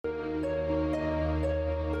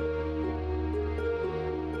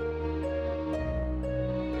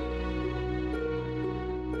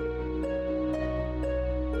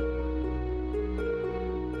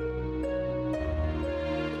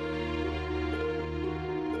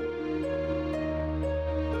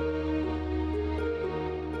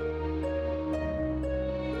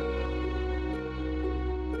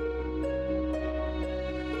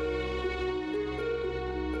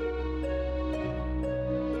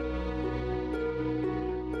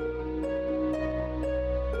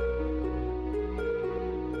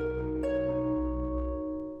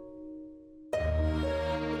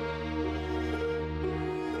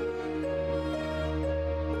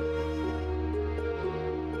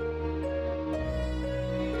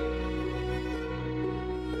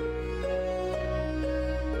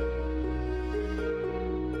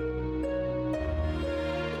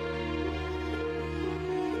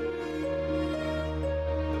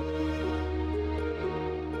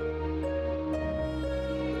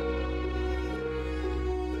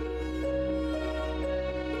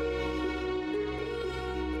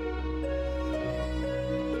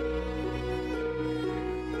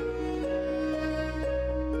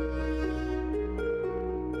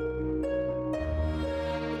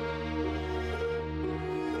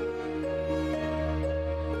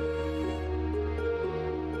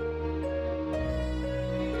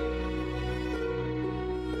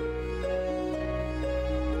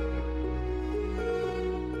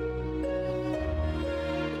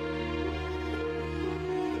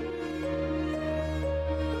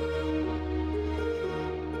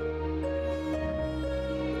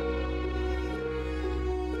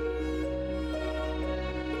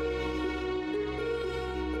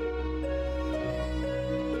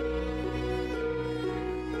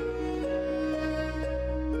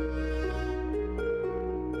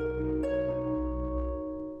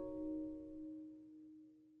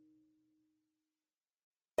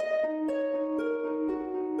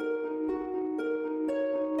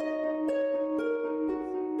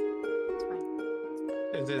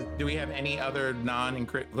do we have any other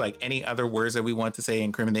any other words that we want to say,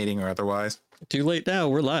 incriminating or otherwise? Too late now.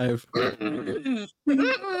 We're live. Hi,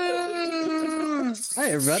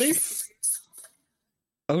 everybody.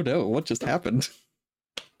 Oh no, what just happened?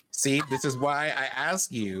 See, this is why I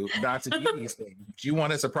ask you not to do these things. You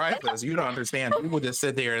want to surprise us. You don't understand. People just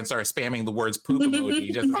sit there and start spamming the words poop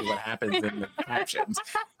emoji just to see what happens in the captions.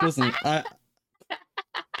 Listen,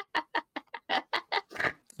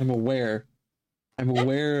 I'm aware. I'm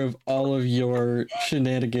aware of all of your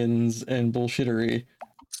shenanigans and bullshittery.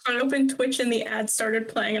 I opened Twitch and the ad started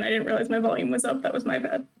playing and I didn't realize my volume was up. That was my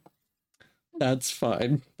bad. That's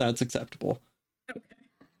fine. That's acceptable. Okay.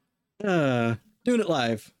 Doing it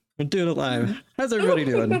live. We're doing it live. How's everybody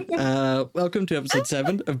doing? Welcome to episode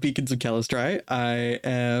 7 of Beacons of Kelestraye. I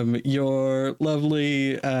am your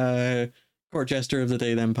lovely court jester of the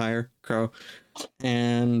Date Empire, Crow.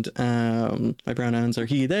 And my pronouns are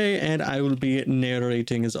he, they, and I will be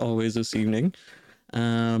narrating as always this evening.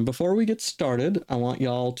 Before we get started, I want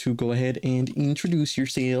y'all to go ahead and introduce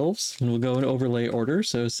yourselves, and we'll go in overlay order.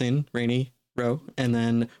 So Sin, Rainy, Ro, and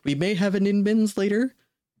then we may have an Ninbins later.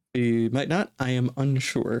 We might not. I am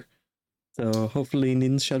unsure. So hopefully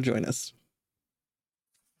Nins shall join us.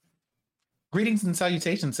 Greetings and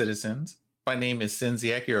salutations, citizens. My name is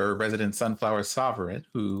Sinziek, your resident Sunflower Sovereign,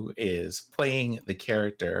 who is playing the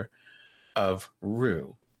character of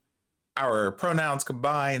Rue. Our pronouns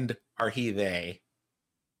combined are he, they.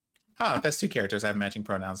 That's two characters I have matching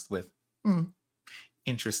pronouns with.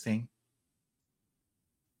 Interesting.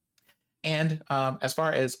 And as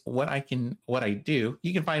far as what I do,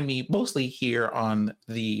 you can find me mostly here on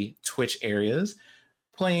the Twitch areas,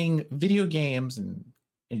 playing video games and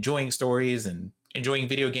enjoying stories and enjoying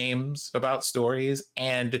video games about stories,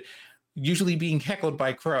 and usually being heckled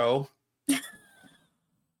by Crow.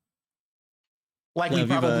 Like we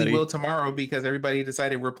probably will tomorrow because everybody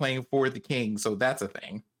decided we're playing for the king, so that's a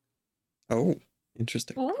thing. Oh,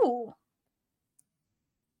 interesting. Ooh.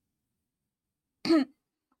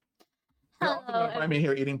 I'm in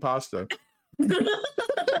here eating pasta.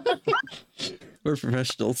 We're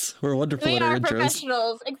professionals. We're wonderful We at our are intros.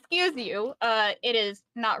 professionals. Excuse you. It is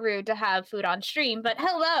not rude to have food on stream, but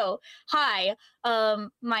hello. Hi.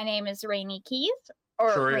 My name is Rainy Keys.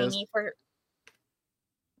 Or Sure Rainy for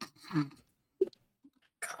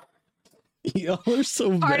Y'all are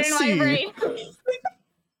so pardon messy. my brain.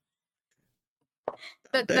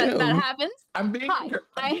 that happens. I'm being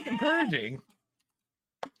Hi. encouraging.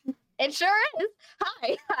 It sure is.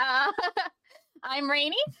 Hi. I'm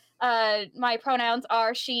Rainy. My pronouns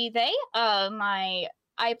are she, they. I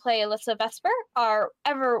play Alyssa Vesper, our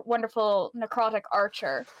ever wonderful necrotic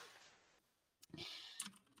archer.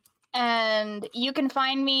 And you can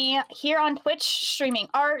find me here on Twitch streaming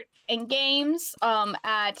art and games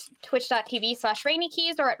at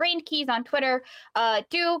twitch.tv/RainyKeys or at RainyKeys on Twitter.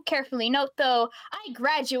 Do carefully note, though, I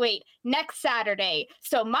graduate next Saturday,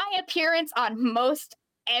 so my appearance on most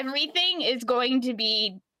everything is going to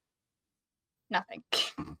be nothing.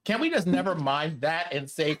 Can we just never mind that and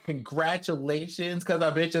say congratulations because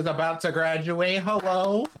our bitch is about to graduate?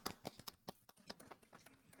 Hello?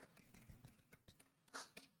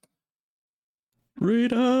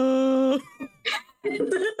 Rita!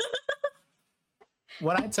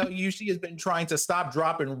 When I tell you she has been trying to stop,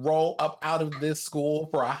 drop, and roll up out of this school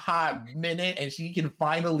for a hot minute and she can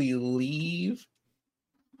finally leave.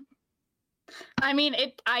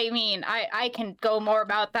 I can go more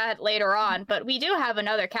about that later on, but we do have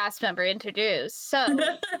another cast member introduced. So,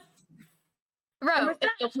 Ro, if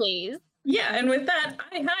you please. Yeah, and with that,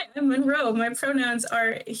 hi, I'm Monroe. My pronouns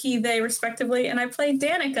are he, they, respectively, and I play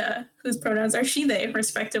Danica, whose pronouns are she, they,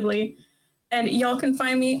 respectively. And y'all can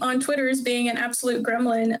find me on Twitter as being an absolute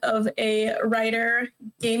gremlin of a writer,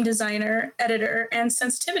 game designer, editor, and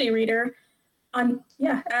sensitivity reader at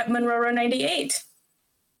Monroe98.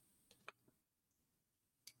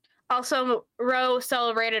 Also, Ro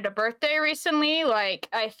celebrated a birthday recently, like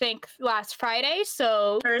I think last Friday.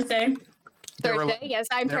 So Thursday. Yes,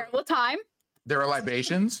 I'm terrible with time. There were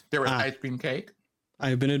libations. There was ice cream cake. I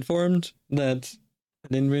have been informed that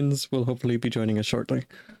Ninbins will hopefully be joining us shortly.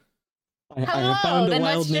 I have found a then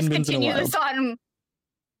wild let's just Ninbins in a continue wild. this on.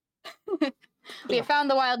 We have found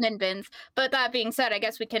the wild Ninbins, but that being said, I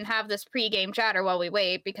guess we can have this pre-game chatter while we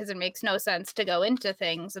wait because it makes no sense to go into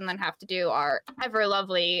things and then have to do our ever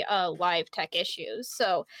lovely live tech issues.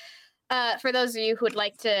 So, for those of you who would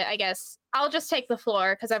like to, I guess I'll just take the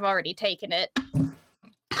floor because I've already taken it.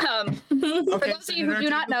 For those of you who do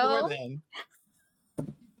not know,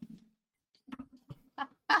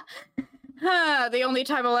 the only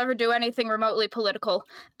time I'll ever do anything remotely political.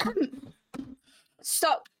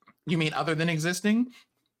 So. You mean other than existing?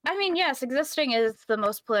 I mean, yes, existing is the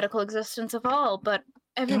most political existence of all, but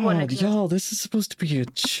everyone God, exists. y'all, this is supposed to be a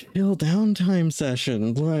chill downtime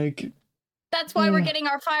session. Like, That's why we're getting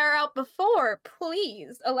our fire out before.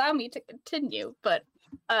 Please allow me to continue. But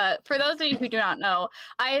for those of you who do not know,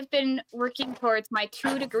 I have been working towards my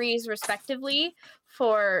 2 degrees respectively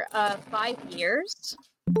for 5 years.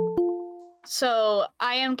 So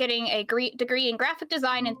I am getting a degree in graphic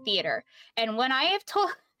design and theater. And when I have told,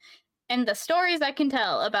 and the stories I can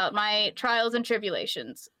tell about my trials and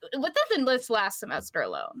tribulations, within this last semester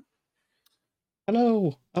alone.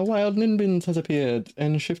 hello, a wild Ninbins has appeared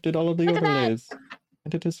and shifted all of the Look at that. overlays.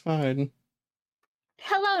 And it is fine.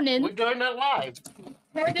 Hello, Nin. We're doing it live.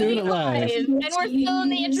 We're doing it live. and we're still in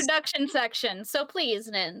the introduction section. So please,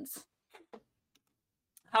 Nins.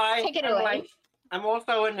 Hi, Take it I'm away. Leif. I'm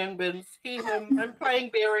also in Nimbins. He, him. I'm playing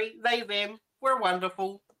Barry. They, them. We're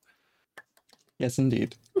wonderful. Yes,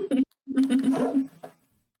 indeed. And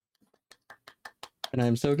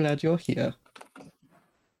I'm so glad you're here.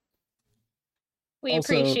 We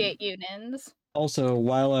Also- appreciate you, Nins. Also,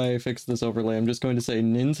 while I fix this overlay, I'm just going to say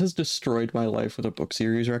Nins has destroyed my life with a book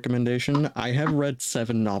series recommendation. I have read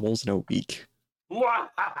 7 novels in a week.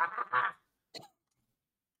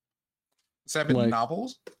 7 Like-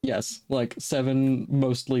 novels? Yes, like 7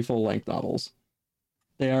 mostly full-length novels.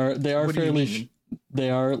 They are What do you fairly mean? they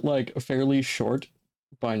are like fairly short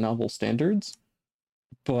by novel standards,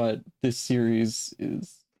 but this series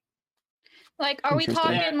is Like, are we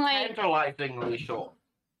Interesting. talking like? Tantalizingly short.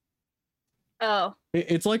 Oh,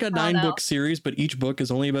 it's like a Oh, 9-book no. series, but each book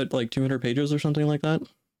is only about like 200 pages or something like that.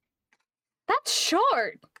 that's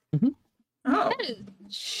short. Oh, That is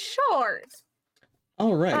short.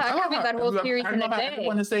 All right. I could read that whole series I in know a how day.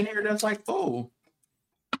 everyone is saying here that's like, oh,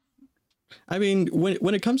 I mean,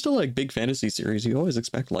 when it comes to like big fantasy series, you always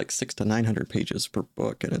expect like 600 to 900 pages per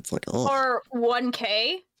book, and it's like, oh, Or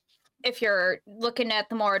 1K, if you're looking at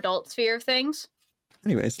the more adult sphere of things.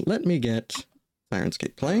 Anyways, let me get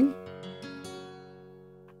Sirenscape playing.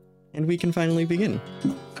 And we can finally begin.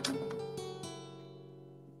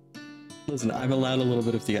 Listen, I've allowed a little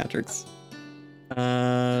bit of theatrics.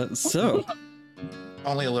 So,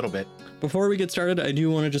 only a little bit. before we get started, I do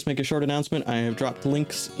want to just make a short announcement. I have dropped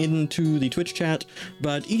links into the Twitch chat,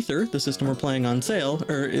 but Ether, the system we're playing on sale,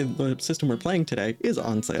 or the system we're playing today, is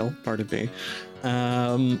on sale, pardon me.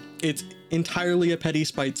 It's entirely a petty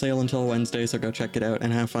spite sale until Wednesday, so go check it out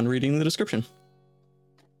and have fun reading the description.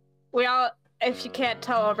 We all, if you can't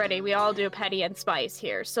tell already, we all do petty and spice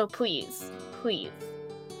here. So please, please,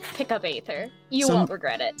 pick up Aether. You Some- won't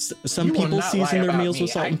regret it. Some You will people not lie season their about meals me.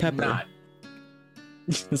 with salt I and do pepper. not.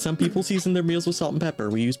 Some people season their meals with salt and pepper.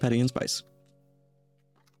 We use petty and spice.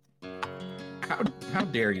 How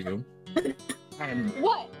dare you?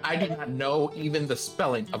 What? I do not know even the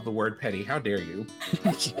spelling of the word petty. How dare you?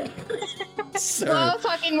 Sir. Well, I was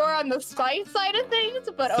talking more on the spice side of things,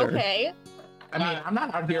 but Sir. okay. I mean, I'm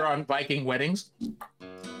not out here on Viking weddings.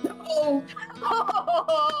 oh,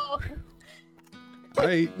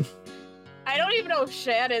 Right. I don't even know if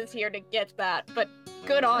Shan is here to get that, but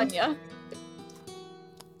good on ya.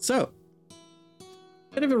 So,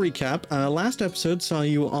 bit of a recap. Last episode saw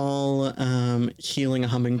you all healing a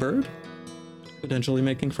hummingbird, potentially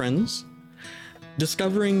making friends,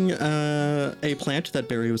 discovering a plant that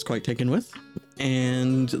Barry was quite taken with,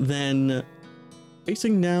 and then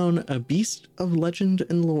facing down a beast of legend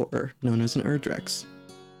and lore known as an Urdrex.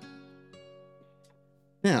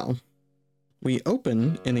 Now, we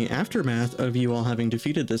open in the aftermath of you all having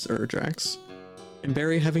defeated this Urdrex, and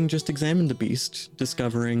Barry having just examined the beast,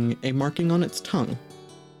 discovering a marking on its tongue.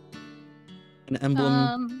 An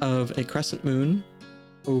emblem of a crescent moon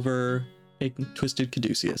over a twisted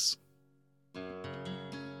caduceus.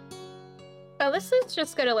 Oh, this is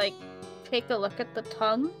just gonna like take a look at the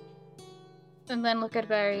tongue, and then look at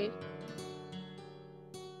Barry.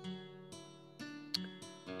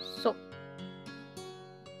 So,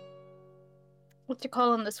 what you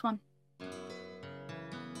calling this one?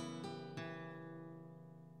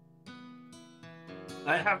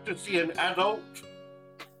 I have to see an adult.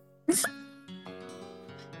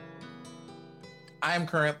 I am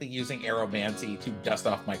currently using aeromancy to dust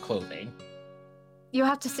off my clothing. You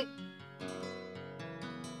have to see.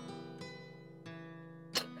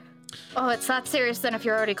 Oh, it's that serious then if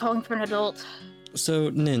you're already calling for an adult. So,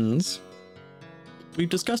 Nins, we've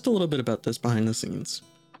discussed a little bit about this behind the scenes.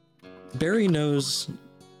 Barry knows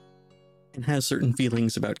and has certain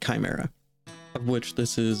feelings about Chimera, of which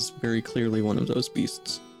this is very clearly one of those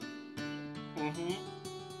beasts. Mm-hmm.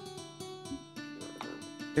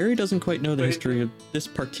 Barry doesn't quite know the history of this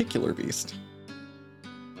particular beast.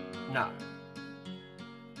 No.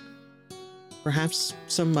 perhaps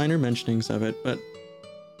some minor mentionings of it, but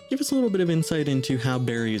give us a little bit of insight into how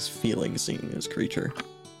Barry is feeling seeing this creature.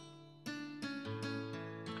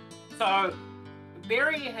 So,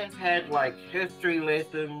 Barry has had like history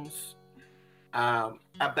lessons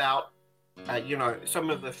about, some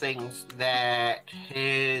of the things that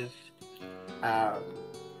his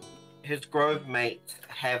grove mates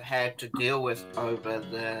have had to deal with over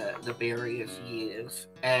the various years,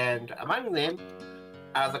 and among them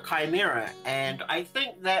the Chimera. And I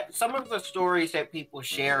think that some of the stories that people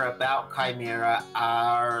share about Chimera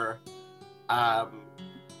are,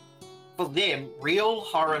 for them, real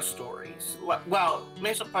horror stories. Well,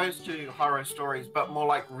 less opposed to horror stories, but more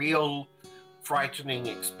like real frightening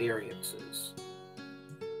experiences.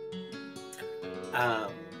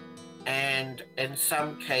 And in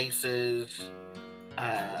some cases,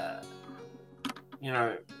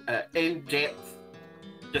 in-depth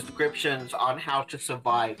descriptions on how to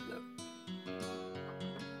survive them.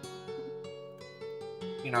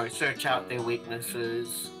 Search out their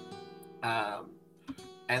weaknesses, and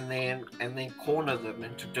then corner them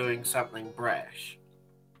into doing something brash.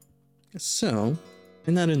 So,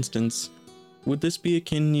 in that instance, would this be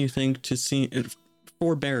akin, you think, to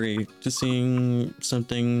for Barry, to seeing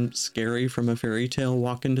something scary from a fairy tale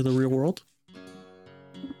walk into the real world?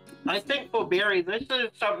 I think for Barry, this is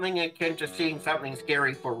something akin to seeing something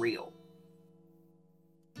scary for real.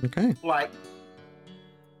 Okay.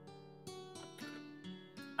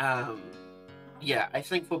 I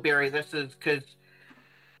think for Barry, this is because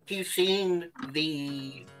he's seen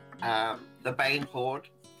the Bane Horde.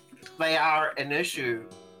 They are an issue,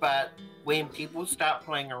 but when people start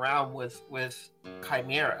playing around with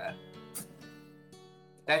Chimera,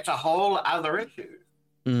 that's a whole other issue.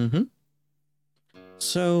 Mm-hmm.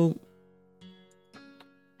 So,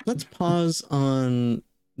 let's pause on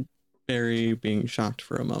Barry being shocked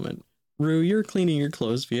for a moment. Rue, you're cleaning your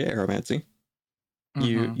clothes via aromancy.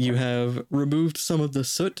 You have removed some of the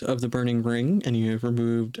soot of the burning ring, and you have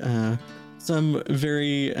removed some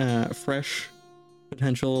very fresh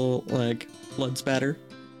potential blood spatter,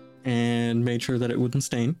 and made sure that it wouldn't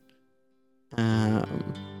stain.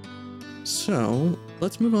 So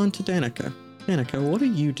let's move on to Danica. Danica, what are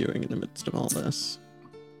you doing in the midst of all this?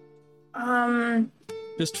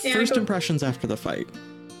 Just first impressions after the fight.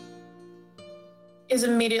 Is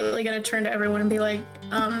immediately going to turn to everyone and be like,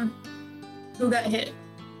 who got hit?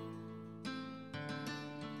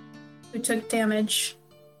 Who took damage?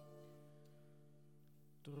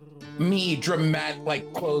 Me,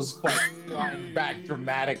 clothes flying back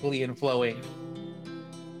dramatically and flowing.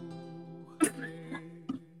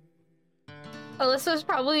 Alyssa's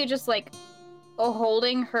probably just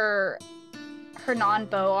holding her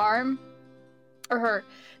non-bow arm, or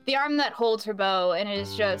the arm that holds her bow, and it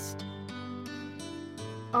is just,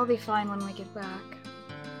 I'll be fine when we get back.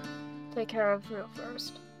 Take care of Rue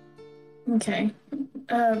first. Okay.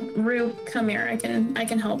 Rue, come here. I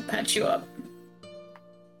can help patch you up.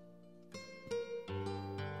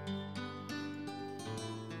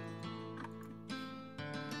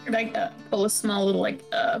 I pull a small little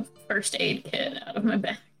first aid kit out of my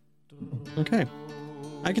bag. Okay.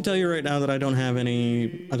 I can tell you right now that I don't have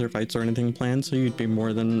any other fights or anything planned, so you'd be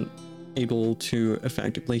more than able to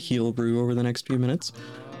effectively heal Rue over the next few minutes.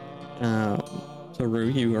 So Rue,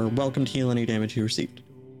 you are welcome to heal any damage you received.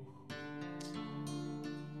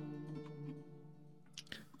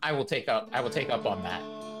 I will take up on that.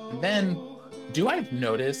 And then, do I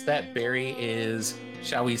notice that Barry is,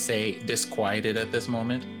 shall we say, disquieted at this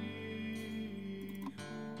moment?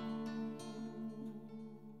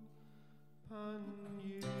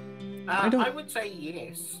 I would say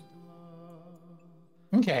yes.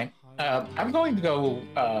 Okay. I'm going to go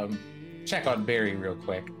check on Barry real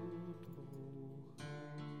quick.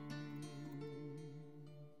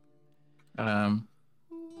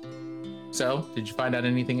 So, did you find out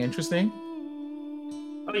anything interesting?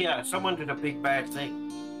 Oh yeah, someone did a big bad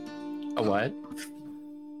thing. A what?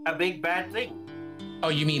 A big bad thing. Oh,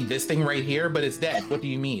 you mean this thing right here, but it's dead. What do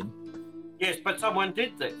you mean? Yes, but someone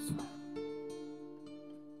did this.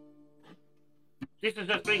 This is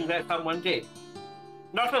a thing that someone did.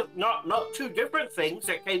 Not two different things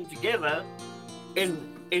that came together in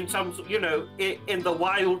some, in the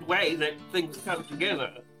wild way that things come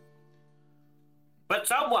together. But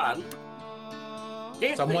someone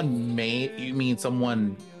did. You mean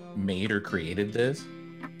someone made or created this?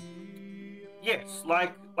 Yes,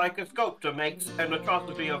 like a sculptor makes an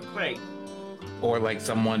atrocity of clay. Or like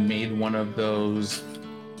someone made one of those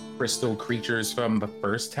crystal creatures from the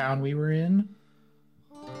first town we were in?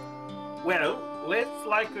 Well, less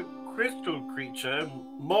like a crystal creature,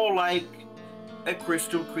 more like a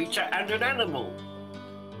crystal creature and an animal.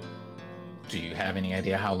 Do you have any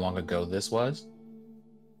idea how long ago this was?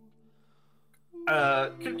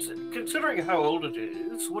 Considering how old it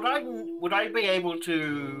is, would I be able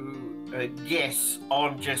to guess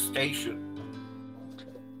on gestation?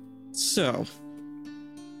 So,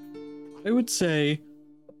 I would say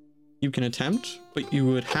you can attempt, but you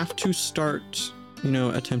would have to start,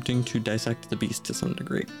 attempting to dissect the beast to some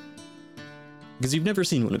degree. Because you've never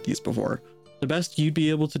seen one of these before. The best you'd be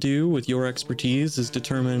able to do with your expertise is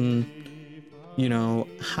determine,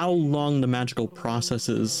 how long the magical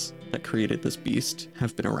processes that created this beast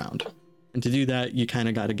have been around. And to do that, you kind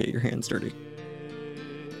of got to get your hands dirty.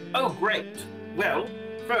 Oh, great. Well,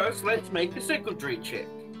 first let's make a secondary check.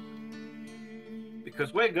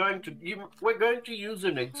 Because we're going to use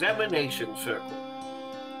an examination circle.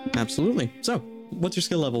 Absolutely. So, what's your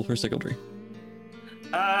skill level for Sigildry?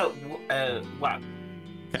 1.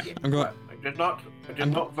 Okay, Yeah, I'm going. I did not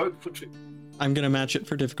vote for 2. I'm gonna match it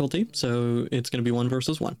for difficulty, so it's gonna be 1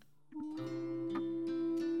 versus 1.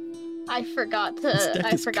 I forgot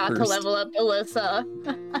to level up Alyssa.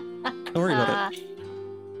 Don't worry about it.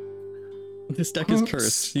 This deck is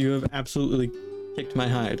cursed. You have absolutely kicked my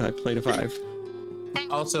hide. I played a 5.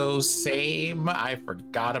 Also, same. I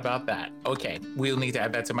forgot about that. Okay, we'll need to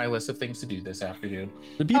add that to my list of things to do this afternoon.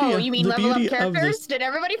 You mean level up characters? Did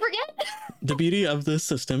everybody forget? The beauty of this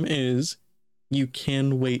system is you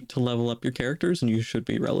can wait to level up your characters, and you should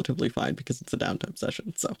be relatively fine because it's a downtime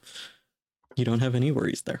session. So you don't have any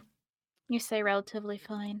worries there. You say relatively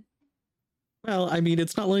fine. Well, I mean,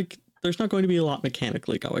 it's not like there's not going to be a lot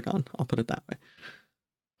mechanically going on. I'll put it that way.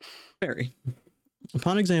 Barry,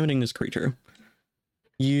 upon examining this creature,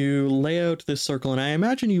 you lay out this circle, and I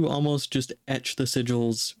imagine you almost just etch the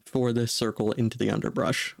sigils for this circle into the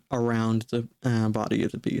underbrush around the body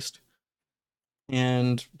of the beast.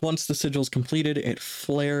 And once the sigil's completed, it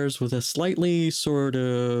flares with a slightly sort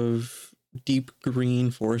of deep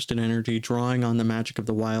green forested energy, drawing on the magic of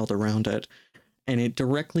the wild around it, and it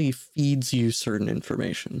directly feeds you certain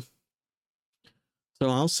information. So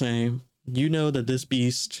I'll say, that this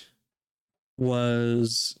beast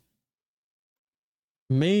was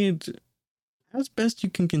made as best you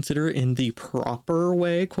can consider in the proper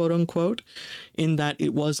way, quote unquote, in that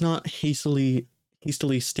it was not hastily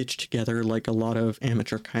stitched together like a lot of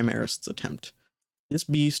amateur chimerists attempt. This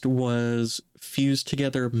beast was fused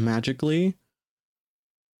together magically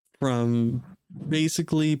from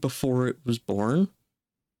basically before it was born,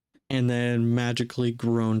 and then magically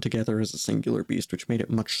grown together as a singular beast, which made it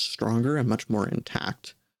much stronger and much more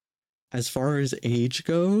intact. As far as age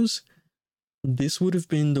goes, this would have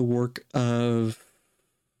been the work of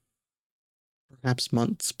perhaps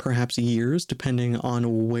months, perhaps years, depending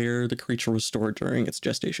on where the creature was stored during its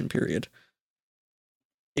gestation period.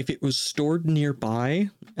 If it was stored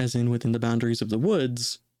nearby, as in within the boundaries of the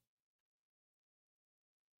woods,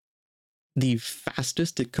 the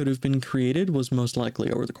fastest it could have been created was most likely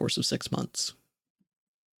over the course of 6 months.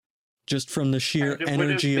 Just from the sheer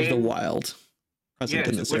energy of the wild present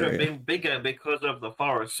in this area. It would have been bigger because of the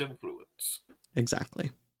forest influence.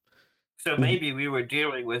 Exactly. So maybe we were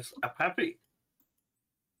dealing with a puppy.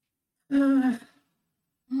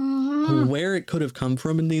 Where it could have come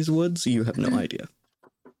from in these woods, you have no idea.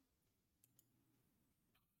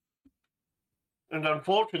 And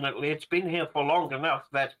unfortunately, it's been here for long enough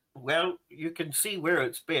that, well, you can see where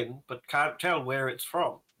it's been, but can't tell where it's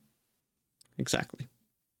from. Exactly.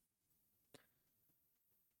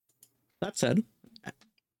 That said,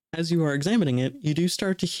 as you are examining it, you do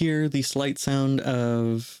start to hear the slight sound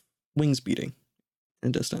of wings beating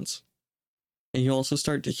in distance. And you also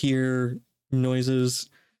start to hear noises.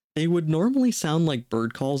 They would normally sound like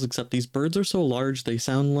bird calls, except these birds are so large they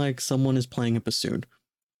sound like someone is playing a bassoon.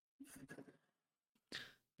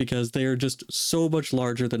 Because they are just so much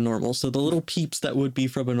larger than normal. So the little peeps that would be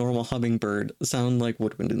from a normal hummingbird sound like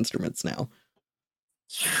woodwind instruments now.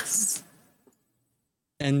 Yes.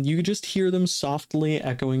 And you just hear them softly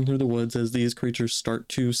echoing through the woods as these creatures start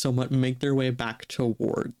to somewhat make their way back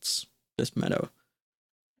towards this meadow.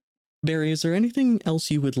 Barry, is there anything else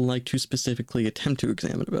you would like to specifically attempt to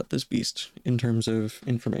examine about this beast in terms of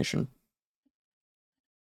information?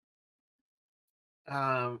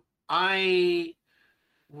 I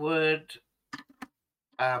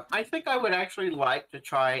think I would actually like to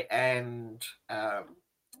try and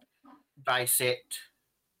dissect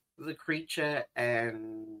the creature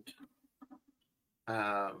and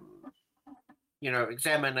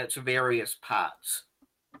examine its various parts.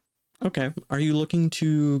 Okay. Are you looking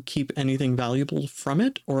to keep anything valuable from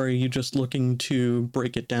it, or are you just looking to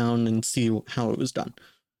break it down and see how it was done?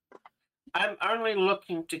 I'm only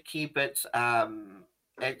looking to keep its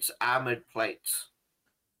armored plates.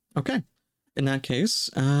 Okay. In that case,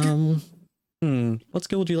 what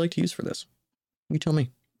skill would you like to use for this? You tell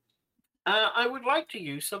me. I would like to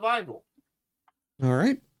use survival. All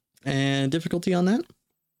right. And difficulty on that?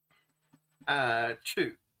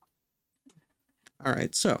 2. All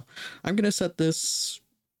right. So I'm going to set this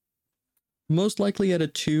most likely at a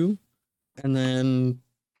 2. And then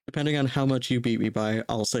depending on how much you beat me by,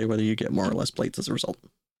 I'll say whether you get more or less plates as a result.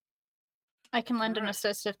 I can lend an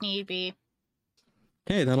assist if need be.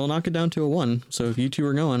 Okay, that'll knock it down to a 1. So if you two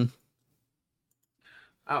are going.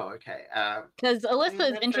 Oh, okay. Because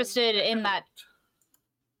Alyssa is interested in that.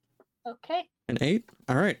 Okay. An 8?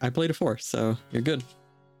 All right, I played a 4, so you're good.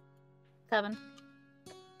 7.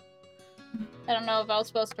 I don't know if I was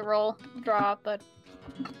supposed to draw, but...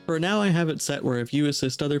 For now, I have it set where if you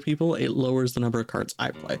assist other people, it lowers the number of cards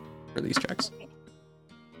I play for these checks.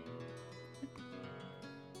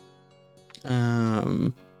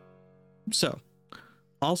 So,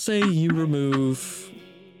 I'll say you remove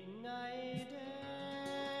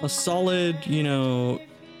a solid,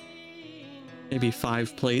 maybe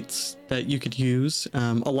 5 plates that you could use.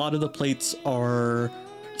 A lot of the plates are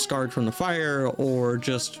scarred from the fire or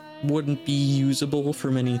just wouldn't be usable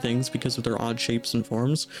for many things because of their odd shapes and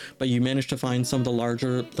forms, but you managed to find some of the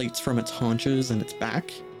larger plates from its haunches and its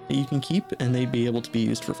back that you can keep, and they'd be able to be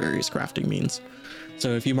used for various crafting means. So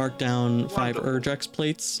if you mark down 5 Urgex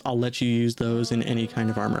plates, I'll let you use those in any kind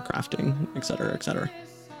of armor crafting, etc., etc.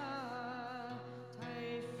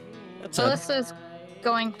 Alyssa's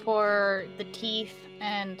going for the teeth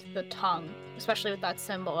and the tongue, especially with that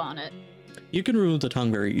symbol on it. You can remove the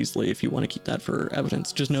tongue very easily if you want to keep that for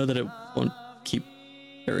evidence. Just know that it won't keep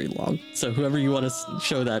very long. So whoever you want to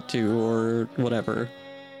show that to or whatever,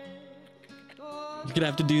 you're gonna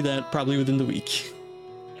have to do that probably within the week.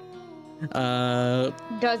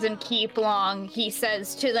 Doesn't keep long, he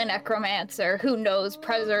says to the necromancer, who knows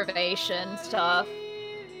preservation stuff.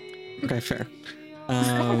 Okay, fair.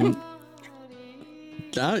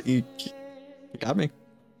 You got me.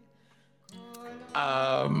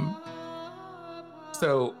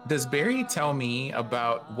 So does Barry tell me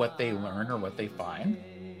about what they learn or what they find?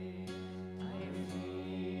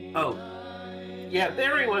 Oh, yeah,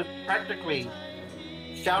 Barry was practically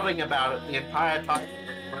shouting about it the entire time he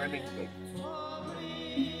was learning things.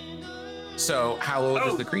 So how old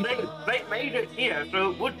is the creature? They made it here, so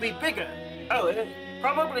it would be bigger. Oh, it's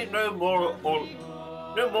probably no more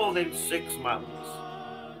than 6 months.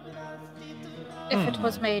 If it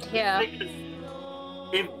was made here.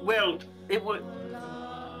 It would,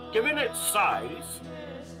 given its size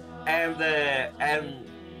and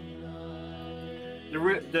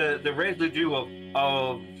the residue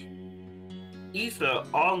of ether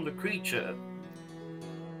on the creature,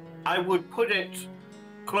 I would put it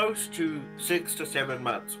close to 6 to 7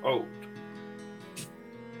 months old.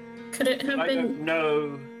 Could it have I been? don't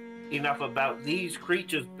know enough about these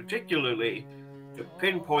creatures particularly to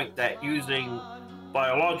pinpoint that using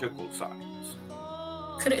biological science.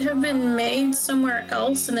 Could it have been made somewhere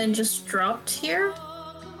else and then just dropped here?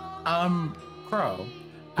 Crow,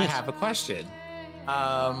 I have a question.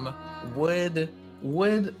 Would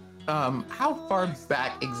how far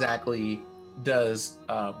back exactly does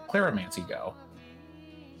Claromancy go?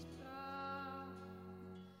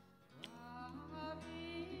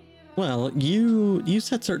 Well, you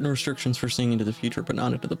set certain restrictions for seeing into the future, but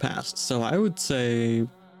not into the past. So I would say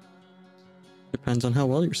depends on how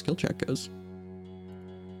well your skill check goes.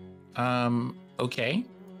 Okay.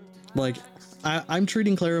 Like, I'm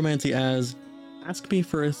treating Claromancy as ask me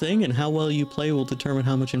for a thing, and how well you play will determine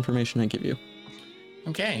how much information I give you.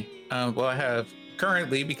 Okay. Well, I have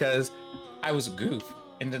currently, because I was a goof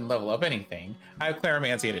and didn't level up anything, I have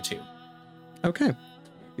Claromancy at a 2. Okay.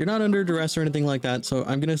 You're not under duress or anything like that, so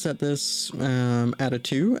I'm going to set this at a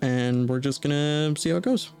 2, and we're just going to see how it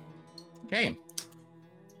goes. Okay.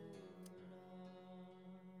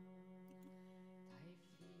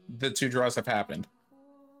 The 2 draws have happened.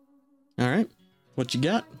 All right. What you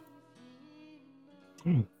got?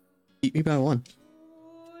 Beat me by 1.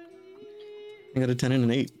 I got a 10 and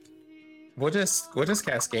an 8. We'll just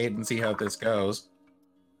cascade and see how this goes.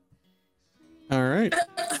 All right.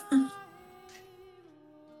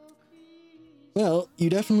 Well, you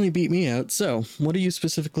definitely beat me out. So, what are you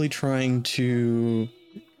specifically trying to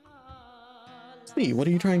see? What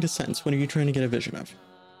are you trying to sense? What are you trying to get a vision of?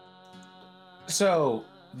 So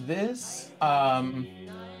this, I'm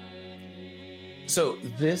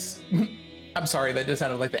sorry, that just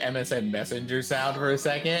sounded like the MSN Messenger sound for a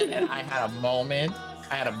second, and I had a moment.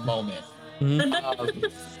 Mm-hmm.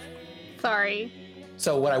 Sorry.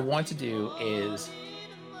 So what I want to do is,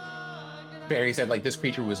 Barry said, like, this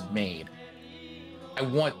creature was made. I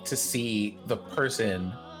want to see the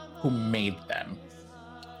person who made them.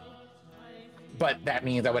 But that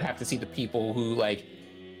means I would have to see the people who, like,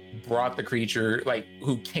 brought the creature, like,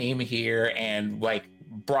 who came here and, like,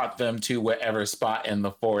 brought them to whatever spot in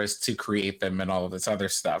the forest to create them, and all of this other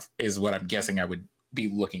stuff is what I'm guessing I would be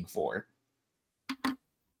looking for.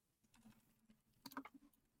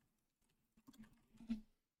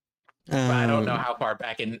 But I don't know how far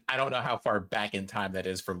back in time that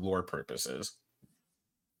is for lore purposes.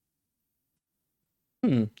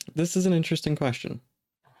 This is an interesting question.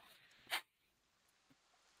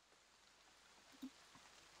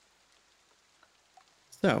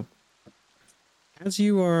 So, as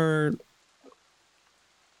you are,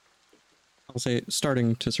 I'll say,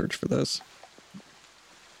 starting to search for this,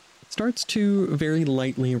 it starts to very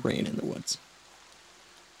lightly rain in the woods.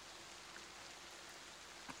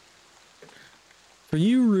 For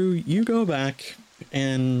you, Rue, you go back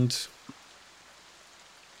and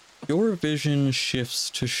your vision shifts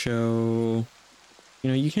to show,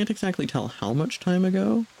 you can't exactly tell how much time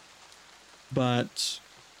ago, but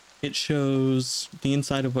it shows the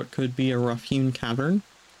inside of what could be a rough-hewn cavern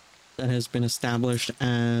that has been established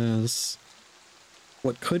as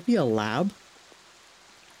what could be a lab.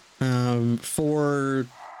 For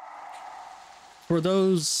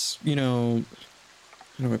those, how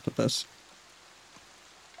do I put this?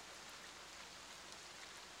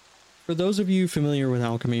 For those of you familiar with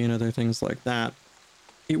alchemy and other things like that,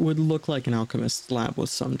 it would look like an alchemist's lab with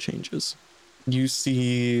some changes. You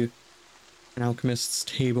see an alchemist's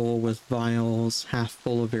table with vials half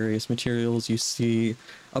full of various materials. You see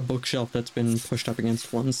a bookshelf that's been pushed up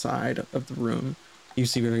against one side of the room. You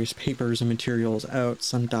see various papers and materials out,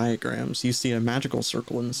 some diagrams. You see a magical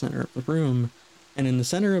circle in the center of the room. And in the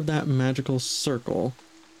center of that magical circle,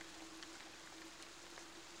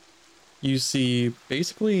 you see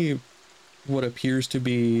basically what appears to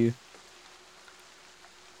be, it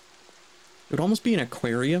would almost be an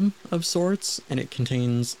aquarium of sorts, and it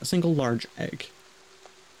contains a single large egg.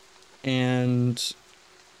 And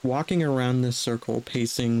walking around this circle,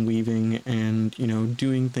 pacing, weaving, and,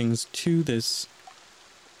 doing things to this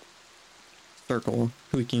circle,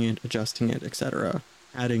 tweaking it, adjusting it, etc.,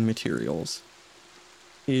 adding materials,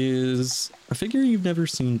 is a figure you've never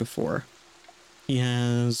seen before. He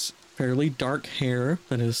has fairly dark hair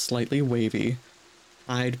that is slightly wavy,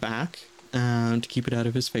 tied back to keep it out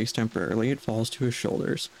of his face temporarily. It falls to his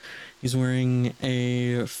shoulders. He's wearing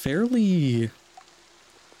a fairly,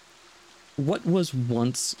 what was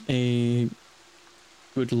once a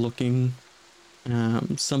good-looking,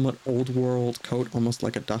 somewhat old-world coat, almost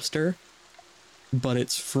like a duster, but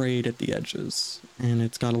it's frayed at the edges, and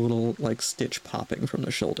it's got a little, like, stitch popping from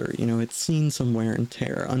the shoulder. It's seen some wear and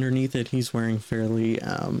tear. Underneath it, he's wearing fairly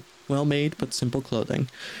well-made but simple clothing.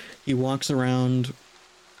 He walks around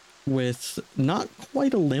with not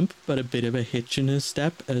quite a limp, but a bit of a hitch in his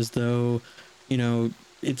step, as though,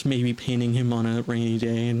 it's maybe paining him on a rainy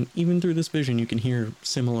day, and even through this vision, you can hear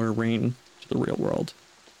similar rain to the real world.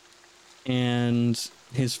 And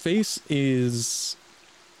his face is,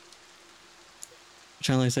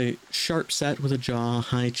 shall I say, sharp set with a jaw,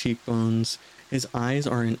 high cheekbones. His eyes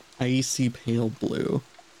are an icy pale blue,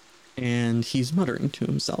 and he's muttering to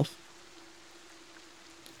himself.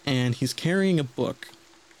 And he's carrying a book,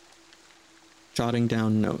 jotting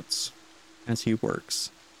down notes as he works.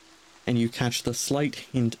 And you catch the slight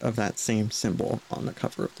hint of that same symbol on the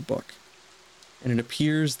cover of the book. And it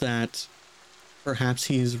appears that perhaps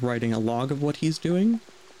he's writing a log of what he's doing,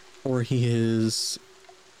 or he is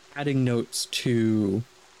adding notes to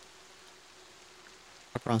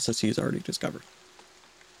a process he's already discovered.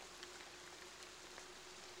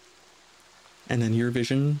 And then your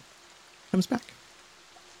vision comes back.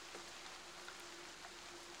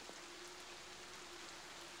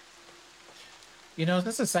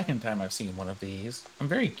 That's the second time I've seen one of these. I'm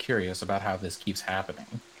very curious about how this keeps happening.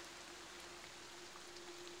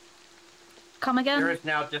 Come again? There is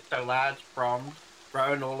now just a large frond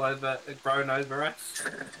grown over us.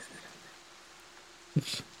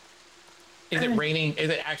 Is it raining?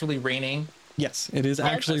 Is it actually raining? Yes, it is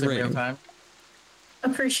actually raining. Time?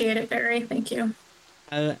 Appreciate it, Barry. Thank you.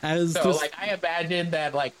 I imagine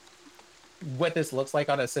that, like, what this looks like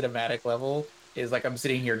on a cinematic level is, like, I'm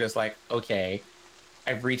sitting here just like, okay,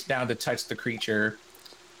 I've reached down to touch the creature,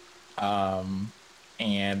 and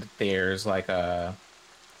there's like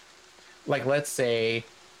let's say,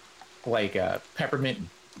 like a peppermint,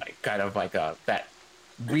 like, kind of like that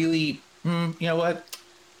really,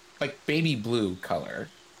 like baby blue color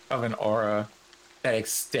of an aura that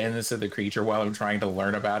extends to the creature while I'm trying to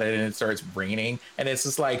learn about it, and it starts raining, and it's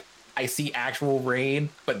just like I see actual rain,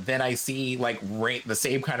 but then I see like rain, the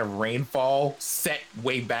same kind of rainfall set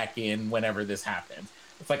way back in whenever this happens.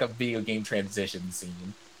 It's like a video game transition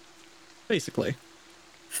scene. Basically.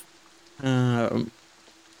 As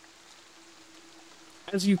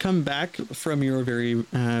you come back from your very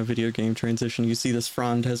video game transition, you see this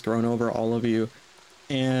frond has grown over all of you,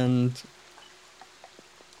 and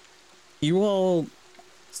you all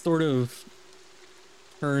sort of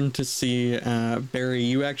turn to see Barry.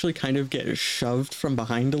 You actually kind of get shoved from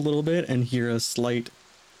behind a little bit and hear a slight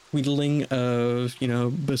wheedling of,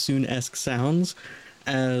 bassoon-esque sounds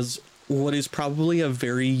as what is probably a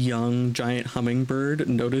very young giant hummingbird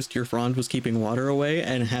noticed your frond was keeping water away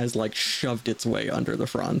and has like shoved its way under the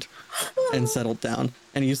frond and settled down.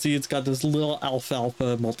 And you see it's got this little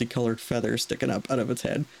alfalfa multicolored feather sticking up out of its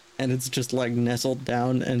head, and it's just like nestled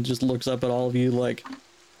down and just looks up at all of you like,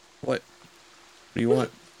 what do you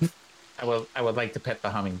want? I would like to pet the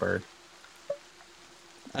hummingbird.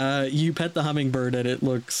 You pet the hummingbird and it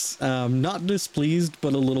looks not displeased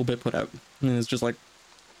but a little bit put out, and it's just like,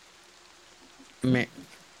 meh.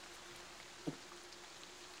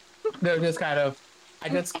 No, I just kind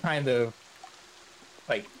of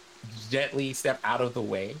like gently step out of the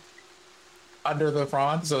way under the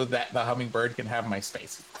frond so that the hummingbird can have my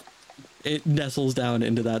space. It nestles down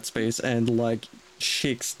into that space and like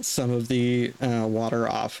shakes some of the water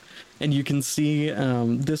off, and you can see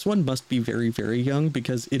this one must be very, very young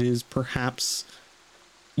because it is perhaps,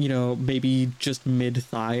 maybe just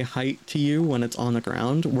mid-thigh height to you when it's on the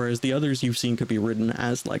ground, whereas the others you've seen could be ridden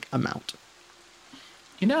as like a mount.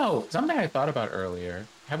 Something I thought about earlier.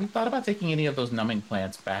 Have we thought about taking any of those numbing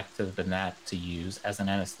plants back to the Nat to use as an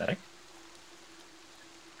anesthetic?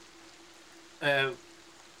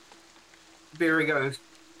 Barry goes,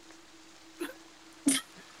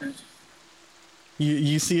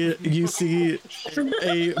 You see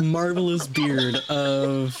a marvelous beard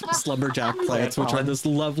of slumberjack plants, which are this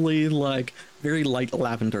lovely, like, very light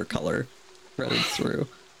lavender color threaded through.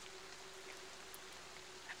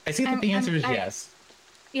 I see that the answer is yes.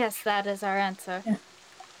 Yes, that is our answer. Yeah.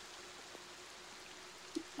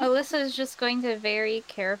 Alyssa is just going to very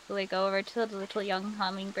carefully go over to the little young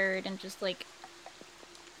hummingbird and just like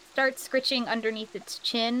start scritching underneath its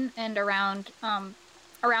chin and around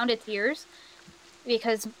its ears,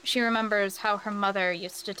 because she remembers how her mother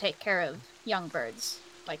used to take care of young birds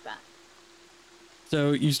like that.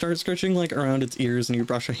 So you start scratching like around its ears and you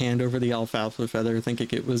brush a hand over the alfalfa feather thinking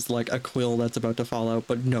it was like a quill that's about to fall out,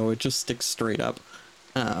 but no, it just sticks straight up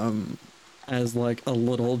as like a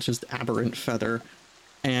little just aberrant feather.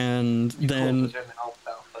 And then... An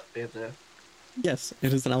alfalfa feather. Yes,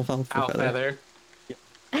 it is an alfalfa feather.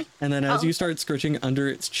 Yep. And then as you start scratching under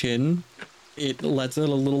its chin, it lets out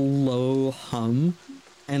a little low hum,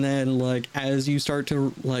 and then like as you start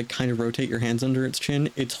to like kind of rotate your hands under its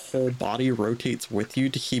chin, its whole body rotates with you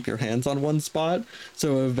to keep your hands on one spot,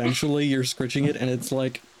 so eventually you're scratching it and it's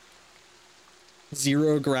like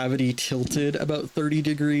zero gravity tilted about 30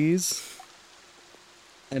 degrees,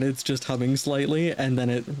 and it's just humming slightly, and then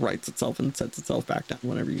it rights itself and sets itself back down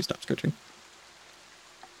whenever you stop scratching.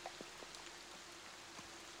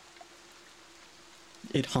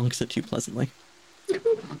 It honks at you pleasantly.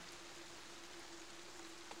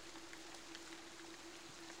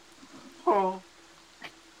 Oh.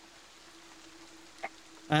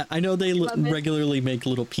 I know they regularly make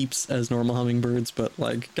little peeps as normal hummingbirds, but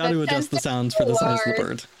like, got to adjust the sounds for the size of the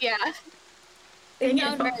bird. Yeah. They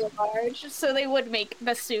sound very large, so they would make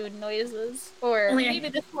bassoon noises. Or maybe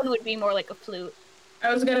this one would be more like a flute.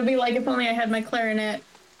 I was gonna be like, if only I had my clarinet.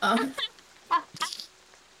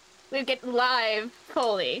 We'd get live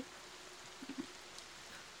Foley.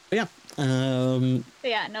 Yeah.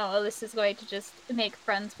 Yeah, no, Alyssa's going to just make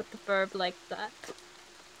friends with the burb like that.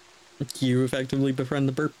 You effectively befriend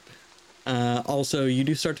the burp. Also, you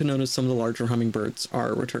do start to notice some of the larger hummingbirds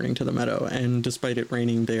are returning to the meadow, and despite it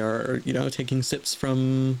raining, they are, taking sips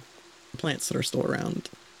from the plants that are still around.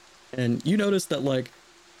 And you notice that, like,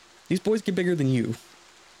 these boys get bigger than you.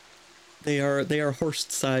 They are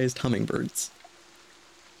horse-sized hummingbirds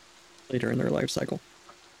later in their life cycle.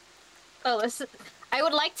 Alyssa, I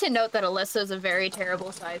would like to note that Alyssa is a very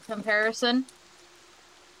terrible size comparison.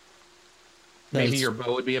 Maybe your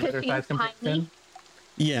bow would be a better size comparison?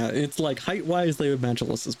 Yeah, it's like height-wise, they would match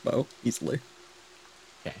Alyssa's bow easily.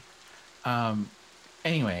 Okay.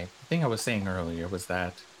 Anyway, the thing I was saying earlier was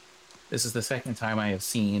that this is the second time I have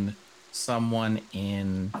seen someone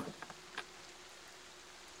in...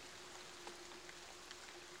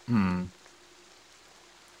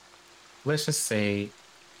 Let's just say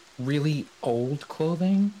really old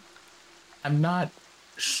clothing. I'm not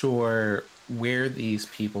sure where these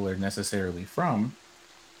people are necessarily from,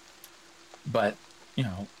 but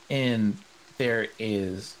in there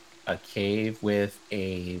is a cave with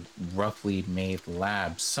a roughly made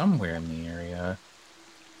lab somewhere in the area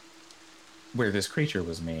where this creature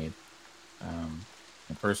was made.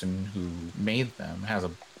 The person who made them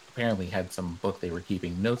apparently had some book they were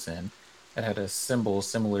keeping notes in that had a symbol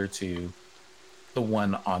similar to the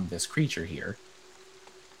one on this creature here.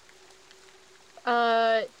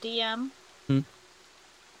 DM. Hmm?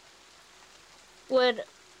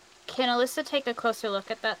 Can Alyssa take a closer look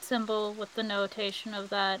at that symbol with the notation of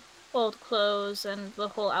that old clothes and the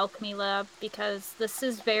whole alchemy lab? Because this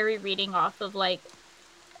is very reading off of, like,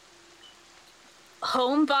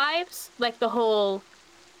 home vibes. Like, the whole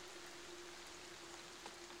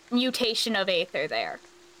mutation of Aether there.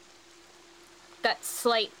 That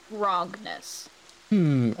slight wrongness.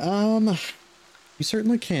 You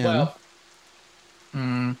certainly can. Well,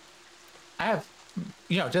 I have,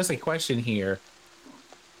 just a question here.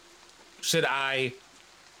 Should I,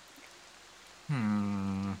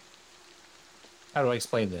 how do I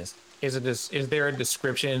explain this? Is there a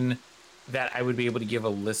description that I would be able to give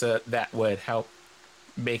Alyssa that would help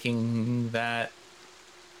making that,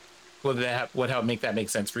 would help make that make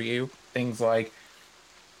sense for you? Things like,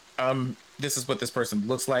 this is what this person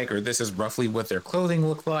looks like, or this is roughly what their clothing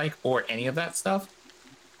looked like, or any of that stuff?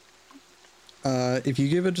 If you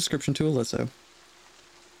give a description to Alyssa,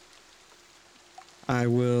 I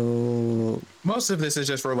will... Most of this is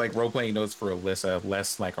just for like role-playing notes for Alyssa,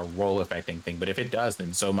 less like a role affecting thing, but if it does,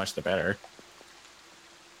 then so much the better.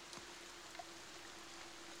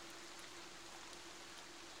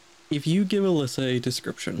 If you give Alyssa a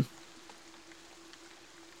description,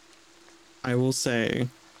 I will say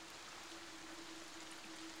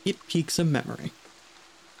it piques a memory.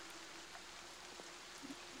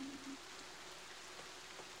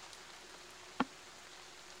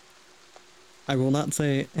 I will not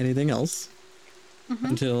say anything else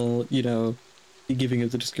until, the giving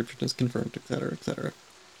of the description is confirmed, etc., etc.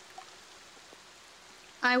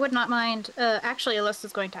 I would not mind. Actually,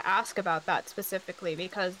 Alyssa's going to ask about that specifically,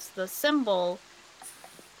 because the symbol,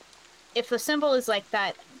 if the symbol is like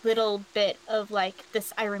that little bit of like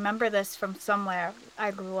this, I remember this from somewhere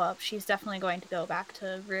I grew up, she's definitely going to go back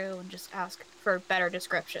to Rue and just ask for better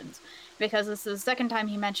descriptions, because this is the second time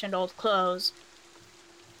he mentioned old clothes,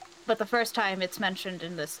 but the first time it's mentioned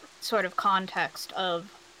in this sort of context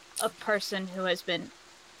of a person who has been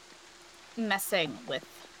messing with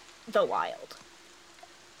the wild.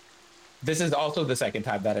 This is also the second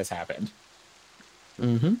time that has happened.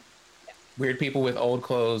 Mm-hmm. Weird people with old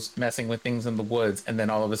clothes messing with things in the woods, and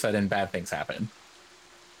then all of a sudden bad things happen.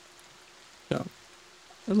 So,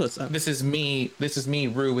 Alyssa. This is me,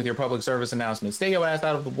 Rue, with your public service announcement. Stay your ass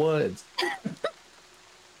out of the woods.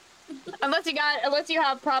 Unless you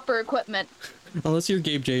have proper equipment. Unless you're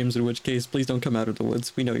Gabe James, in which case, please don't come out of the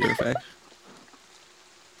woods. We know you're Fae.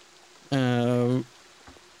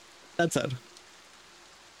 That said,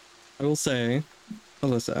 I will say,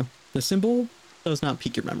 Alyssa, the symbol does not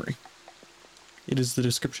pique your memory. It is the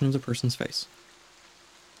description of the person's face.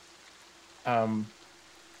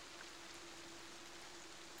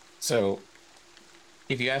 So,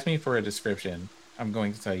 if you ask me for a description, I'm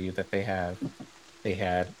going to tell you that they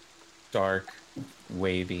had dark,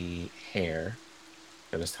 wavy hair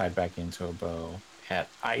that was tied back into a bow, had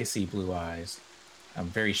icy blue eyes,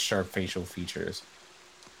 very sharp facial features.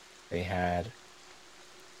 They had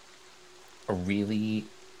a really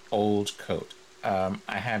old coat. I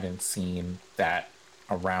haven't seen that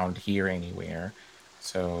around here anywhere,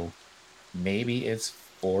 so maybe it's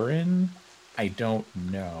foreign. I don't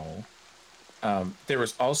know. There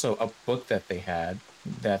was also a book that they had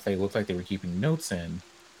that they looked like they were keeping notes in,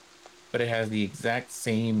 but it has the exact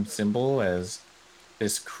same symbol as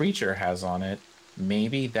this creature has on it.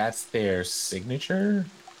 Maybe that's their signature?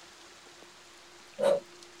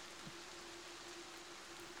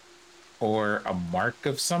 Or a mark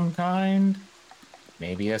of some kind?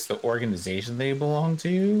 Maybe that's the organization they belong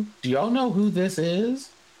to? Do y'all know who this is?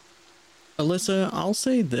 Alyssa, I'll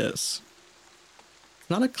say this. It's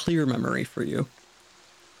not a clear memory for you.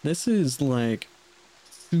 This is like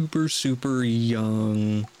super, super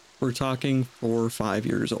young. We're talking 4 or 5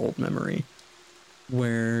 years old memory,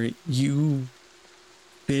 where you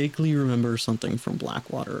vaguely remember something from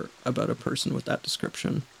Blackwater about a person with that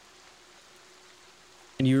description.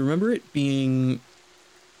 And you remember it being,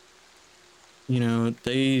 you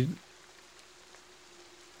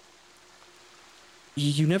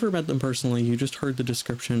never met them personally, you just heard the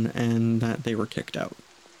description and that they were kicked out.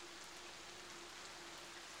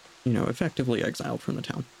 effectively exiled from the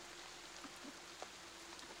town.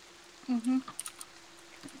 Mm-hmm.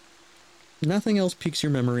 Nothing else piques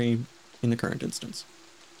your memory in the current instance.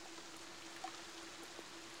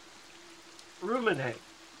 Ruminate.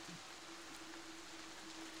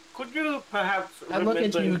 Could you perhaps I look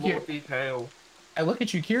at remember you in more here. detail? I look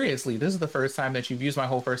at you curiously. This is the first time that you've used my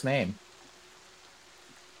whole first name.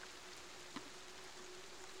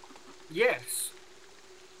 Yes.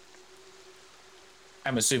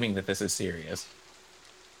 I'm assuming that this is serious.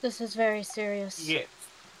 This is very serious. Yes.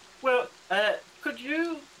 Well, could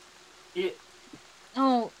you...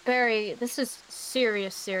 Oh, Barry, this is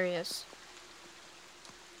serious.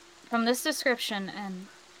 From this description, and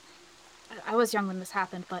I was young when this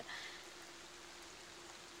happened, but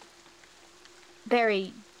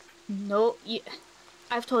Barry,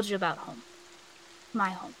 I've told you about home. My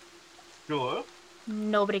home. Sure.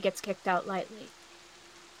 Nobody gets kicked out lightly.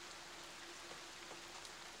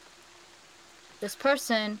 This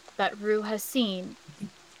person that Rue has seen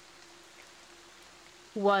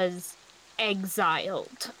was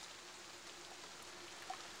exiled.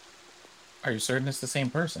 Are you certain it's the same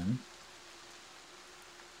person?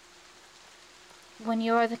 When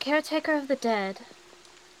you are the caretaker of the dead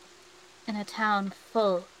in a town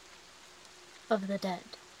full of the dead,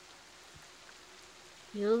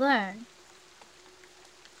 you learn.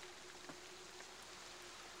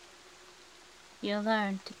 You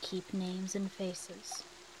learn to keep names and faces.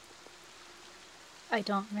 I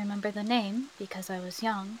don't remember the name because I was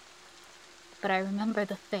young, but I remember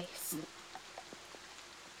the face.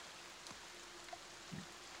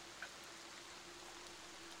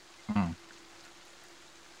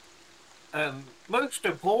 Most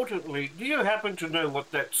importantly, do you happen to know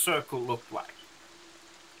what that circle looked like?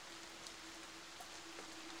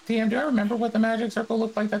 DM, do I remember what the magic circle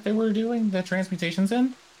looked like that they were doing the transmutations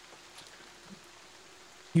in?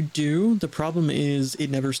 You do. The problem is it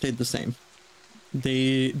never stayed the same.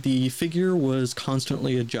 The figure was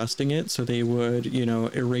constantly adjusting it, so they would,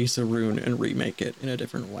 erase a rune and remake it in a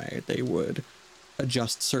different way. They would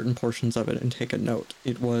adjust certain portions of it and take a note.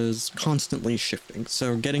 It was constantly shifting,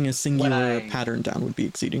 so getting a singular pattern down would be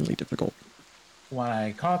exceedingly difficult. When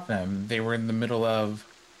I caught them, they were in the middle of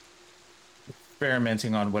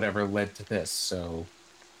experimenting on whatever led to this, so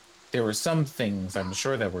there were some things I'm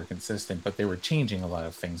sure that were consistent, but they were changing a lot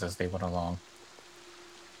of things as they went along.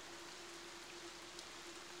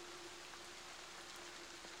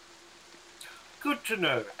 Good to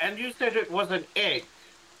know. And you said it was an egg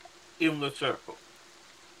in the circle.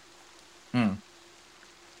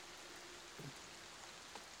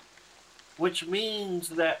 Which means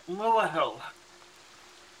that, well,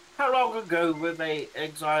 how long ago were they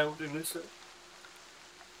exiled, Alyssa?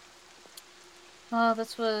 Well,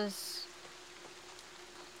 this was...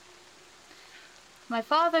 My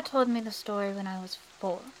father told me the story when I was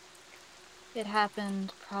 4. It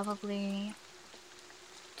happened probably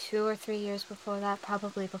 2 or 3 years before that,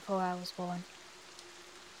 probably before I was born.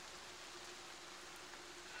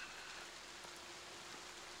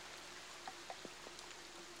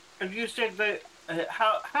 And you said that,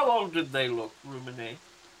 how old did they look, Rumine?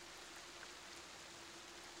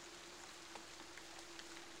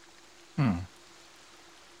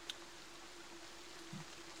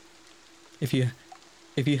 If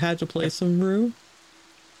you had to play some Rue?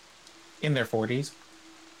 In their 40s?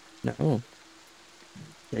 No.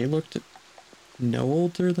 They looked no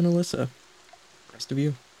older than Alyssa. The rest of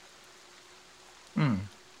you.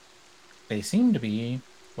 They seem to be,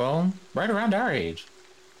 well, right around our age.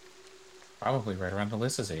 Probably right around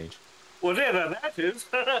Alyssa's age. Whatever that is.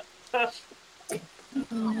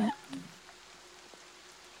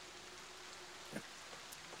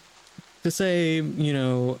 To say,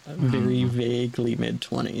 very vaguely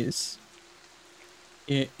mid-20s.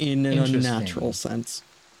 In an unnatural sense.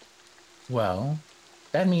 Well,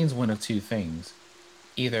 that means one of two things.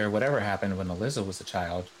 Either whatever happened when Alyssa was a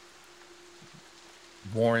child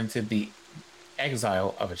warranted the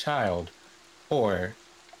exile of a child, or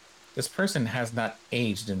this person has not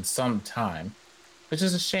aged in some time, which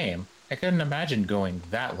is a shame. I couldn't imagine going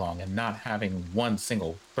that long and not having one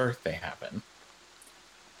single birthday happen.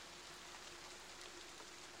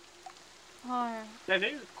 That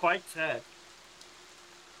is quite sad.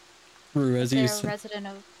 Rue, as you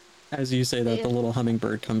say that, the little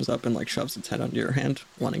hummingbird comes up and shoves its head under your hand,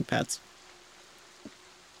 wanting pets.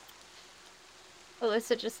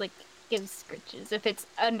 Alyssa just gives scritches if it's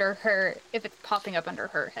popping up under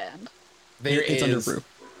her hand. It's under Rue.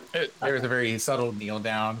 There's a very subtle kneel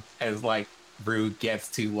down as Rue gets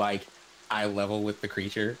to eye level with the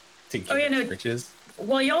creature to give scritches.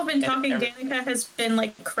 while y'all have been talking, every- Danica has been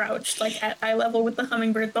like crouched, like at eye level with the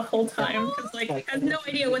hummingbird the whole time, because like has no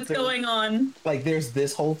idea what's going on. Like there's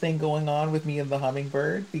this whole thing going on with me and the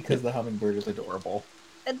hummingbird because the hummingbird is adorable.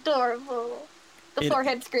 Adorable. The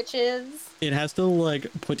forehead scritches. It has to like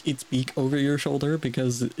put its beak over your shoulder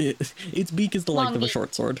because its beak is the length of a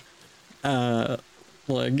short sword.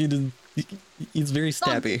 Like it's very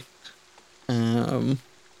stabby.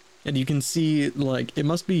 And you can see like it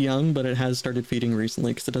must be young, but it has started feeding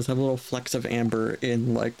recently because it does have little flecks of amber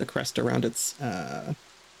in like the crest around its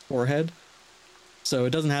forehead. So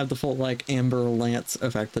it doesn't have the full like amber lance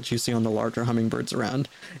effect that you see on the larger hummingbirds around.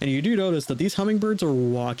 And you do notice that these hummingbirds are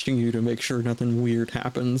watching you to make sure nothing weird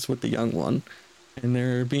happens with the young one. And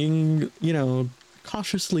they're being, you know,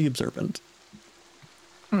 cautiously observant.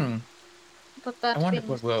 But that I wonder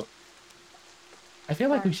what will. I feel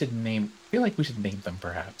like we should name. I feel like we should name them,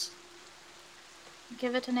 perhaps.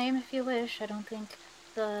 Give it a name if you wish. I don't think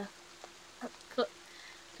the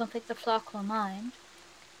flock will mind.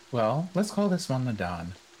 Well, let's call this one the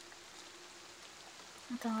Dawn.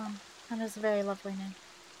 Dawn. That is a very lovely name.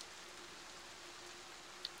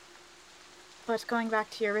 But going back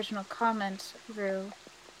to your original comment, Rue,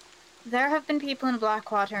 there have been people in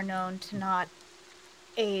Blackwater known to not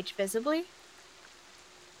age visibly.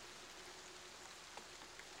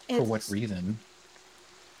 For what reason?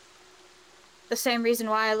 The same reason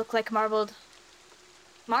why I look like marble.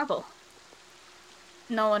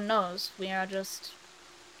 No one knows. We are just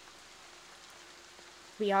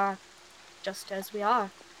as we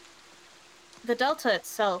are. The Delta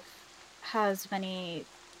itself has many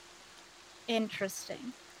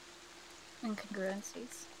interesting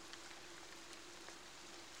incongruencies.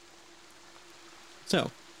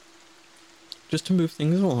 So, just to move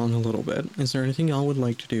things along a little bit, is there anything y'all would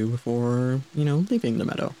like to do before, you know, leaving the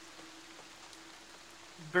meadow?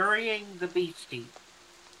 Burying the beastie.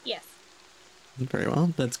 Yes. Very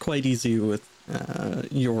well. That's quite easy with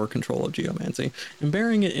your control of geomancy. And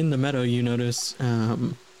burying it in the meadow, you notice,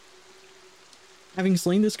 having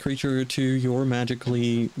slain this creature to your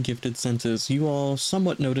magically gifted senses, you all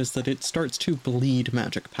somewhat notice that it starts to bleed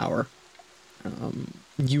magic power.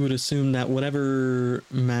 You would assume that whatever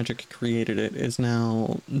magic created it is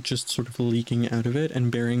now just sort of leaking out of it,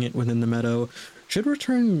 and burying it within the meadow should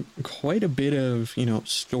return quite a bit of, you know,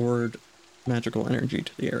 stored magical energy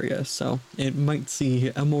to the area. So it might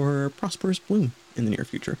see a more prosperous bloom in the near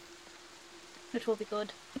future. Which will be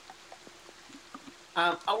good.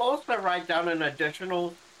 I'll also write down an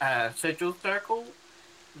additional sigil circle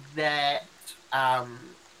that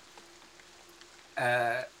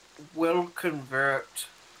will convert,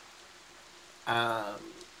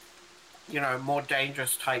 more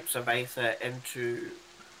dangerous types of aether into,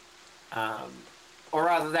 or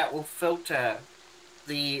rather that will filter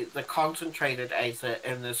the concentrated aether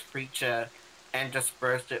in this creature and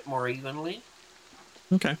disperse it more evenly.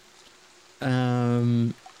 Okay.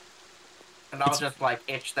 And I'll just like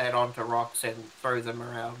etch that onto rocks and throw them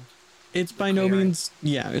around. It's by no means,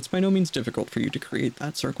 it's by no means difficult for you to create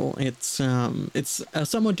that circle. It's a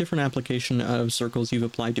somewhat different application of circles you've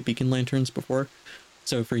applied to beacon lanterns before.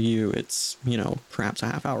 So for you, it's, you know, perhaps a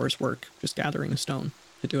half hour's work just gathering a stone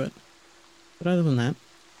to do it. But other than that.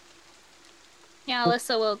 Yeah,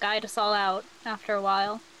 Alyssa will guide us all out after a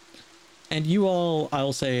while. And you all,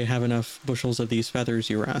 I'll say, have enough bushels of these feathers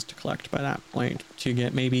you were asked to collect by that point to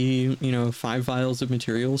get maybe, 5 vials of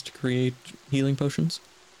materials to create healing potions.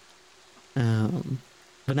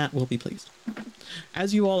 Vanat will be pleased.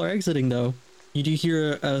 As you all are exiting, though, you do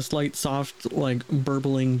hear a slight soft, like,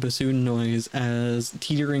 burbling bassoon noise as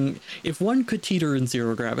teetering, if one could teeter in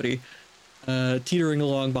zero gravity, teetering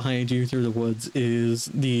along behind you through the woods is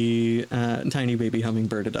the tiny baby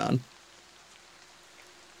hummingbird Adon.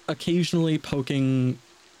 Occasionally poking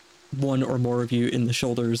one or more of you in the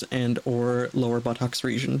shoulders and or lower buttocks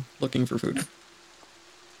region, looking for food.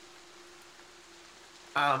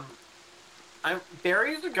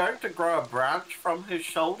 Barry's going to grow a branch from his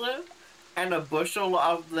shoulder and a bushel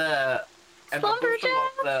of the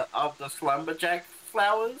slumberjack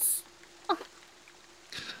flowers.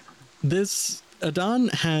 This Adon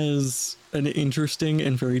has an interesting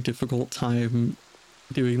and very difficult time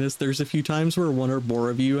doing this. There's a few times where one or more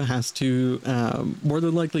of you has to, more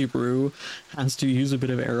than likely Rue, has to use a bit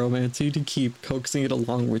of aromancy to keep coaxing it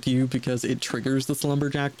along with you because it triggers the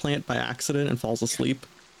slumberjack plant by accident and falls asleep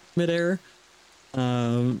midair.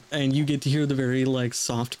 And you get to hear the very like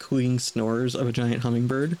soft cooing snores of a giant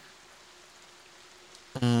hummingbird.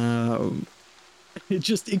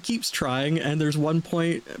 It keeps trying, and there's one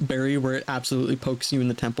point, Barry, where it absolutely pokes you in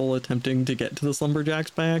the temple attempting to get to the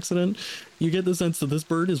slumberjacks by accident. You get the sense that this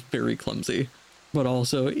bird is very clumsy. but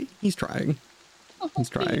also he's trying. He's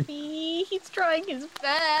trying. Baby, he's trying his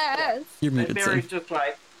best. You're And muted, Barry's Sin. just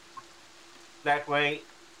like, that way.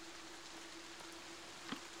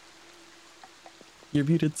 You're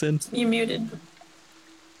muted, Sin. You muted.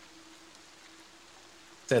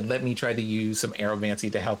 Said, let me try to use some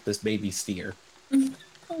aeromancy to help this baby steer.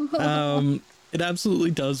 It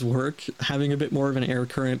absolutely does work. Having a bit more of an air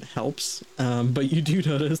current helps, but you do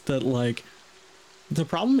notice that, like, the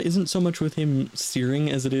problem isn't so much with him steering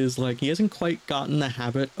as it is, like, he hasn't quite gotten the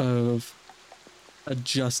habit of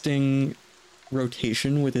adjusting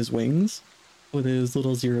rotation with his wings, with his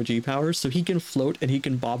little 0G powers, so he can float and he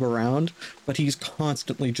can bob around, but he's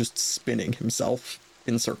constantly just spinning himself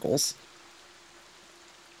in circles.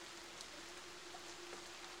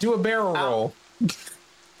 Do a barrel roll.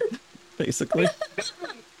 Basically.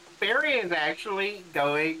 Barry is actually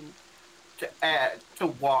going to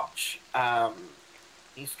watch.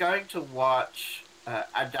 He's going to watch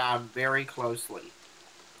Adam very closely.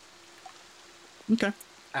 Okay.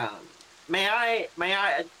 May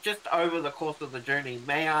I just over the course of the journey,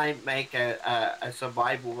 may I make a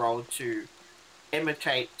survival roll to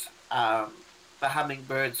imitate the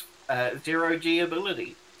hummingbird's 0G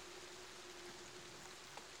ability?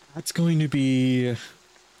 That's going to be...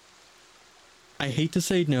 I hate to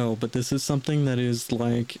say no, but this is something that is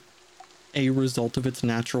like a result of its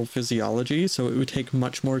natural physiology, so it would take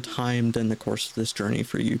much more time than the course of this journey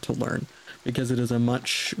for you to learn, because it is a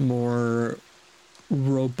much more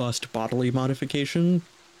robust bodily modification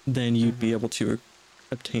than you'd be able to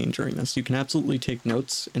obtain during this. You can absolutely take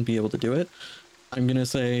notes and be able to do it. I'm going to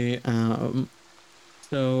say,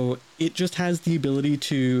 so it just has the ability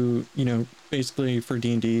to, you know, basically for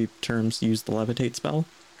D&D terms, use the levitate spell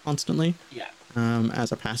constantly. Yeah.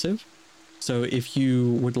 As a passive. So if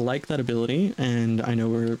you would like that ability, and I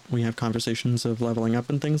know we have conversations of leveling up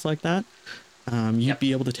and things like that, you'd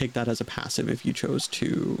be able to take that as a passive if you chose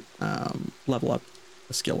to level up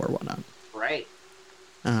a skill or whatnot. Right.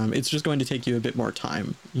 It's just going to take you a bit more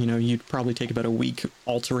time. You know, you'd probably take about a week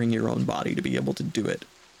altering your own body to be able to do it.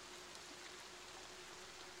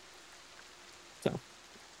 So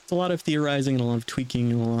it's a lot of theorizing and a lot of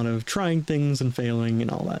tweaking and a lot of trying things and failing and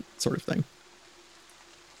all that sort of thing.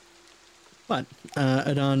 But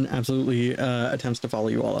Adon absolutely attempts to follow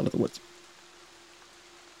you all out of the woods.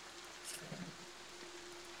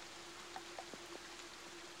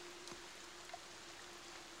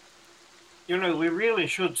 You know, we really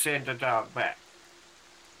should send a dog back.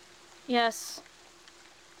 Yes.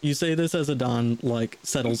 You say this as Adon, like,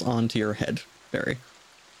 settles onto your head, Barry.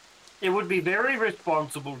 It would be very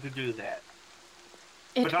responsible to do that.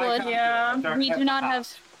 It But I would. can't do it. yeah. I don't We do not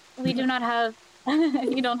have. the We do not have.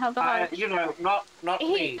 You don't have the heart. heart. You know, not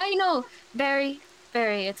Hey, me. I know. Very,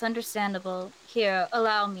 it's understandable. Here,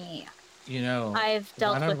 allow me. You know, I've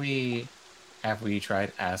dealt why don't with. have we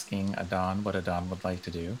tried asking Adon what Adon would like to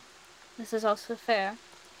do? This is also fair,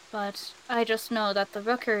 but I just know that the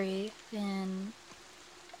rookery in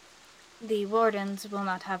the wardens will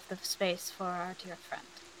not have the space for our dear friend.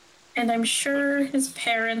 And I'm sure his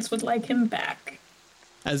parents would like him back.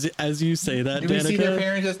 As you say that, Do we see their Danica,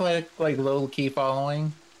 parents just like low key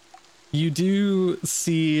following? you do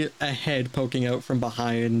see a head poking out from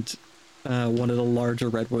behind one of the larger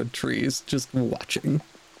redwood trees, just watching.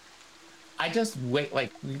 I just wait,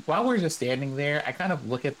 like, while we're just standing there, I kind of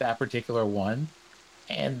look at that particular one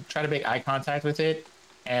and try to make eye contact with it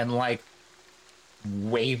and, like,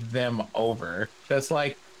 wave them over. Just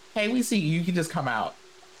like, hey, we see you, you can just come out.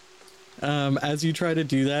 As you try to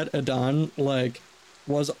do that, Adon, like,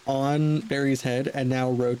 was on Barry's head and now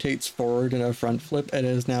rotates forward in a front flip and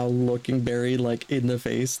is now looking Barry, like, in the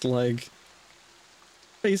face, like,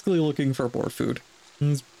 basically looking for more food.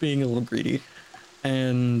 He's being a little greedy.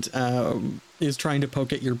 And is trying to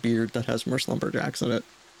poke at your beard that has more lumberjacks in it.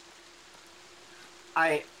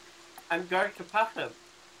 I'm going to puff him.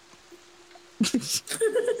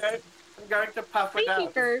 I'm going to puff it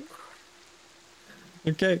out.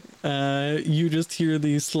 Okay, you just hear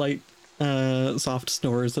the slight soft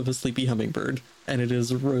snores of a sleepy hummingbird, and it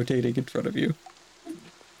is rotating in front of you.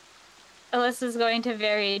 Alyssa's going to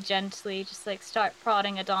very gently just like start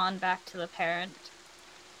prodding Adon back to the parent.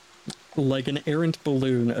 Like an errant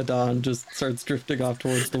balloon, Adon just starts drifting off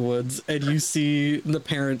towards the woods, and you see the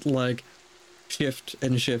parent like shift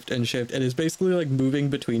and shift and shift, and is basically like moving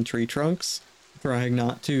between tree trunks, trying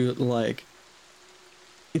not to like.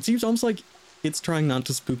 It seems almost like it's trying not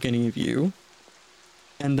to spook any of you.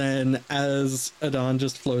 And then as Adon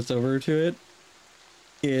just floats over to it,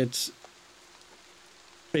 it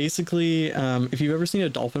basically, if you've ever seen a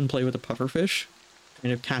dolphin play with a pufferfish,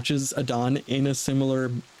 kind of catches Adon in a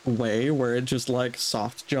similar way where it just like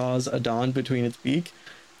soft jaws a dawn between its beak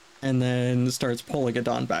and then starts pulling a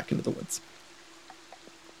dawn back into the woods.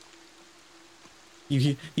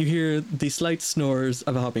 You hear the slight snores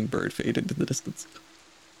of a hummingbird fade into the distance.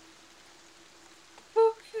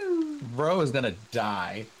 Bro is gonna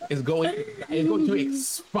die. Is going to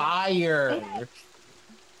expire.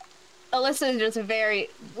 Alyssa is just very.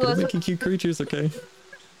 They're making cute creatures, okay?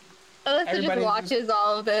 Alyssa Everybody just watches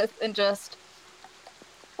all of this and just.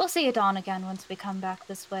 We'll see a dawn again once we come back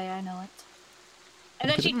this way. I know it. And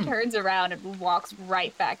then she turns around and walks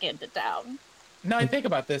right back into town. No, I think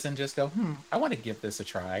about this and just go, I want to give this a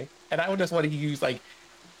try. And I would just want to use like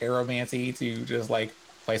aeromancy to just like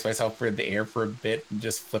place myself in the air for a bit and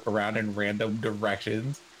just flip around in random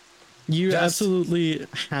directions. You absolutely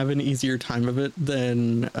have an easier time of it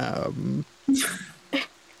than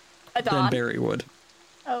Barry would.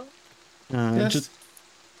 Oh. Just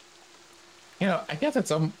you know, I guess at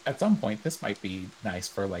some point this might be nice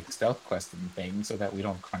for like stealth quests and things, so that we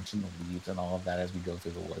don't crunch in the leaves and all of that as we go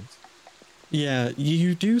through the woods. Yeah,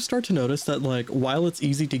 you do start to notice that like while it's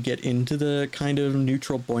easy to get into the kind of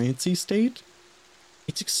neutral buoyancy state,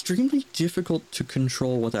 it's extremely difficult to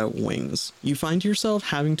control without wings. You find yourself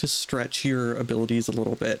having to stretch your abilities a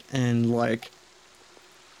little bit and like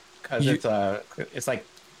because it's like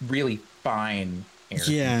really fine air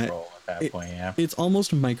control at that point. Yeah, it's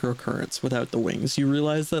almost microcurrents without the wings. You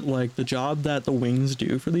realize that like the job that the wings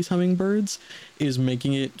do for these hummingbirds is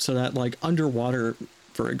making it so that like underwater,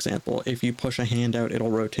 for example, if you push a hand out,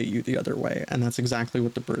 it'll rotate you the other way, and that's exactly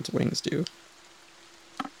what the bird's wings do.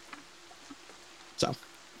 So,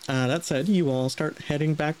 that said, you all start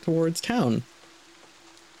heading back towards town.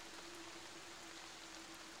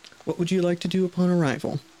 What would you like to do upon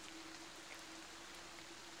arrival?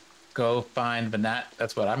 Go find Vanat.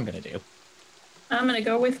 That's what I'm gonna do. I'm gonna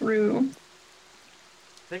go with Rue.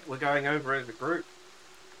 I think we're going over as a group.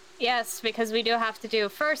 Yes, because we do have to do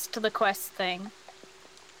first the quest thing.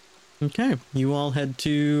 Okay, you all head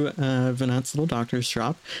to Vanat's little doctor's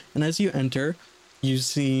shop, and as you enter, you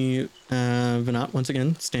see Vanat once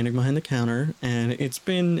again standing behind the counter, and it's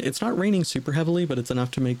not raining super heavily, but it's enough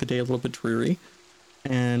to make the day a little bit dreary.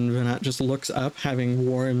 And Vanat just looks up, having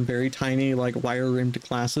worn very tiny, like wire-rimmed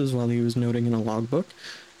glasses while he was noting in a logbook,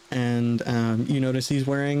 and you notice he's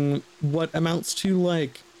wearing what amounts to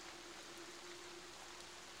like,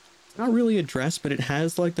 not really a dress, but it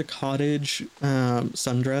has like the cottage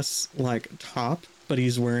sundress like top, but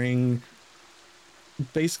he's wearing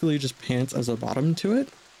basically just pants as a bottom to it.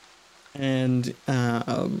 And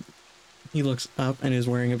he looks up and is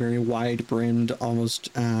wearing a very wide brimmed, almost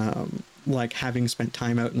like having spent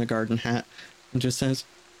time out in the garden hat, and just says,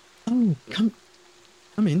 "Oh, come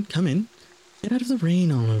in. Get out of the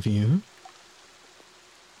rain, all of you.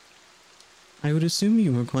 I would assume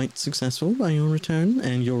you were quite successful by your return,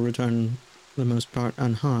 and you'll return for the most part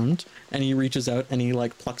unharmed." And he reaches out and he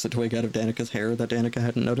like plucks a twig out of Danica's hair that Danica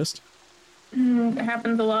hadn't noticed. It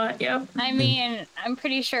happens a lot, yep. I mean, I'm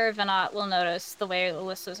pretty sure Vanat will notice the way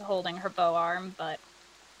Alyssa's holding her bow arm, but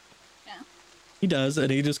yeah. He does,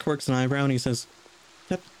 and he just quirks an eyebrow and he says,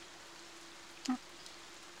 "Yep."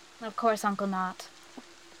 Of course, Uncle Not.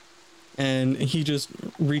 And he just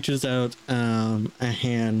reaches out a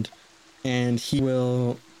hand, and he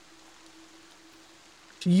will...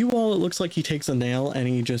 To you all, it looks like he takes a nail and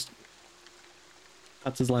he just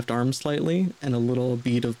cuts his left arm slightly, and a little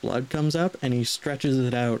bead of blood comes up, and he stretches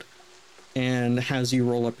it out and has you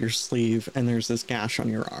roll up your sleeve, and there's this gash on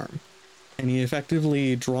your arm. And he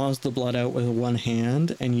effectively draws the blood out with one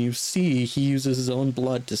hand, and you see he uses his own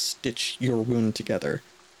blood to stitch your wound together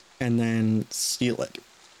and then seal it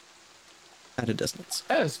at a distance.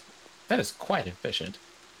 That is quite efficient.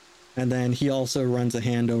 And then he also runs a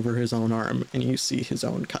hand over his own arm, and you see his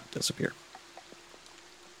own cut disappear.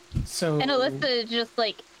 So, And Alyssa just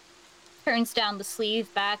like turns down the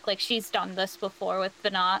sleeve back, like she's done this before with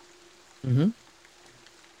Vanat. Mm-hmm.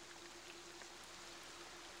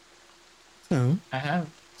 So I have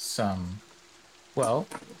some. Well,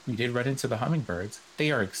 we did run into the hummingbirds.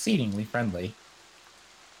 They are exceedingly friendly.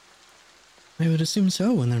 I would assume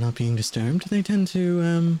so when they're not being disturbed. They tend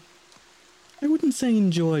to, I wouldn't say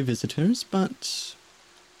enjoy visitors, but...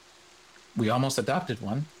 We almost adopted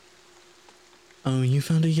one. Oh, you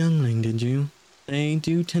found a youngling, did you? They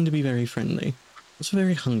do tend to be very friendly. Also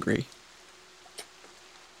very hungry.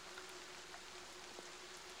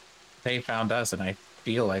 They found us, and I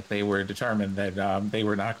feel like they were determined that they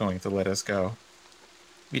were not going to let us go.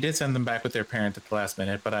 We did send them back with their parent at the last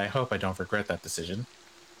minute, but I hope I don't regret that decision.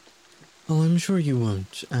 Oh, I'm sure you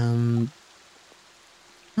won't.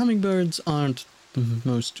 Hummingbirds aren't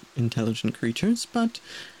most intelligent creatures, but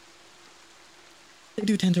they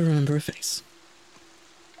do tend to remember a face.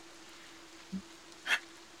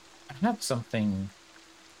 I have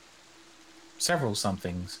several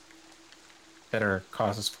somethings that are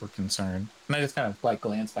causes for concern. And I just kind of like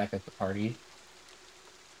glance back at the party.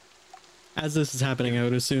 As this is happening, I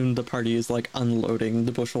would assume the party is like unloading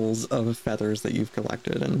the bushels of feathers that you've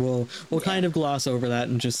collected, and we'll kind of gloss over that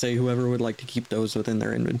and just say whoever would like to keep those within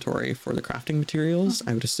their inventory for the crafting materials.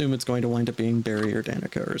 I would assume it's going to wind up being Barry or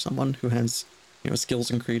Danica or someone who has, skills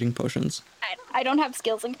in creating potions. I don't have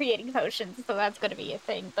skills in creating potions, so that's going to be a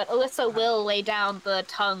thing. But Alyssa will lay down the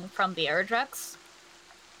tongue from the Erdrex.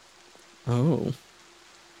 Oh.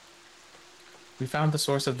 We found the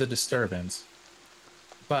source of the disturbance,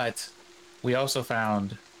 but we also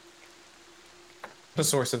found the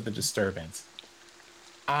source of the disturbance.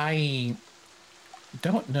 I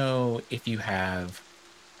don't know if you have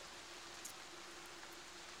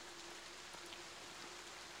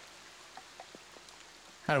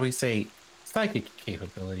how do we say psychic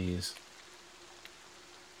capabilities.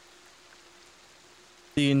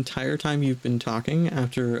 The entire time you've been talking,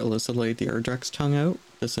 after Alyssa laid the Erdrex tongue out,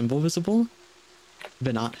 the symbol visible,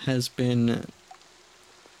 Venat has been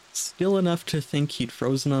still enough to think he'd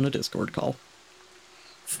frozen on a Discord call.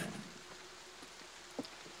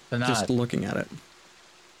 Venat. Just looking at it.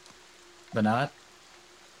 Venat?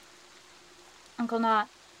 Uncle Not.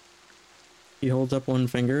 He holds up one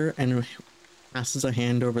finger and passes a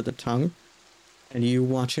hand over the tongue, and you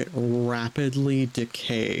watch it rapidly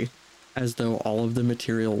decay as though all of the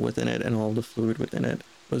material within it and all the fluid within it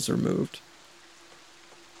was removed.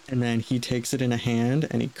 And then he takes it in a hand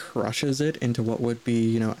and he crushes it into what would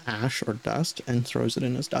be, ash or dust and throws it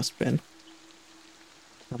in his dustbin.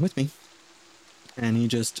 Come with me. And he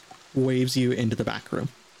just waves you into the back room.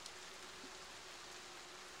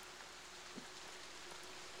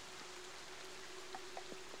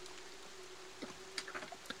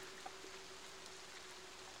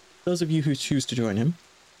 Those of you who choose to join him,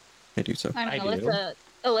 I do so. I mean,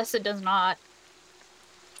 Alyssa does not.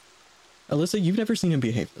 Alyssa, you've never seen him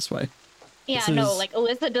behave this way. Yeah,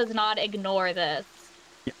 Alyssa does not ignore this.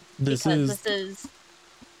 Yeah, this is...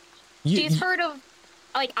 She's heard of...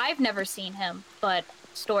 I've never seen him, but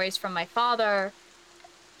stories from my father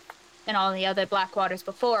and all the other Blackwaters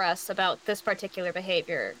before us about this particular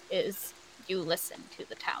behavior is you listen to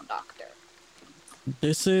the town doctor.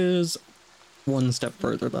 This is one step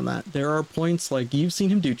further than that. There are points you've seen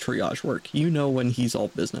him do triage work. When he's all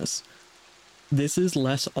business. This is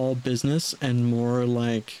less all business and more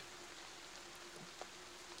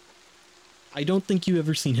I don't think you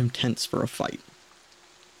ever seen him tense for a fight.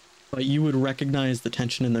 But you would recognize the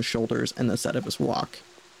tension in the shoulders and the set of his walk.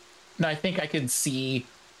 No, I think I could see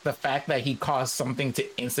the fact that he caused something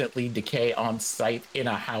to instantly decay on site in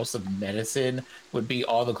a house of medicine would be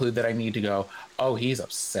all the clue that I need to go, oh, he's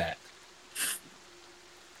upset.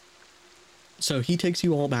 So he takes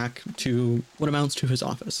you all back to what amounts to his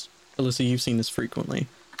office. Alyssa, you've seen this frequently.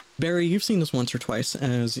 Barry, you've seen this once or twice,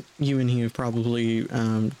 as you and he have probably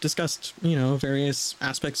discussed, various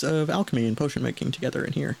aspects of alchemy and potion making together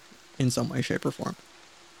in here, in some way, shape, or form.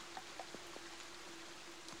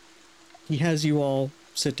 He has you all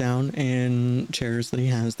sit down in chairs that he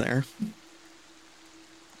has there.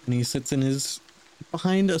 And he sits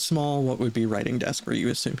behind a small, what would be writing desk, where you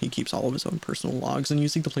assume he keeps all of his own personal logs, and you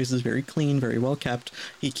see the place is very clean, very well kept.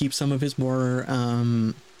 He keeps some of his more,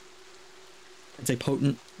 I'd say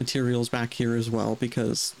potent materials back here as well,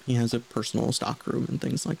 because he has a personal stock room and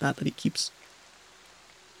things like that he keeps.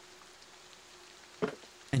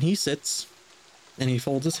 And he sits, and he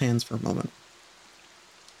folds his hands for a moment.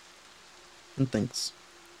 And thinks.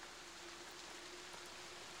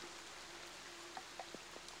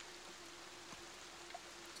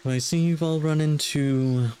 So I see you've all run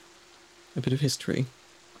into a bit of history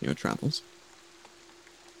in your travels.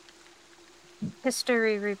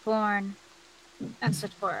 History reborn, as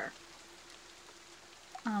it were.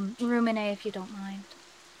 Ruminate if you don't mind.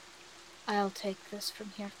 I'll take this from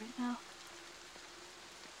here right now.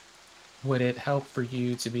 Would it help for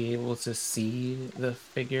you to be able to see the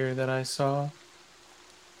figure that I saw?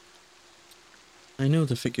 I know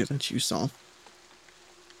the figure that you saw.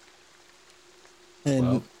 And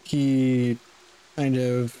Well, he kind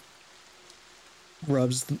of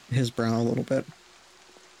rubs his brow a little bit.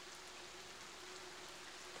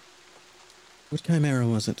 What chimera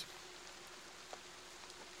was it?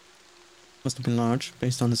 Must have been large,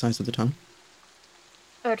 based on the size of the tongue.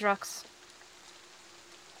 Erdrex.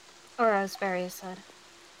 Or as Barry said.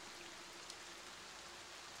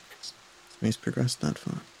 He's progressed that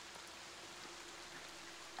far.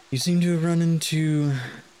 You seem to have run into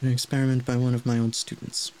an experiment by one of my old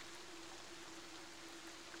students.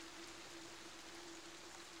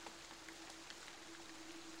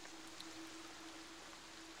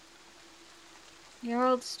 Your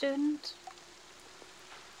old student?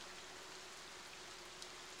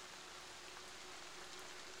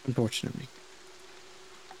 Unfortunately.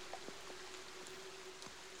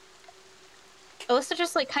 Alyssa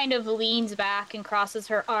just like kind of leans back and crosses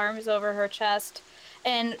her arms over her chest.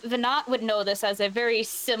 And Vinat would know this as a very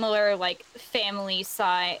similar like family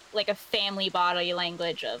side, like a family body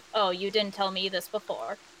language of, oh, you didn't tell me this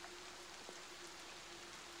before.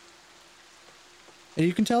 And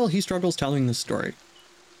you can tell he struggles telling this story.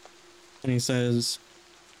 And he says,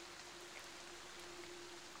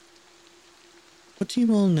 what do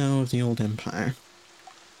you all know of the old empire?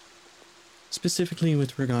 Specifically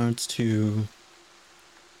with regards to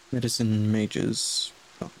medicine, mages,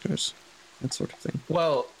 doctors, that sort of thing.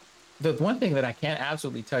 Well, the one thing that I can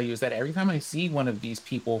absolutely tell you is that every time I see one of these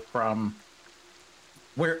people from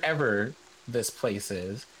wherever this place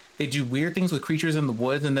is, they do weird things with creatures in the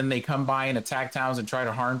woods, and then they come by and attack towns and try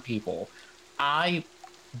to harm people. I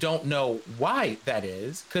don't know why that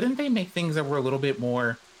is. Couldn't they make things that were a little bit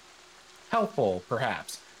more helpful,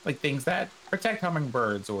 perhaps? Like things that protect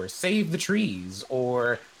hummingbirds or save the trees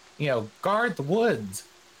or, guard the woods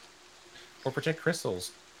or protect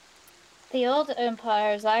crystals. The old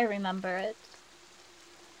empire, as I remember it,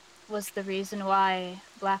 was the reason why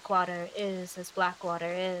Blackwater is as Blackwater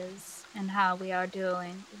is, and how we are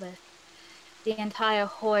doing with the entire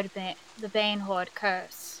Horde, the Bane Horde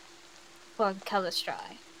curse for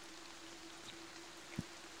Kelestraye.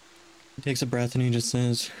 He takes a breath and he just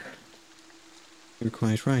says, you're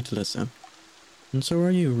quite right, Alyssa. And so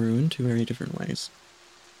are you, Rue, in two very different ways.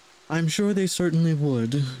 I'm sure they certainly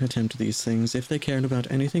would attempt these things if they cared about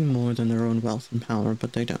anything more than their own wealth and power,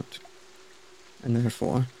 but they don't. And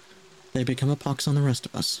therefore, they become a pox on the rest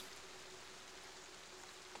of us.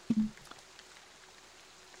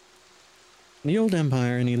 The old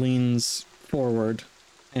empire, and he leans forward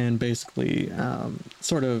and basically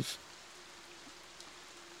sort of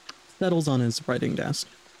settles on his writing desk.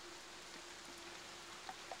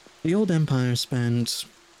 The old empire spent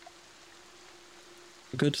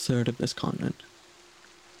a good third of this continent.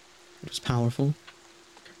 It was powerful,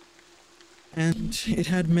 and it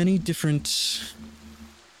had many different,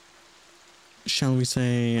 shall we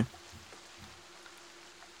say,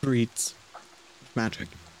 breeds of magic.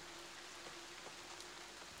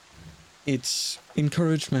 It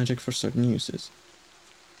encouraged magic for certain uses.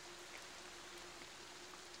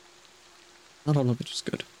 Not all of it was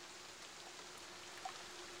good.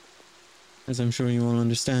 As I'm sure you all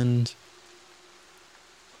understand,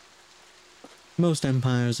 most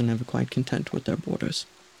empires are never quite content with their borders.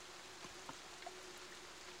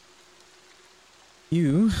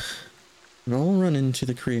 You have all run into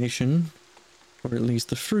the creation, or at least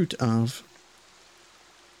the fruit of,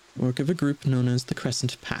 work of a group known as the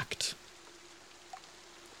Crescent Pact.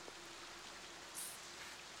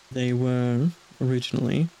 They were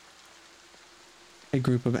originally a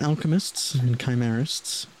group of alchemists and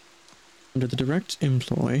chimerists under the direct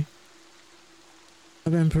employ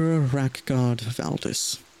of Emperor Rakgard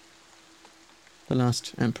Valdis, the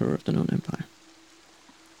last emperor of the known empire.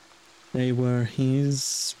 They were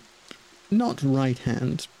his, not right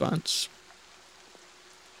hand, but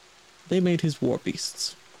they made his war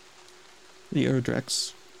beasts. The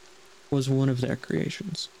Erdrex was one of their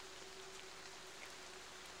creations.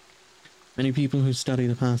 Many people who study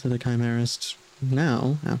the path of the Chimerist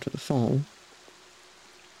now, after the fall,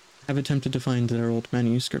 have attempted to find their old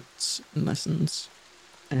manuscripts and lessons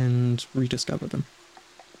and rediscover them.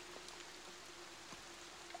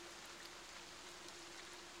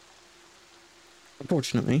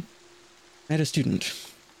 Unfortunately, I had a student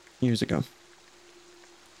years ago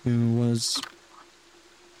who was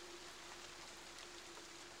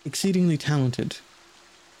exceedingly talented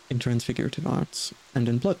in transfigurative arts and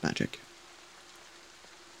in blood magic.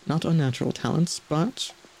 Not unnatural talents,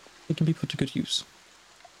 but it can be put to good use.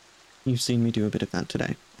 You've seen me do a bit of that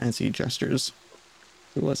today, as he gestures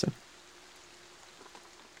to Alyssa.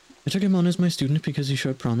 I took him on as my student because he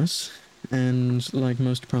showed promise, and like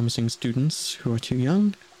most promising students who are too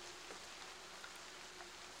young,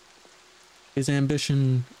 his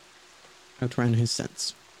ambition outran his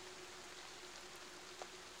sense.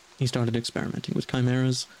 He started experimenting with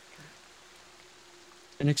chimeras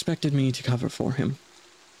and expected me to cover for him.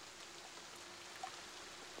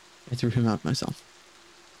 I threw him out myself.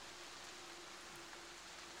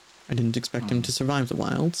 I didn't expect him to survive the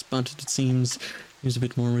wilds, but it seems he was a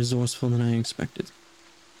bit more resourceful than I expected.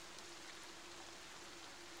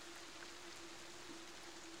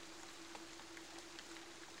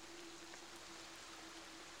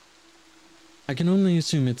 I can only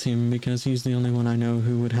assume it's him because he's the only one I know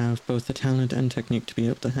who would have both the talent and technique to be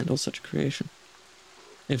able to handle such a creation.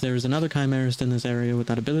 If there is another chimerist in this area with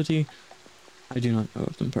that ability, I do not know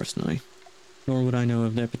of them personally, nor would I know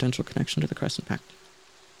of their potential connection to the Crescent Pact.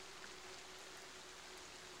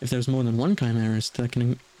 If there's more than one chimerist that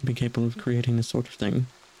can be capable of creating this sort of thing,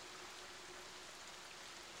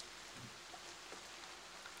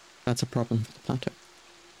 that's a problem for the plateau.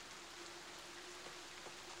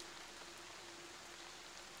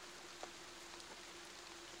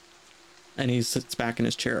 And he sits back in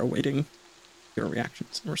his chair awaiting your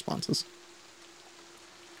reactions and responses.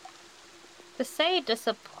 To say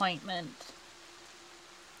disappointment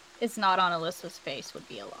is not on Alyssa's face would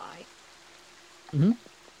be a lie. Mm-hmm.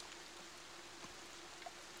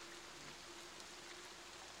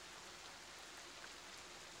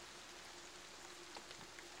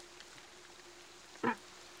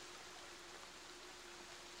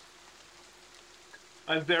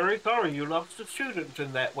 I'm very sorry you lost a student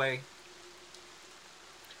in that way.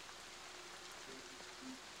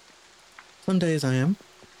 Some days I am.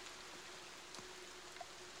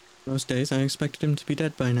 Most days I expected him to be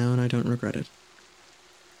dead by now, and I don't regret it.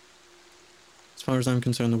 As far as I'm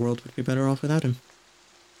concerned, the world would be better off without him.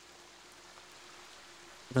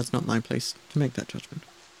 But that's not my place to make that judgment.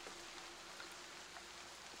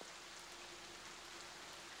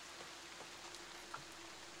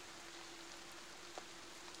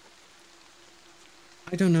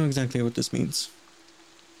 I don't know exactly what this means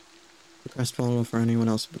for Crestfall or for anyone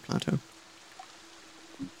else at the plateau.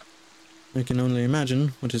 I can only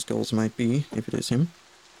imagine what his goals might be if it is him.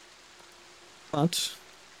 But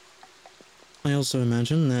I also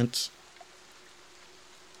imagine that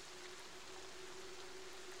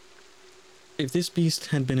if this beast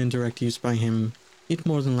had been in direct use by him, it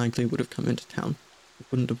more than likely would have come into town. It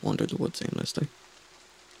wouldn't have wandered the woods aimlessly.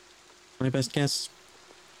 My best guess,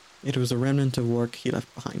 it was a remnant of work he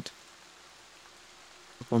left behind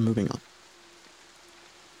before moving on.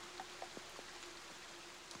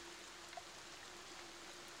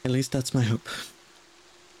 At least that's my hope.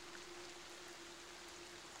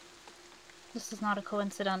 This is not a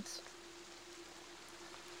coincidence.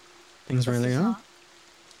 Things This really is are. not.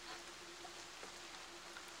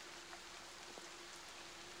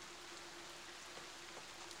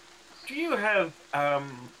 Do you have a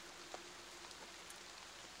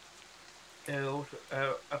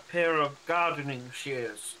pair of gardening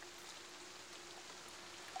shears?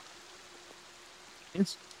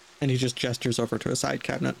 Yes. And he just gestures over to a side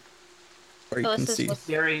cabinet where you So can this is see. what's-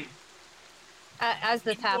 Very. As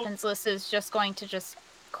this happens, Liz is just going to just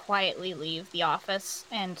quietly leave the office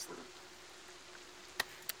and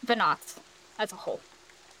Venat as a whole.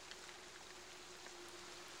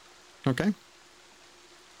 Okay.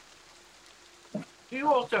 Do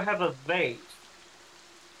you also have a vase?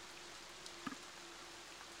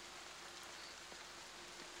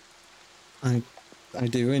 I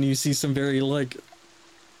do, and you see some very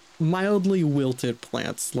mildly wilted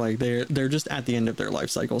plants. Like they're just at the end of their life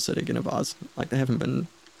cycle, sitting in a vase. Like they haven't been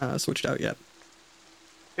switched out yet.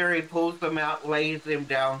 Harry pulls them out, lays them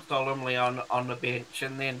down solemnly on the bench,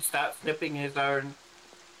 and then starts snipping his own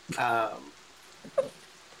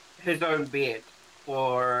bed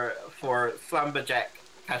for slumberjack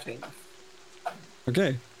cuttings.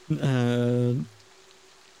 Okay.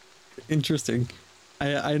 Interesting.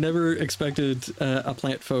 I never expected a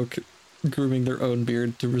plant folk grooming their own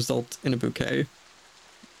beard to result in a bouquet,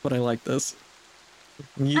 but I like this.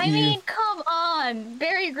 I mean, come on!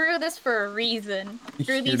 Barry grew this for a reason.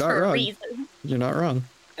 Grew You're these not for wrong. a reason. You're not wrong.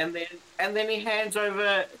 And then he hands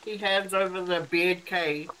over the beard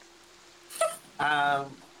cave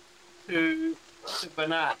to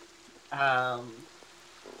Bernat. And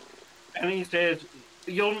he says,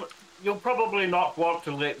 You'll probably not want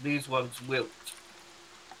to let these ones wilt.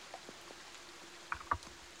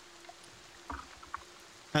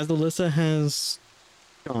 As Alyssa has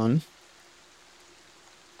gone,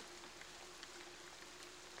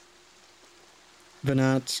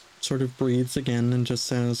 Venat sort of breathes again and just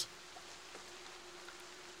says,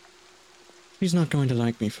 "She's not going to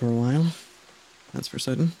like me for a while, that's for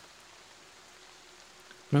certain.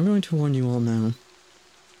 But I'm going to warn you all now.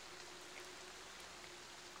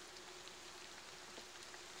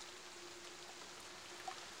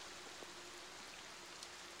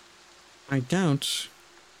 I doubt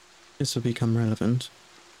this will become relevant.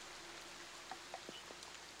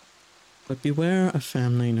 But beware a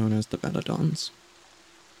family known as the Belladons.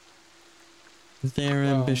 Their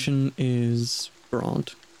ambition is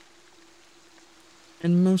broad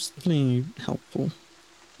and mostly helpful.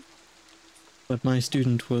 But my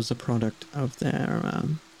student was a product of their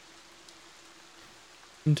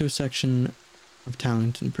intersection of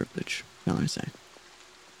talent and privilege, shall I say.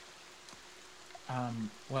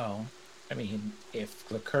 Well, I mean, if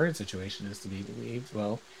the current situation is to be believed,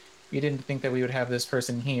 well, we didn't think that we would have this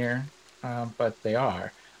person here, but they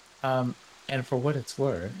are. And for what it's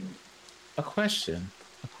worth, a question,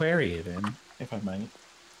 a query even, if I might.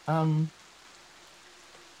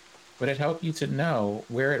 Would it help you to know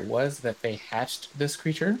where it was that they hatched this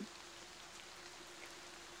creature?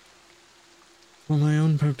 For my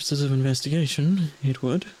own purposes of investigation, it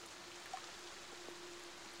would.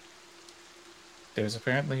 There's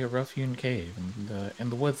apparently a rough-hewn cave in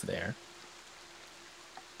the woods there.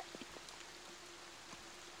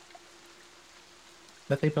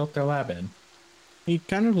 That they built their lab in. He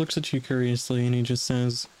kind of looks at you curiously and he just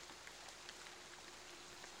says,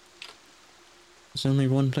 "There's only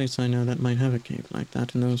one place I know that might have a cave like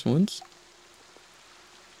that in those woods."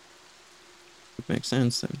 It makes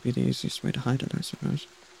sense. That would be the easiest way to hide it, I suppose.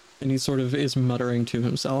 And he sort of is muttering to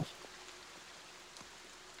himself.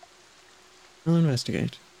 I'll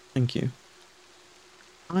investigate. Thank you.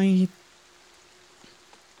 I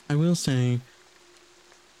will say,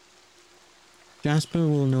 Jasper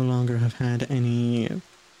will no longer have had any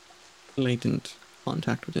latent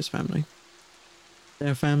contact with his family.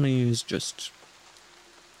 Their family is just,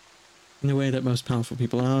 in the way that most powerful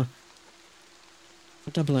people are,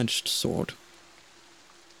 a double-edged sword.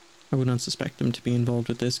 I would not suspect them to be involved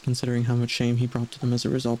with this, considering how much shame he brought to them as a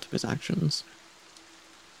result of his actions.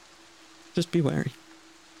 Just be wary.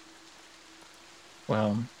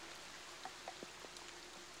 Well,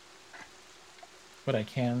 what I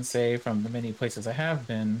can say from the many places I have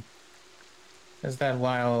been is that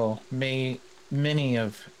while many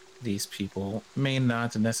of these people may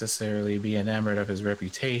not necessarily be enamored of his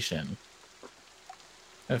reputation,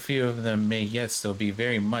 a few of them may yet still be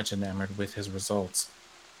very much enamored with his results.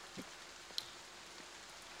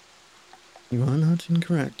 You are not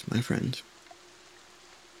incorrect, my friend.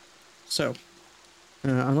 So,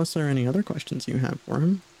 unless there are any other questions you have for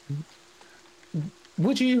him.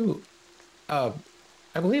 Would you, I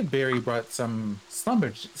believe Barry brought some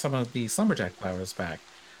of the slumberjack flowers back.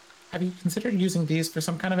 Have you considered using these for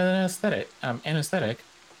some kind of an anesthetic?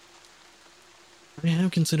 I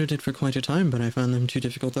have considered it for quite a time, but I found them too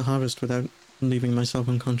difficult to harvest without leaving myself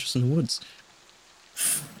unconscious in the woods.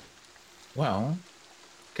 Well,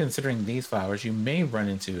 considering these flowers, you may run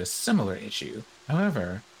into a similar issue.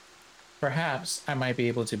 However, perhaps I might be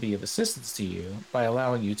able to be of assistance to you by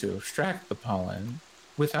allowing you to extract the pollen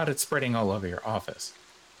without it spreading all over your office.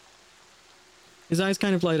 His eyes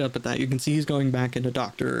kind of light up at that. You can see he's going back into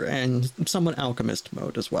doctor and somewhat alchemist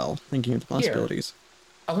mode as well, thinking of the possibilities.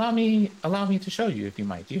 Here, allow me to show you, if you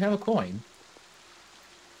might. Do you have a coin?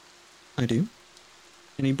 I do.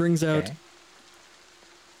 And he brings out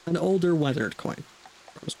an older weathered coin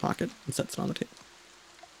from his pocket and sets it on the table.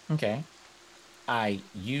 Okay. I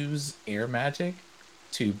use air magic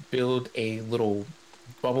to build a little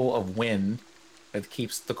bubble of wind that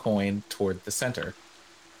keeps the coin toward the center.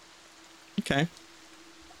 Okay.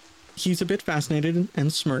 He's a bit fascinated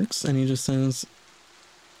and smirks, and he just says,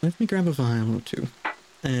 "Let me grab a vial or two."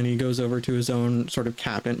 And he goes over to his own sort of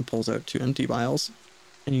cabinet and pulls out 2 empty vials.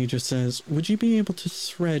 And he just says, "Would you be able to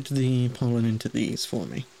thread the pollen into these for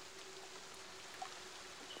me?"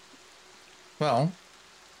 Well,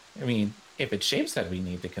 I mean, if it's shapes that we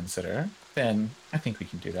need to consider, then I think we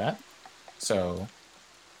can do that. So,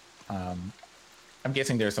 I'm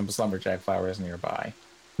guessing there's some slumberjack flowers nearby.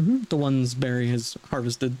 Mm-hmm. The ones Barry has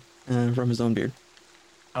harvested from his own beard.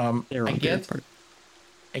 I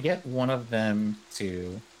get one of them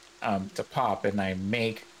to pop, and I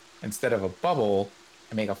make, instead of a bubble,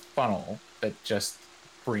 I make a funnel that just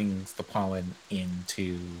brings the pollen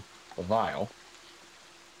into the vial.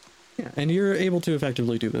 Yeah, and you're able to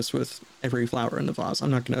effectively do this with every flower in the vase. I'm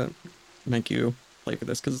not going to make you play with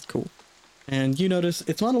this because it's cool. And you notice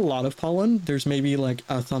it's not a lot of pollen. There's maybe like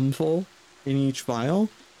a thumbful in each vial,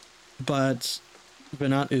 but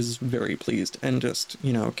Vinat is very pleased and just,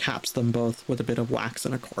 caps them both with a bit of wax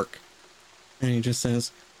and a cork. And he just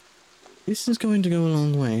says, "This is going to go a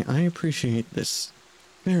long way. I appreciate this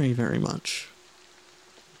very, very much.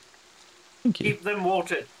 Thank you." Keep them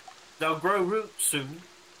watered. They'll grow roots soon.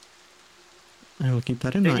 I will keep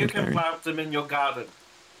that in Then mind, you can Barry. plant them in your garden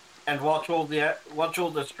and watch all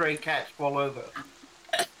the stray cats fall over.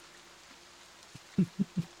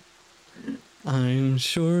 I'm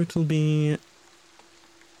sure it'll be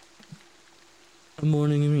a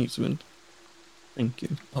morning amusement. Thank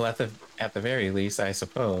you. Well, at the very least, I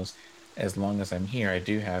suppose, as long as I'm here, I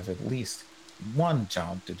do have at least one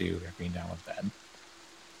job to do every now and then.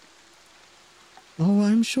 Oh,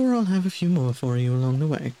 I'm sure I'll have a few more for you along the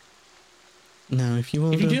way. Now, if you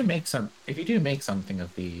want If you do make something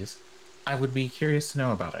of these, I would be curious to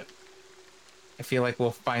know about it. I feel like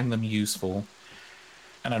we'll find them useful,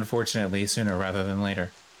 and unfortunately, sooner rather than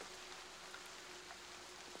later.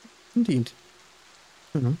 Indeed.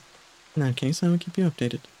 Well, in that case, I will keep you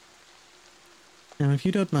updated. Now, if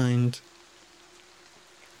you don't mind,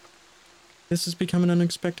 this has become an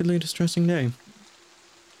unexpectedly distressing day,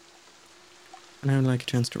 and I would like a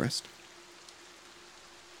chance to rest.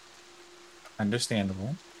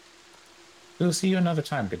 Understandable. We'll see you another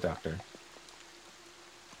time, good doctor.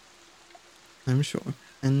 I'm sure.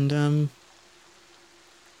 And,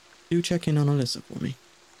 do check in on Alyssa for me.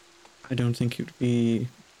 I don't think it would be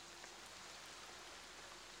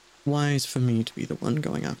wise for me to be the one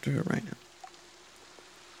going after her right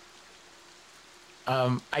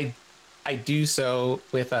now. I do so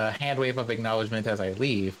with a hand wave of acknowledgement as I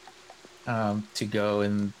leave, to go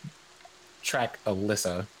and track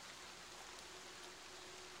Alyssa.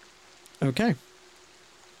 Okay.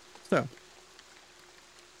 So.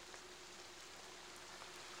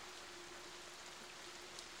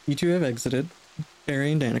 You two have exited.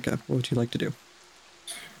 Barry and Danica, what would you like to do?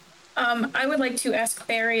 I would like to ask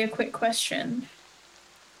Barry a quick question.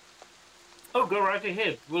 Oh, go right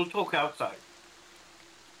ahead. We'll talk outside.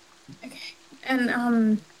 Okay.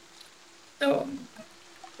 And so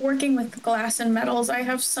working with glass and metals, I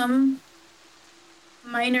have some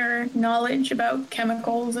minor knowledge about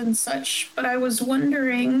chemicals and such, but I was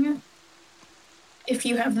wondering if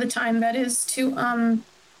you have the time that is to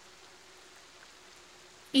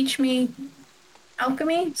teach me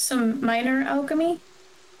alchemy, some minor alchemy.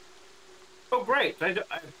 Oh, great. I've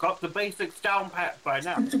got the basics down pat by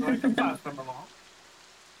now, so I can pass them along.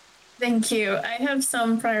 Thank you. I have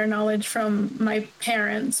some prior knowledge from my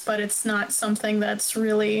parents, but it's not something that's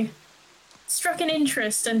really struck an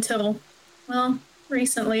interest until, well,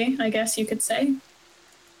 recently, I guess you could say.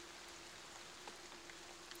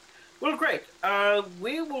 Well, great.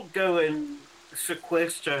 We will go and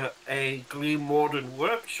sequester a Gleam Warden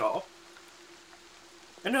workshop,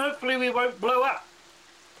 and hopefully we won't blow up.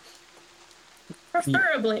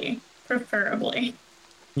 Preferably.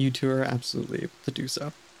 You two are absolutely able to do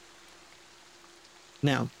so.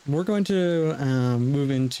 Now, we're going to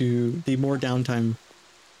move into the more downtime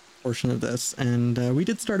portion of this, and we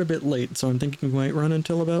did start a bit late, so I'm thinking we might run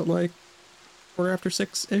until about like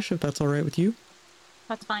 6:15-ish, if that's all right with you.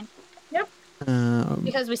 That's fine. Yep.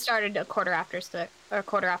 Because we started a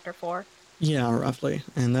 4:15. Yeah, roughly,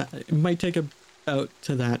 and that it might take about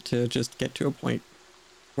to that to just get to a point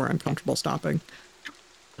where I'm comfortable stopping.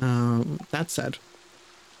 That said,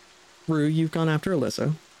 Rue, you've gone after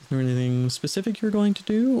Alyssa. Is there anything specific you're going to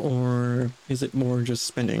do, or is it more just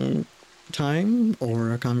spending time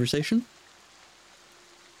or a conversation?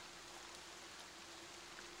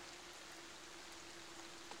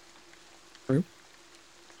 Rue?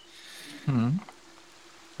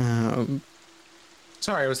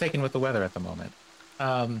 Sorry, I was taken with the weather at the moment.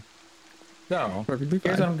 So, Perfectly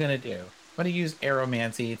here's fine. what I'm going to do. I'm going to use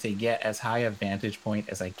Aeromancy to get as high a vantage point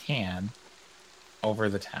as I can over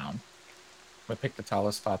the town. I'm going to pick the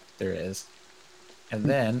tallest spot that there is. And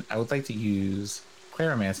then I would like to use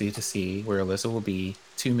Claromancy to see where Alyssa will be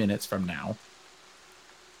 2 minutes from now.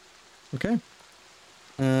 Okay.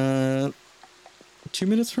 2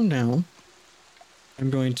 minutes from now, I'm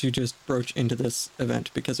going to just broach into this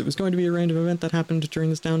event because it was going to be a random event that happened during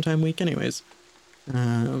this downtime week anyways.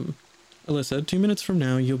 Alyssa, 2 minutes from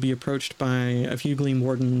now, you'll be approached by a few Gleam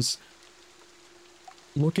Wardens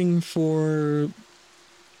looking for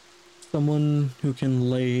someone who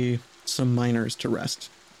can lay some miners to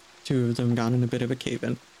rest. 2 of them got in a bit of a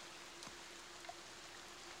cave-in.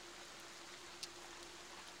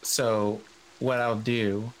 So what I'll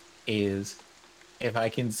do is, if I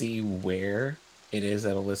can see where it is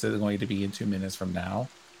that Alyssa is going to be in 2 minutes from now,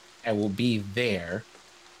 I will be there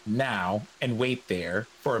now and wait there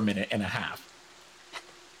for 1.5 minutes.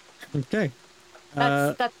 Okay.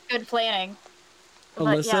 That's good planning. But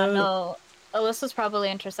Alyssa, yeah, no, Alyssa's probably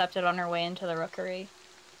intercepted on her way into the rookery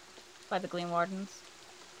by the Gleam Wardens.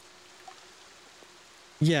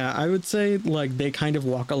 Yeah, I would say, like, they kind of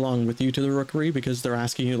walk along with you to the rookery because they're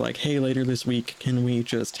asking you, like, hey, later this week, can we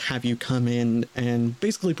just have you come in and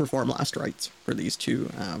basically perform last rites for these two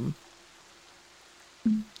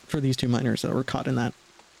miners that were caught in that.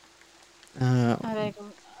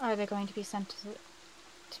 Are they going to be sent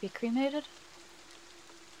to be cremated?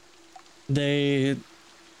 They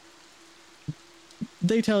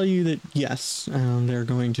tell you that, yes, they're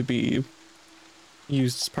going to be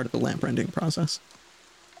used as part of the lamp rending process.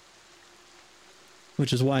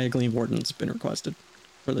 which is why a Gleam Warden's been requested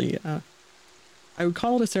for the, I would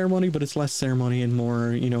call it a ceremony, but it's less ceremony and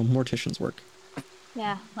more, you know, mortician's work.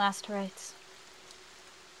 Yeah, last rites.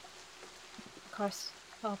 Of course.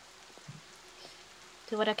 I'll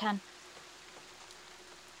do what I can.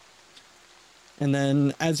 And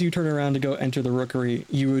then as you turn around to go enter the rookery,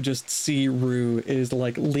 you would just see Rue is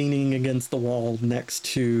like leaning against the wall next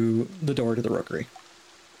to the door to the rookery.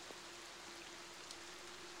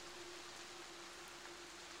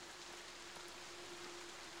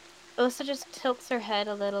 Osa just tilts her head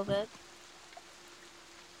a little bit.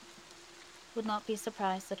 Would not be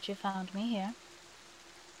surprised that you found me here.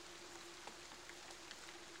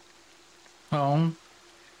 Well,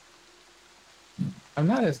 I'm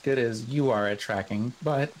not as good as you are at tracking,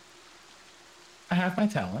 but I have my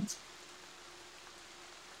talents.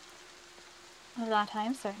 Of that I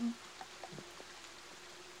am certain.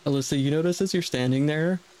 Alyssa, you notice as you're standing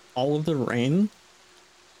there, all of the rain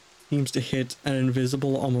seems to hit an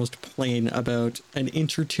invisible almost plane about an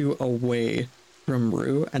inch or two away from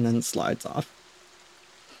Rue and then slides off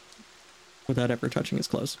without ever touching his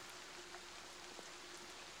clothes.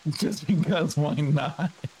 Just because, why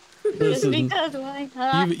not? Just Listen, because why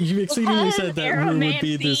not? you've exceedingly Because said that Rue would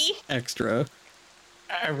be this aromancy. extra.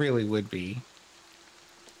 I really would be.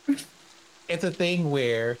 It's a thing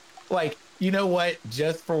where, like, you know what?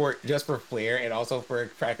 Just for flair and also for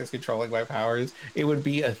practice controlling my powers, it would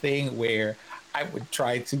be a thing where I would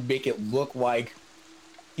try to make it look like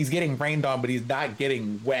he's getting rained on, but he's not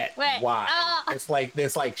getting wet. Why? It's like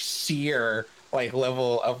this, like sheer, like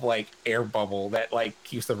level of like air bubble that like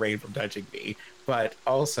keeps the rain from touching me. But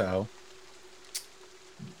also,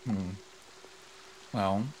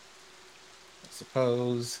 well, I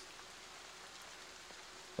suppose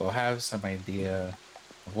we'll have some idea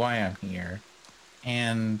of why I'm here.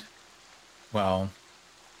 And, well,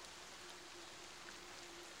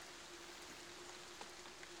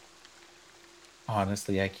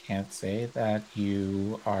 honestly, I can't say that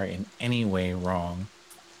you are in any way wrong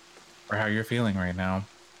for how you're feeling right now.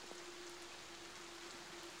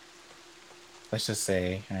 Let's just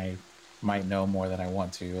say I might know more than I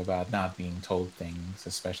want to about not being told things,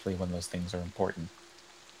 especially when those things are important.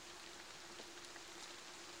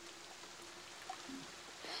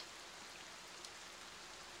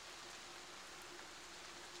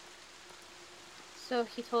 So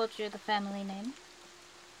he told you the family name?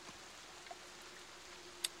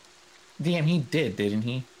 Damn, he did, didn't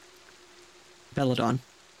he? Belladon.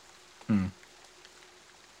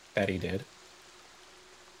 That he did.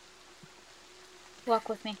 Walk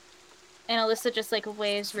with me. And Alyssa just like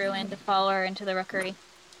waves Rue in to follow her into the rookery.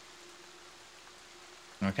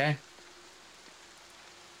 Okay.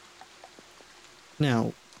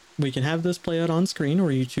 Now, we can have this play out on screen,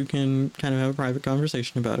 or you two can kind of have a private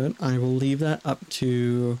conversation about it. I will leave that up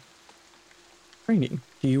to Rainy.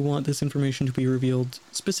 Do you want this information to be revealed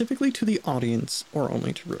specifically to the audience or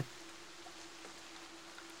only to Rue?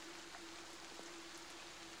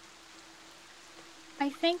 I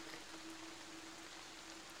think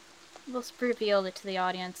we'll reveal it to the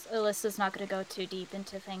audience. Alyssa's not going to go too deep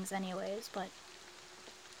into things anyways, but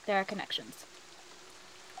there are connections.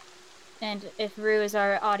 And if Rue is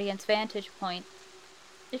our audience vantage point,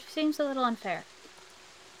 it seems a little unfair.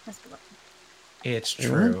 It's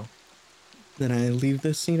true. Then I leave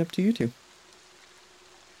this scene up to you two.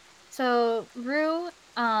 So, Rue,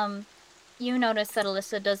 you notice that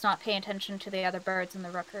Alyssa does not pay attention to the other birds in the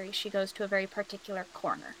rookery. She goes to a very particular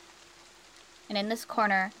corner. And in this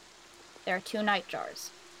corner, there are 2 night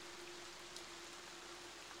jars.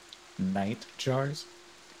 Night jars?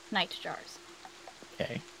 Night jars.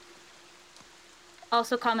 Okay.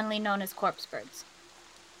 Also commonly known as corpse birds.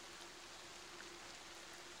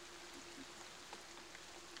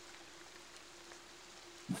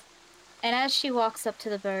 And as she walks up to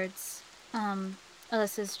the birds,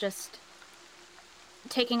 Alyssa's just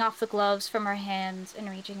taking off the gloves from her hands and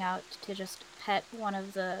reaching out to just pet one.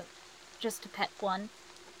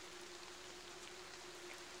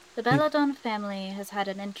 The Belladon family has had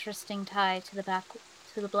an interesting tie to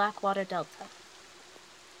the Blackwater Delta.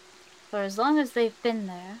 For as long as they've been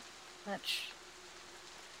there, which,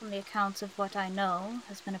 from the accounts of what I know,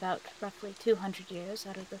 has been about roughly 200 years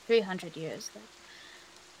out of the 300 years that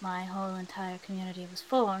my whole entire community was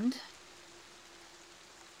formed,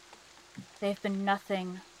 they've been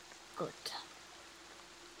nothing good.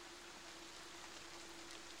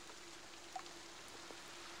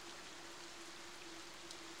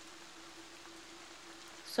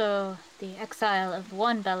 So the exile of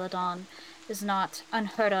one Belladon is not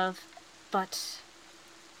unheard of, but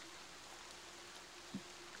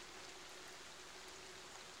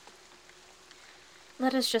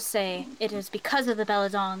let us just say it is because of the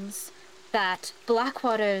Belladons that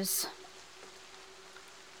Blackwater's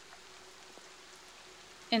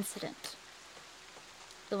incident,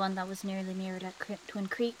 the one that was nearly mirrored at Twin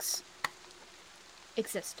Creeks,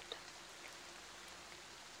 existed.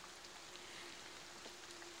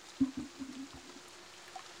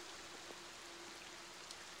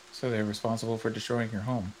 So they're responsible for destroying your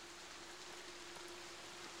home.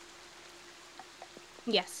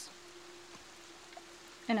 Yes.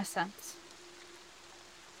 In a sense.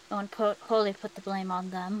 I wouldn't wholly put the blame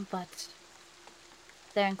on them, but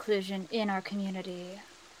their inclusion in our community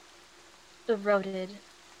eroded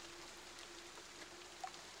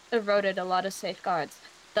a lot of safeguards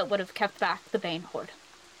that would have kept back the Bane Horde.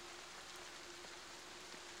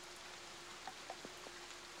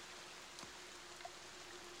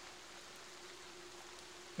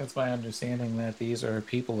 That's my understanding that these are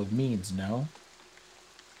people of means, no?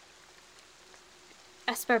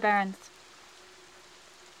 Esper Barons.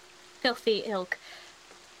 Filthy ilk.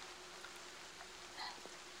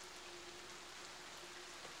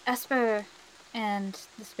 Esper and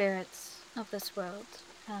the spirits of this world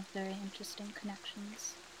have very interesting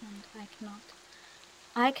connections, and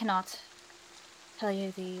I cannot tell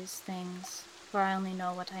you these things, for I only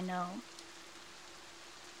know what I know.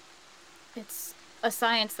 It's a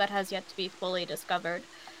science that has yet to be fully discovered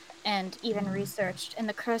and even researched, and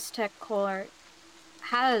the Curse Tech Corps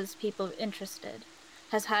has people interested,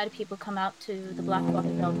 has had people come out to the Blackwater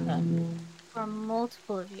Delta for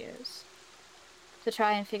multiple of years to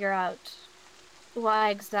try and figure out why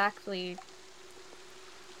exactly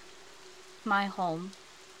my home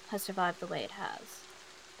has survived the way it has.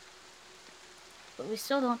 But we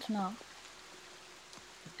still don't know.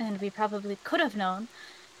 And we probably could have known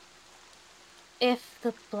if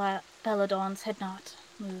the Belladons had not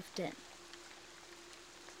moved in.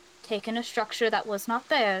 Taken a structure that was not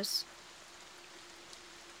theirs,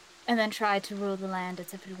 and then tried to rule the land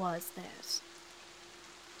as if it was theirs.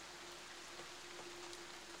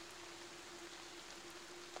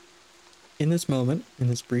 In this moment, in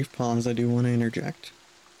this brief pause, I do want to interject.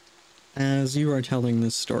 As you are telling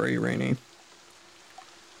this story, Rainey,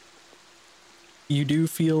 you do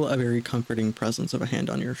feel a very comforting presence of a hand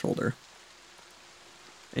on your shoulder.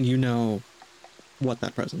 And you know what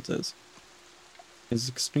that presence is. It's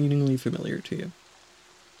extremely familiar to you.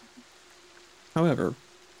 However,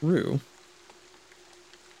 Rue,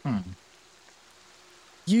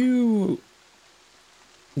 you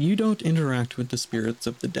don't interact with the spirits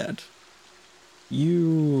of the dead.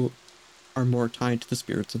 You are more tied to the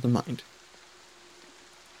spirits of the mind.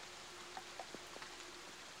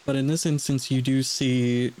 But in this instance, you do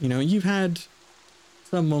see, you've had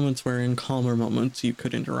some moments where in calmer moments you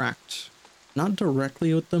could interact. Not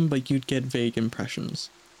directly with them, but you'd get vague impressions.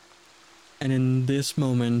 And in this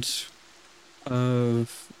moment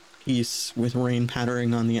of peace with rain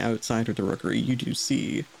pattering on the outside of the rookery, you do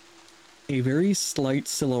see a very slight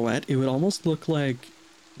silhouette. It would almost look like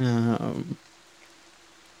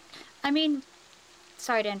I mean,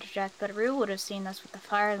 sorry to interject, but Rue would have seen this with the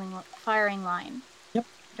firing line. Yep.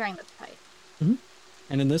 During the fight. Mm-hmm.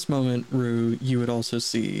 And in this moment, Rue, you would also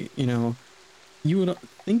see, you would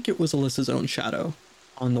think it was Alyssa's own shadow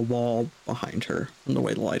on the wall behind her from the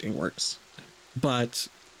way the lighting works. But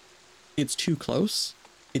it's too close,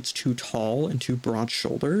 it's too tall and too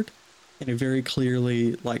broad-shouldered, and it very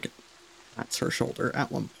clearly, pats her shoulder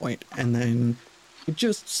at one point, and then it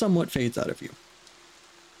just somewhat fades out of view.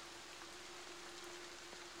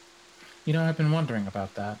 I've been wondering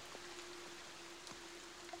about that.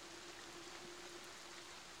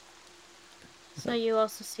 So you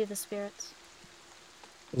also see the spirits?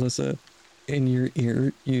 Alyssa, in your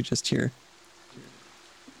ear, you just hear.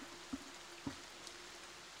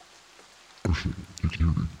 Oh shit, you can hear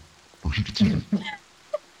me. Oh, she can see me.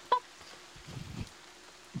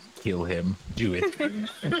 Kill him. Do it.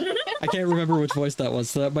 I can't remember which voice that was,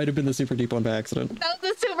 so that might have been the super deep one by accident. That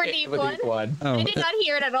was the super deep one. Oh, I did not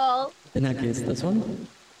hear it at all. In that case, this one?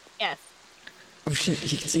 Yes. Oh shit,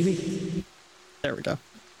 he can see me. There we go.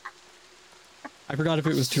 I forgot if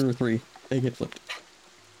it was 2 or 3. They get flipped.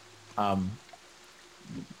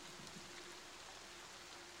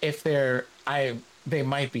 If they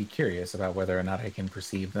might be curious about whether or not I can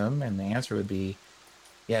perceive them, and the answer would be,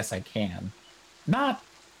 yes, I can. Not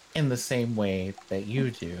in the same way that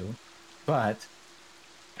you do, but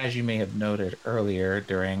as you may have noted earlier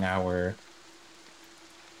during our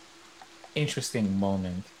interesting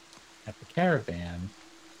moment at the caravan,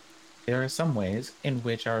 there are some ways in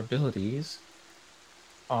which our abilities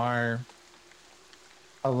are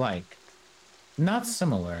alike. Not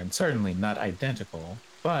similar, and certainly not identical,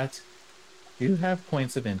 but do have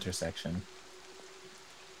points of intersection.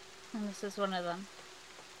 And this is one of them.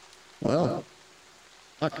 Well,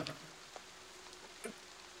 fuck.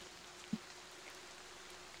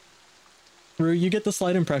 Rue, you get the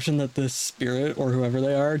slight impression that this spirit, or whoever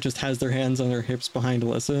they are, just has their hands on their hips behind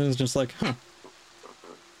Alyssa and is just like, huh.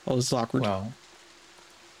 Oh, this is awkward. Well,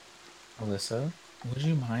 Alyssa, would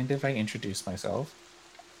you mind if I introduce myself?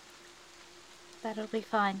 That'll be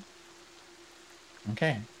fine.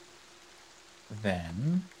 Okay.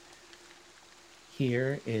 Then,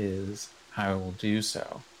 here is how I will do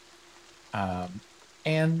so.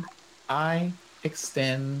 And I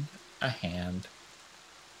extend a hand.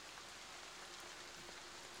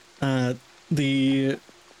 The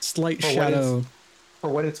slight For shadow... For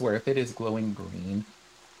what it's worth, it is glowing green.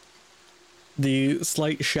 The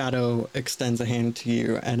slight shadow extends a hand to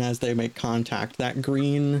you, and as they make contact, that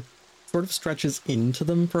green sort of stretches into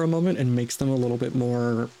them for a moment and makes them a little bit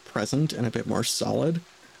more present and a bit more solid.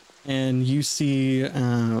 And you see,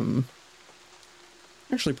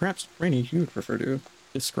 actually, perhaps, Rainy, you would prefer to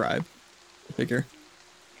describe the figure.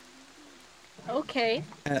 Okay.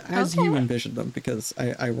 As you envision them, because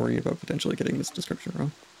I worry about potentially getting this description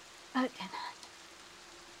wrong. Okay.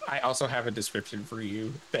 I also have a description for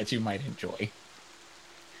you that you might enjoy.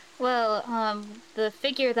 Well, the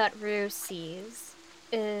figure that Rue sees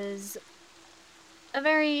is a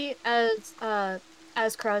very, as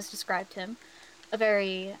Crow has described him, a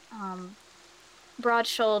very,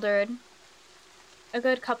 broad-shouldered, a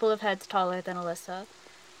good couple of heads taller than Alyssa,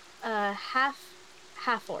 half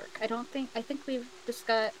orc. I think we've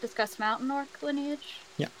discussed mountain orc lineage.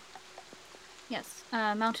 Yeah. Yes,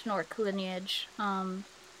 mountain orc lineage.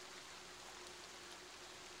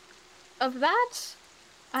 Of that,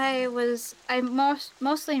 I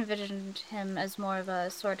mostly envisioned him as more of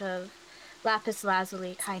a sort of lapis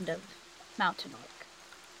lazuli kind of mountain orc.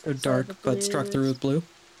 So dark, but struck through with blue?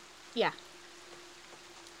 Yeah.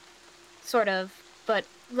 Sort of, but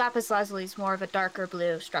lapis lazuli is more of a darker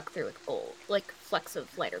blue struck through with gold, like flecks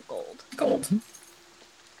of lighter gold. Gold.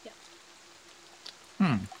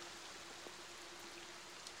 Yeah.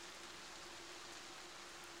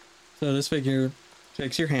 So this figure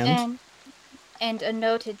takes your hand. And a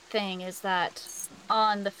noted thing is that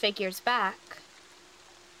on the figure's back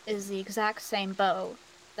is the exact same bow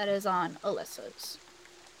that is on Alyssa's.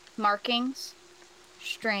 Markings,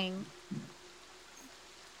 string,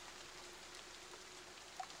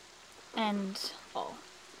 and all.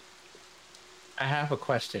 I have a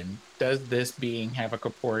question. Does this being have a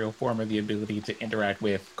corporeal form or the ability to interact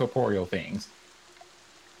with corporeal things?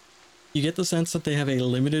 You get the sense that they have a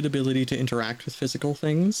limited ability to interact with physical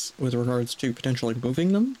things with regards to potentially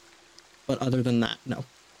moving them, but other than that, no.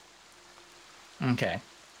 Okay.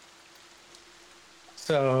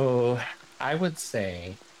 So I would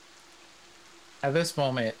say at this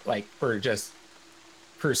moment, like for just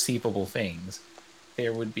perceivable things,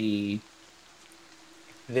 there would be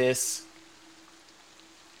this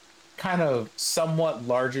kind of somewhat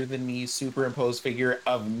larger than me superimposed figure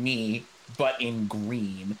of me, but in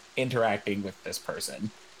green, interacting with this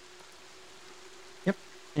person. Yep.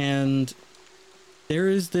 And there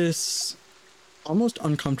is this almost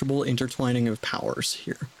uncomfortable intertwining of powers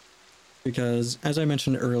here. Because, as I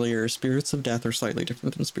mentioned earlier, spirits of death are slightly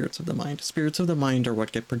different than spirits of the mind. Spirits of the mind are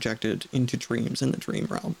what get projected into dreams in the dream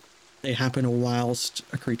realm. They happen whilst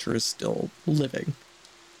a creature is still living.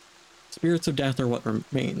 Spirits of death are what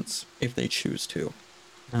remains, if they choose to.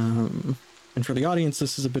 And for the audience,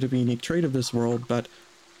 this is a bit of a unique trait of this world, but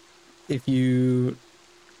if you...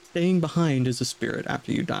 staying behind as a spirit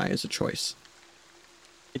after you die is a choice.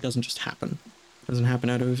 It doesn't just happen. It doesn't happen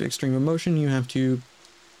out of extreme emotion. You have to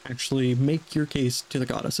actually make your case to the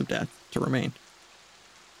goddess of death to remain.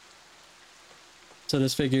 So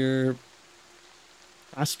this figure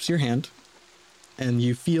clasps your hand, and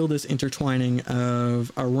you feel this intertwining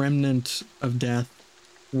of a remnant of death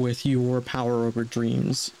with your power over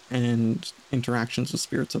dreams and interactions with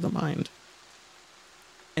spirits of the mind.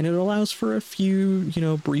 And it allows for a few,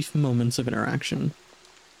 brief moments of interaction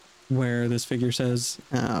where this figure says,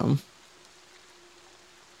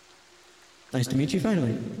 nice to meet you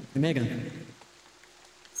finally, Omega.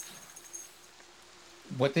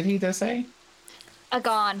 What did he just say?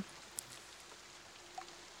 Agon.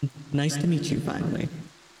 Nice to meet you finally.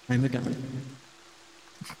 I'm Agon.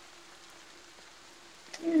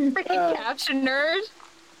 Freaking caption nerd.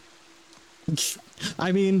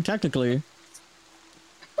 I mean, technically.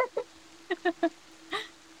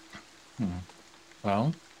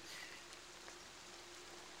 Well,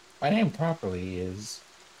 my name properly is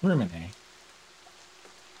Rumine.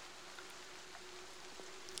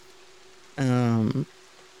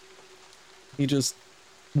 He just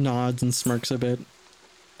nods and smirks a bit,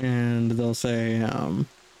 and they'll say, I'm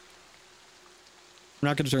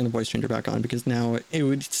not going to turn the voice changer back on because now it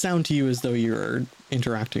would sound to you as though you're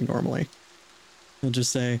interacting normally. He'll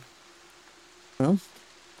just say, well,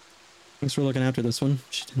 thanks for looking after this one.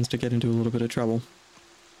 She tends to get into a little bit of trouble.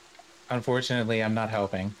 Unfortunately, I'm not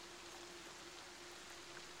helping.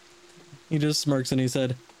 He just smirks and he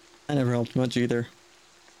said, I never helped much either.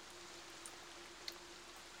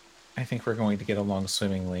 I think we're going to get along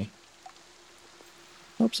swimmingly.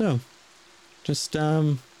 Hope so. Just,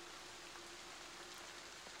 be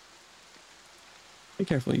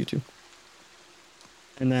careful, you two.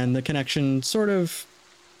 And then the connection sort of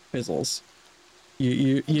fizzles.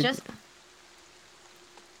 You just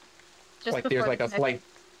like there's like a slight.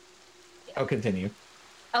 Oh, continue.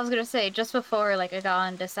 I was gonna say, just before like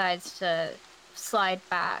Agon decides to slide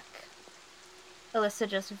back, Alyssa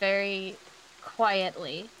just very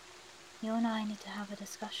quietly, you and I need to have a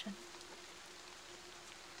discussion.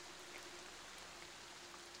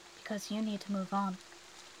 Because you need to move on.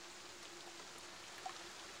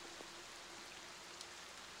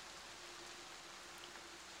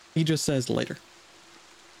 He just says later.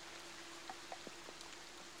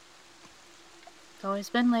 It's always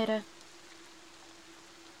been later.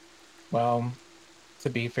 Well, to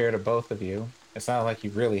be fair to both of you, it's not like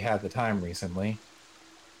you really had the time recently.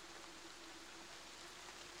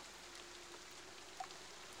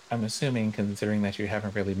 I'm assuming, considering that you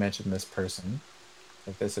haven't really mentioned this person,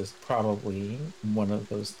 that this is probably one of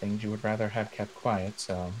those things you would rather have kept quiet,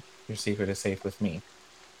 so your secret is safe with me.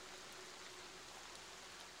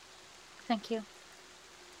 Thank you.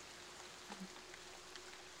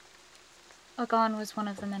 Agon was one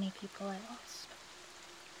of the many people I lost.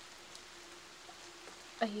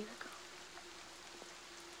 A year ago.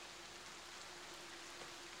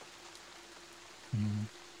 Mm.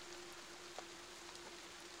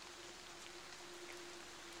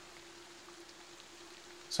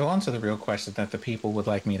 So on to the real question that the people would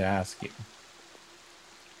like me to ask you.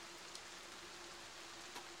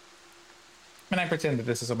 And I pretend that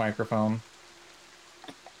this is a microphone.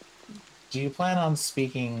 Do you plan on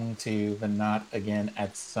speaking to the Knot again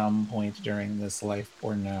at some point during this life,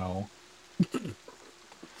 or no?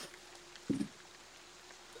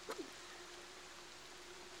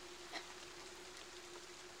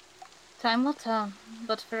 Time will tell,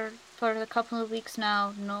 but for a couple of weeks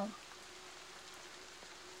now, no.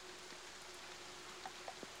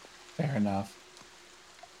 Fair enough.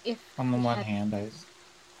 If On the we one had- hand,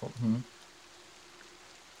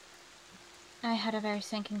 I had a very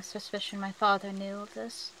sinking suspicion my father knew of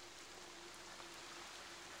this.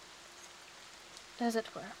 As it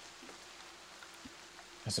were.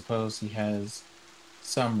 I suppose he has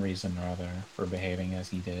some reason or other for behaving as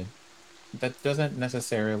he did. That doesn't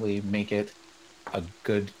necessarily make it a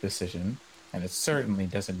good decision, and it certainly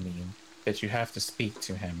doesn't mean that you have to speak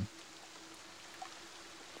to him.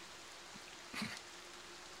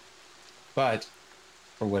 But,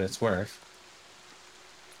 for what it's worth,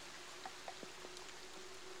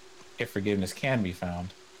 if forgiveness can be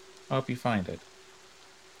found, I hope you find it.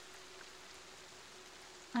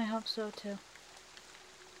 I hope so too.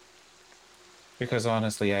 Because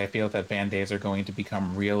honestly, I feel that band-aids are going to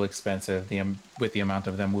become real expensive with the amount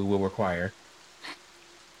of them we will require.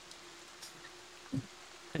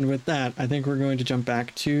 And with that, I think we're going to jump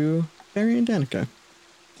back to Barry and Danica.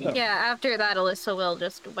 So, Yeah, after that, Alyssa will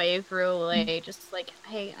just wave Rue away, just like,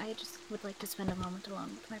 hey, I just would like to spend a moment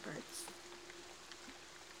alone with my birds.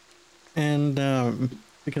 And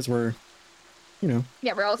because we're, Yeah,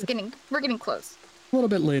 we're getting close. a little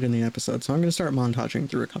bit late in the episode, so I'm going to start montaging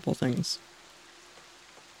through a couple things.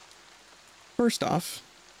 First off,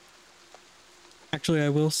 actually, I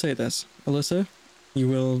will say this. Alyssa, you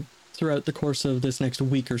will, throughout the course of this next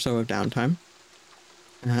week or so of downtime,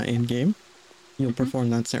 in-game, you'll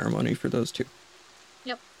perform that ceremony for those two.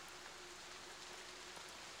 Yep.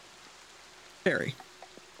 Barry.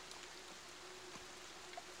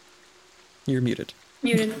 You're muted.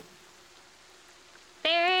 Muted.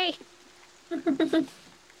 Barry!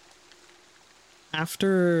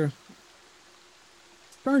 After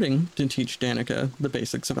starting to teach Danica the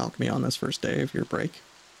basics of alchemy on this first day of your break,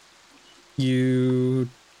 you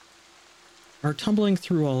are tumbling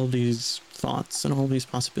through all of these thoughts and all these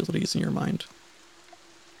possibilities in your mind.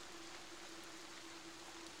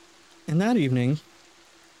 And that evening,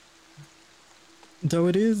 though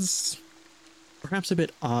it is perhaps a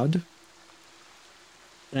bit odd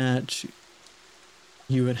that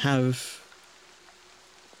you would have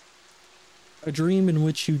a dream in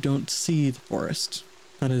which you don't see the forest,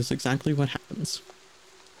 that is exactly what happens.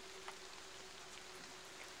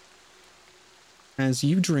 as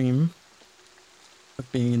you dream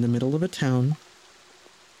of being in the middle of a town.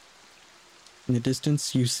 In the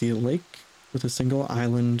distance, you see a lake with a single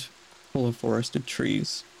island full of forested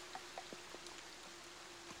trees.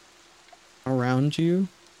 Around you,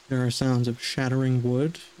 there are sounds of shattering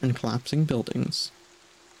wood and collapsing buildings.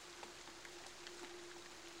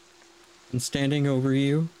 And standing over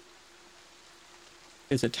you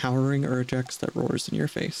is a towering urgex that roars in your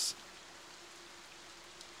face.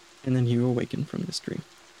 And then you awaken from this dream.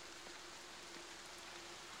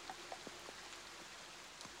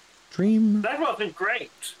 Dream. That wasn't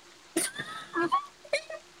great.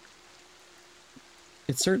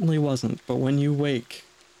 It certainly wasn't, but when you wake,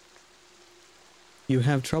 you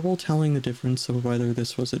have trouble telling the difference of whether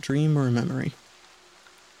this was a dream or a memory.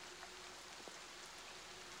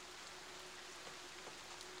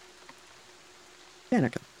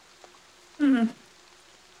 Danica.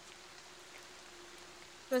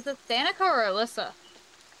 Was it Danica or Alyssa?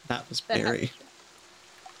 That was Barry.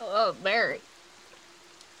 Oh, Barry.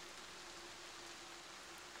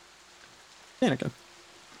 Danica.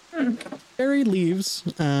 Barry leaves,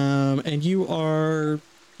 and you are,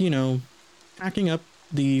 packing up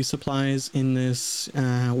the supplies in this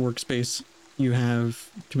workspace you have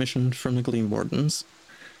commissioned from the Gleam Wardens.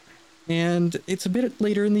 And it's a bit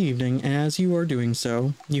later in the evening, and as you are doing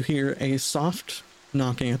so, you hear a soft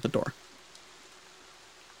knocking at the door.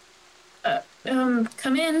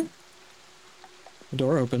 Come in. The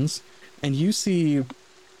door opens, and you see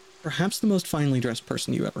perhaps the most finely dressed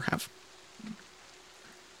person you ever have.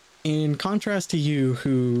 In contrast to you,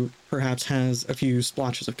 who perhaps has a few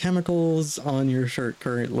splotches of chemicals on your shirt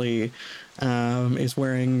currently, is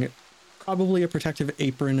wearing probably a protective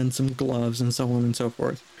apron and some gloves and so on and so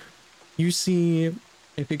forth. You see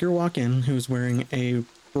a figure walk in who's wearing a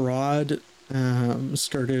broad,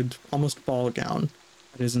 skirted, almost ball gown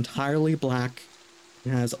that is entirely black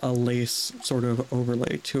and has a lace sort of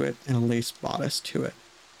overlay to it and a lace bodice to it.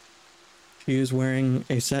 She is wearing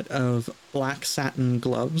a set of black satin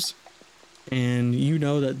gloves, and you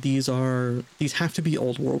know that these have to be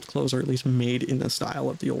old world clothes, or at least made in the style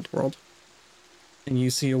of the old world. And you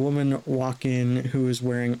see a woman walk in who is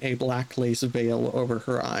wearing a black lace veil over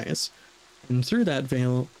her eyes. And through that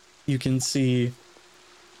veil, you can see,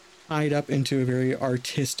 tied up into a very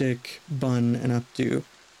artistic bun and updo,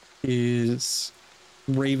 is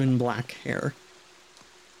raven black hair.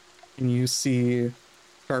 And you see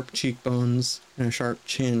sharp cheekbones and a sharp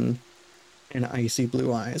chin and icy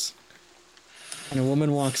blue eyes. And a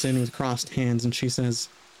woman walks in with crossed hands and she says,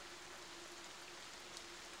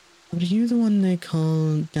 "Are you the one they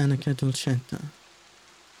call Danica Dolcetta?"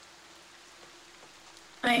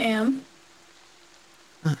 I am.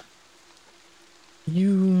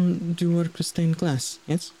 You do work with stained glass,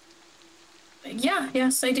 yes?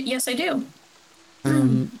 Yes, I do. Yes, I do.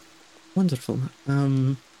 Wonderful.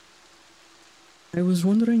 I was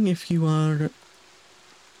wondering if you are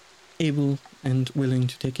able and willing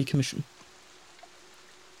to take a commission.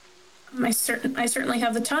 I certainly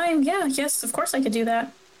have the time. Yeah, yes, of course I could do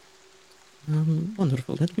that.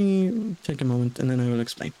 Wonderful. Let me take a moment and then I will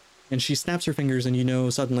explain. And she snaps her fingers and you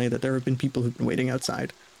know suddenly that there have been people who've been waiting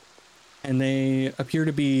outside. And they appear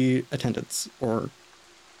to be attendants or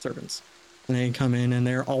servants. And they come in and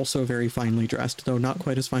they're also very finely dressed, though not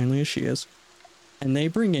quite as finely as she is. And they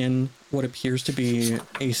bring in what appears to be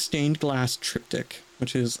a stained glass triptych,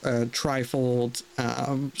 which is a trifold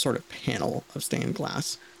sort of panel of stained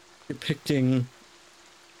glass depicting...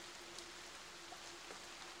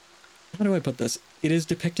 How do I put this? It is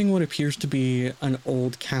depicting what appears to be an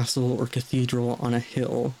old castle or cathedral on a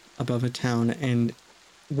hill above a town, and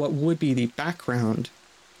what would be the background,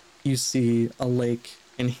 you see a lake,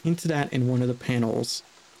 and hinted at in one of the panels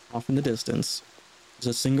off in the distance is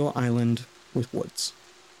a single island with woods.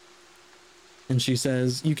 And she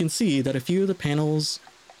says, you can see that a few of the panels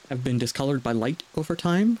have been discolored by light over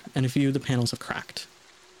time, and a few of the panels have cracked.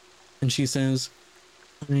 And she says,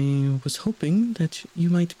 I was hoping that you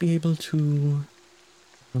might be able to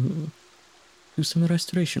do some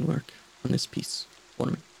restoration work on this piece for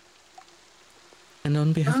me. And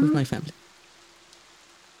on behalf of my family.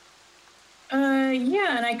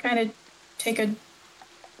 Yeah, and I kind of take a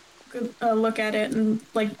good look at it and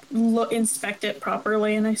inspect it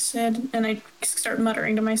properly, and I start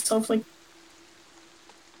muttering to myself like,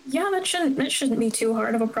 yeah, that shouldn't be too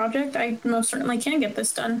hard of a project. I most certainly can get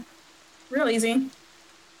this done. Real easy.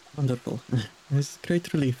 Wonderful. It's a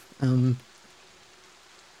great relief.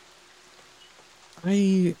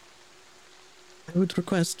 I would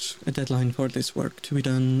request a deadline for this work to be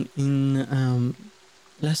done in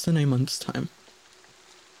less than a month's time.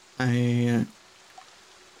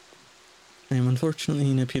 I am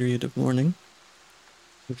unfortunately in a period of mourning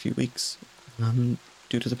for a few weeks,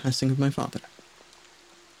 due to the passing of my father.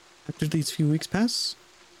 After these few weeks pass,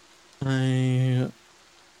 I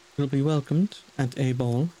will be welcomed at a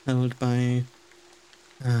ball held by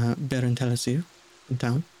Baron Telesir in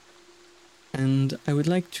town, and I would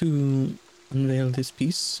like to unveil this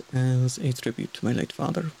piece as a tribute to my late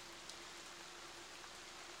father.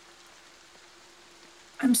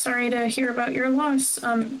 I'm sorry to hear about your loss.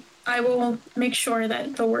 I will make sure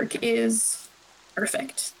that the work is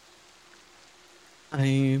perfect.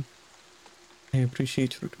 I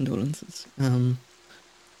appreciate your condolences.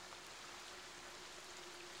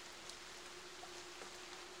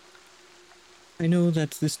 I know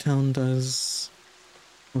that this town does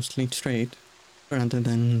mostly trade rather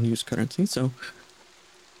than use currency, so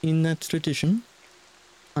in that tradition,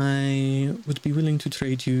 I would be willing to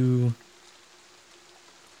trade you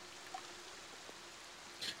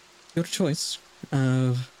your choice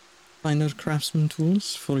of finer craftsman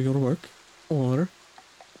tools for your work, or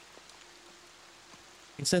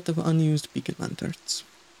a set of unused beacon lanterns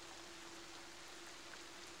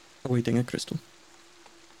awaiting a crystal.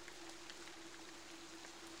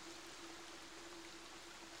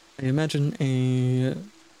 I imagine a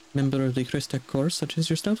member of the Christech Corps such as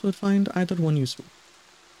yourself would find either one useful.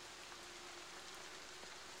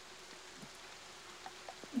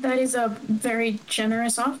 That is a very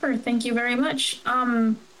generous offer. Thank you very much.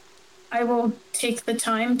 I will take the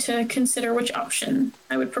time to consider which option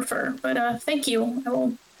I would prefer, but thank you. I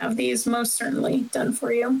will have these most certainly done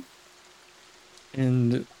for you.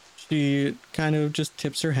 And she kind of just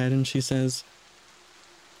tips her head and she says,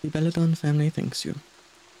 "The Belladon family thanks you."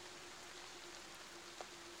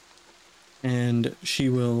 And she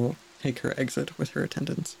will take her exit with her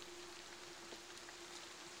attendants.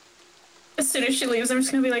 As soon as she leaves, I'm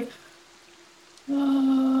just gonna be like,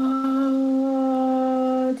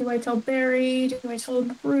 do I tell Barry? Do I tell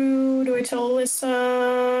Rue? Do I tell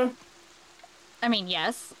Alyssa? I mean,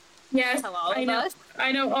 yes. Yes, Tell all I of know. us.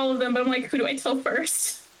 I know all of them, but I'm like, who do I tell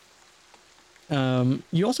first?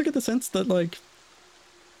 You also get the sense that, like,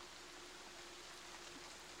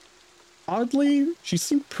 oddly, she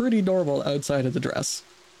seemed pretty normal outside of the dress.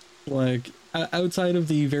 Like, outside of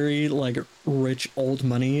the very, like, rich old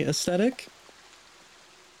money aesthetic,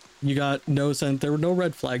 you got no sense, there were no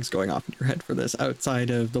red flags going off in your head for this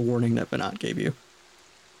outside of the warning that Banat gave you.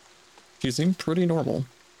 She seemed pretty normal.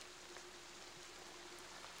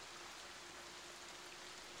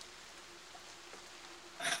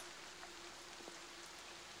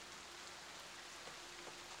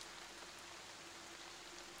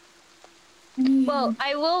 Well,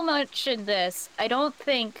 I will mention this. I don't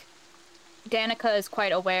think Danica is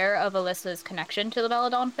quite aware of Alyssa's connection to the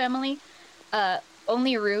Belladon family.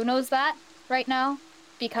 Only Rue knows that right now,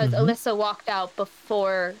 because Alyssa walked out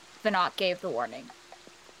before Vinot gave the warning.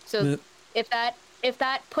 So if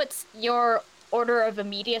that puts your order of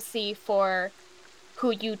immediacy for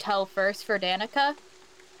who you tell first for Danica,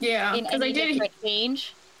 Yeah, in any different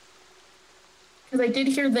change. Because I did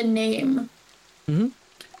hear the name.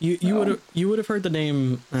 You would have heard the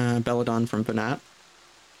name Belladon from Banat.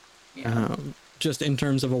 Yeah. Just in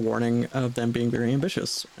terms of a warning of them being very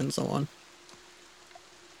ambitious and so on.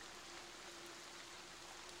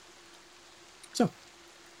 So.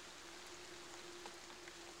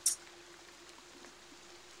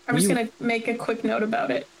 I'm just going to make a quick note about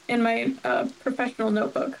it in my professional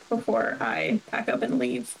notebook before I pack up and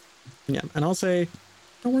leave. Yeah, and I'll say,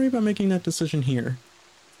 don't worry about making that decision here,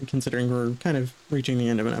 considering we're kind of reaching the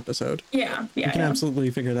end of an episode. Yeah. You can absolutely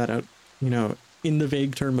figure that out, in the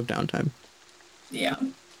vague term of downtime. Yeah.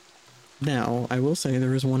 Now, I will say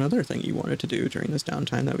there is one other thing you wanted to do during this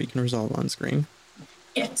downtime that we can resolve on screen.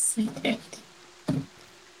 Yes.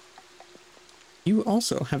 You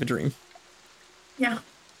also have a dream. Yeah.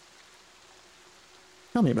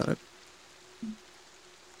 Tell me about it.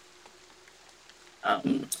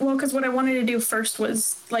 Well, because what I wanted to do first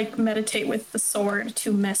was, like, meditate with the sword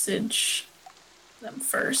to message them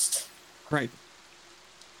first. Right.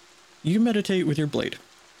 You meditate with your blade.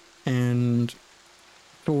 And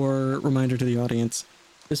for reminder to the audience,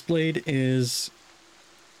 this blade is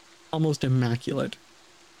almost immaculate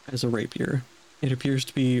as a rapier. It appears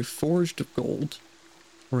to be forged of gold,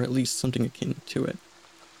 or at least something akin to it.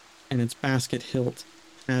 And its basket hilt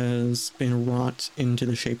has been wrought into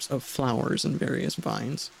the shapes of flowers and various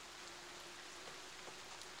vines.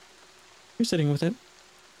 You're sitting with it,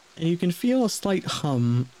 and you can feel a slight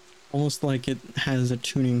hum, almost like it has a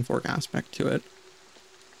tuning fork aspect to it.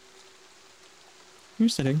 You're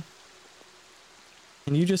sitting,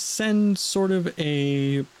 and you just send sort of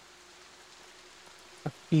a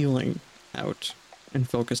feeling out and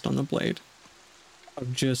focused on the blade,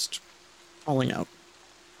 of just calling out.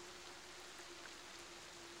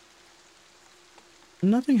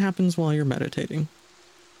 Nothing happens while you're meditating.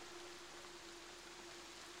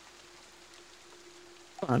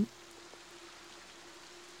 But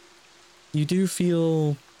you do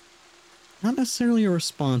feel, not necessarily a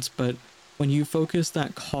response, but when you focus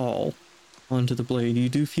that call onto the blade, you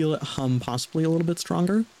do feel it hum possibly a little bit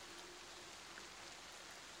stronger.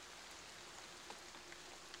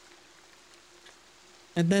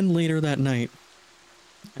 And then later that night,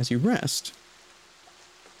 as you rest,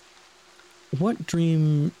 what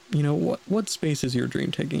dream, what space is your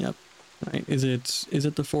dream taking up? Right? Is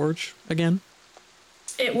it the forge again?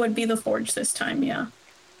 It would be the forge this time, yeah.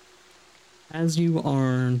 As you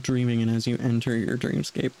are dreaming and as you enter your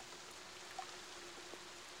dreamscape,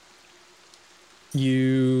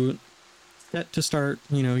 you set to start,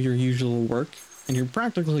 your usual work, and you're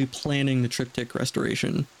practically planning the triptych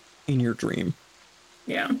restoration in your dream.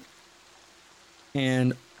 Yeah.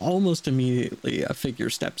 And almost immediately a figure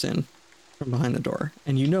steps in from behind the door,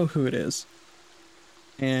 and you know who it is.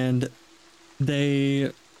 And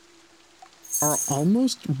they are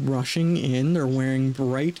almost rushing in. They're wearing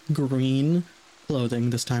bright green clothing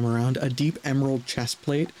this time around, a deep emerald chest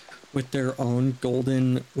plate with their own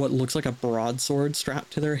golden, what looks like a broadsword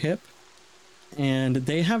strapped to their hip. And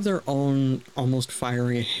they have their own almost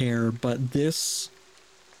fiery hair, but this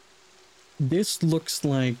looks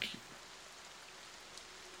like,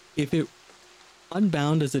 if it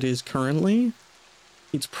unbound as it is currently,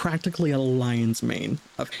 it's practically a lion's mane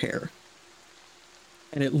of hair.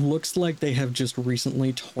 And it looks like they have just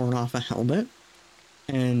recently torn off a helmet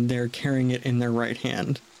and they're carrying it in their right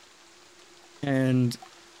hand. And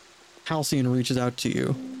Halcyon reaches out to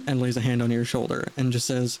you and lays a hand on your shoulder and just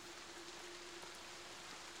says,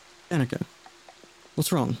 Danica,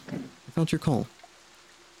 what's wrong? I felt your call.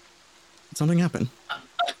 Did something happen?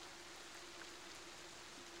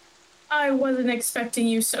 I wasn't expecting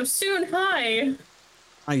you so soon. Hi.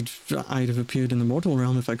 I'd have appeared in the mortal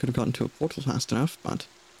realm if I could have gotten to a portal fast enough, but...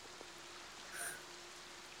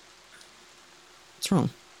 What's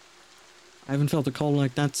wrong? I haven't felt a call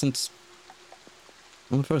like that since...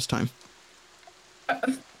 the first time.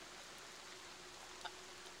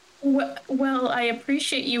 Well, I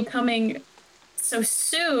appreciate you coming so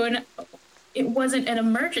soon. It wasn't an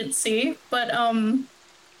emergency, but,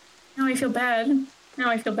 now I feel bad.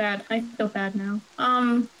 I feel bad now.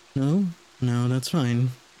 No, that's fine.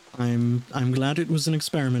 I'm glad it was an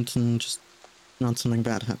experiment and just not something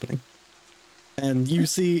bad happening. And you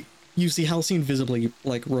see Halcyon visibly,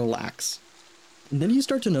 relax. And then you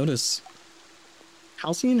start to notice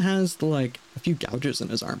Halcyon has, a few gouges in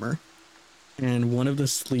his armor. And one of the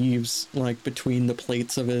sleeves, between the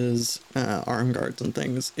plates of his arm guards and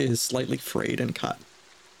things, is slightly frayed and cut.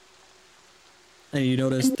 And you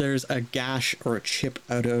notice there's a gash or a chip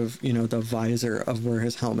out of, the visor of where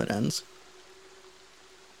his helmet ends.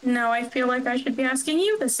 Now I feel like I should be asking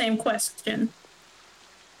you the same question.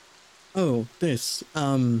 Oh, this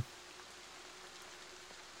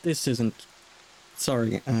isn't...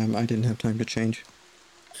 Sorry, I didn't have time to change.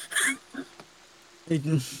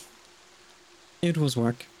 It was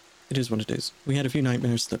work. It is what it is. We had a few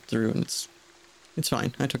nightmares slip through, and it's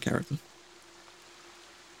fine. I took care of them.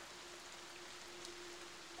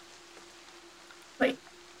 Wait,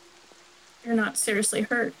 you're not seriously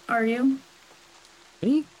hurt, are you?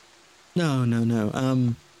 Me? No. How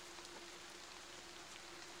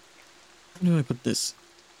do I put this?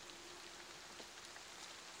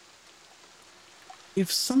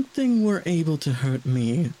 If something were able to hurt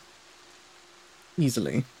me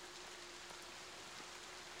easily,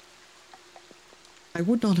 I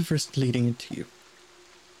would not have risked leading it to you.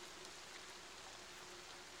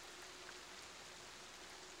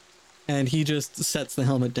 And he just sets the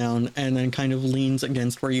helmet down and then kind of leans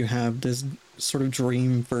against where you have this sort of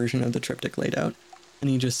dream version of the triptych laid out. And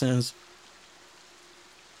he just says,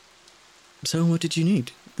 so what did you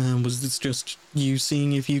need? Was this just you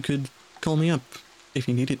seeing if you could call me up if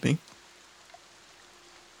you needed me?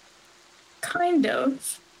 Kind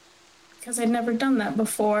of. Because I'd never done that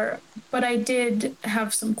before. But I did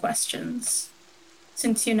have some questions.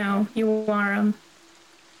 Since, you are,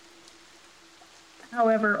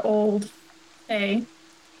 however old, hey.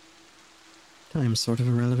 Time's sort of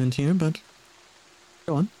irrelevant here, but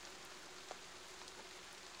go on.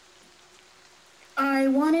 I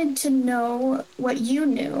wanted to know what you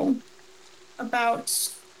knew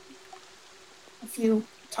about a few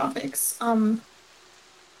topics.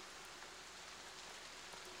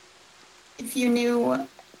 If you knew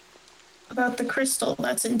about the crystal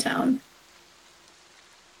that's in town.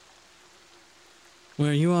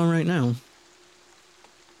 where you are right now.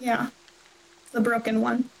 Yeah. The broken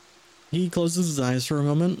one. He closes his eyes for a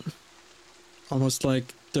moment, almost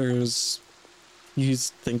like he's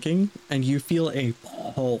thinking, and you feel a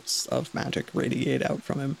pulse of magic radiate out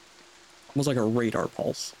from him. Almost like a radar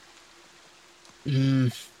pulse. You're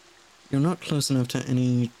not close enough to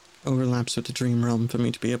any overlaps with the dream realm for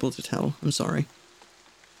me to be able to tell. I'm sorry.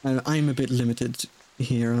 I'm a bit limited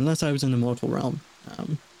here, unless I was in the mortal realm.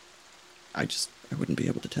 I wouldn't be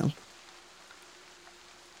able to tell.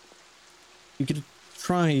 You could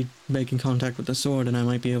try making contact with the sword and I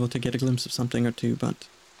might be able to get a glimpse of something or two, but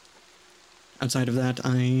outside of that,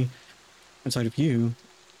 outside of you,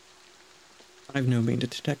 I've no means to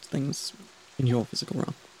detect things in your physical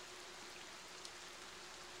realm.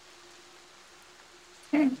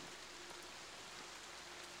 Okay.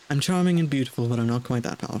 I'm charming and beautiful, but I'm not quite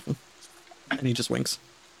that powerful. And he just winks.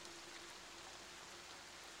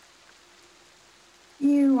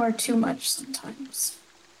 You are too much sometimes.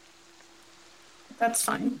 That's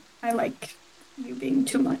fine. I like you being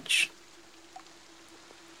too much.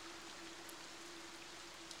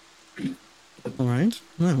 Alright,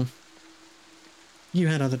 well. You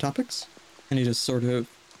had other topics? And he just sort of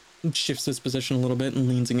shifts his position a little bit and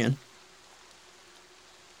leans again.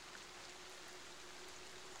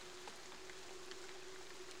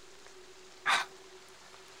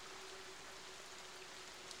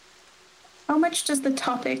 How much does the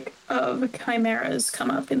topic of chimeras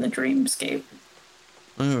come up in the dreamscape?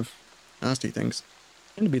 Oh, nasty things.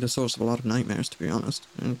 Tend to be the source of a lot of nightmares, to be honest.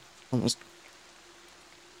 And almost.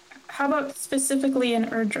 How about specifically in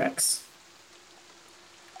Erdrex?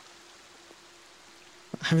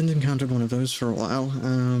 I haven't encountered one of those for a while.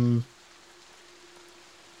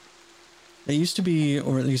 They used to be,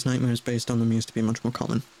 or at least nightmares based on them used to be much more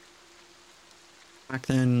common. Back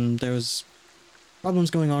then, there was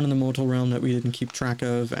problems going on in the mortal realm that we didn't keep track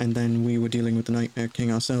of, and then we were dealing with the Nightmare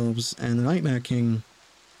King ourselves, and the Nightmare King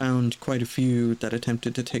found quite a few that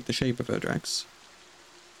attempted to take the shape of Erdrex.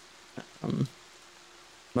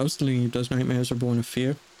 Mostly those nightmares are born of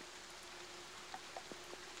fear.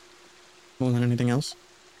 More than anything else.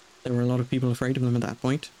 There were a lot of people afraid of them at that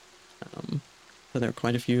point. So there were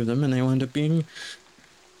quite a few of them, and they wound up being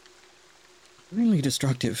really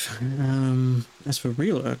destructive. As for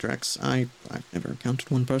real Erdrex, I've never encountered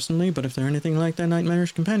one personally, but if they're anything like their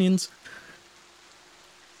nightmarish companions,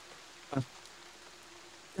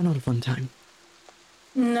 they're not a fun time.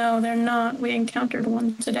 No, they're not. We encountered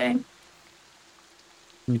one today.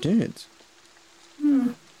 You did?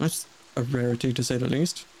 Hmm. That's a rarity, to say the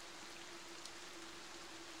least.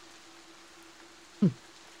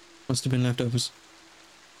 Must have been leftovers.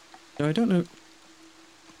 So I don't know.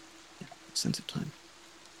 Sense of time.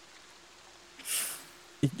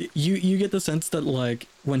 You get the sense that, like,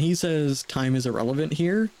 when he says time is irrelevant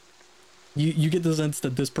here, you get the sense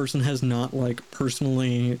that this person has not, like,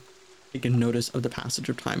 personally taken notice of the passage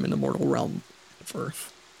of time in the mortal realm ever.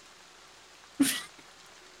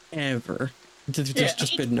 Ever. There's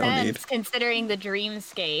just been no need. Considering the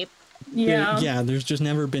dreamscape. Yeah. There's just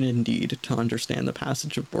never been a need to understand the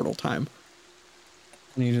passage of mortal time.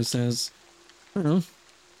 And he just says, I don't know.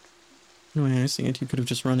 The way I see it, you could have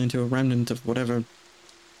just run into a remnant of whatever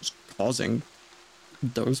was causing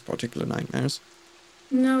those particular nightmares.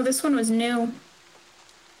 No, this one was new.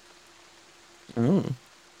 Oh.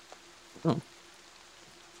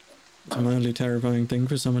 It's a mildly terrifying thing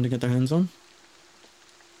for someone to get their hands on.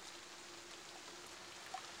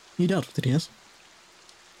 You dealt with it, yes?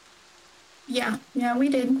 Yeah, we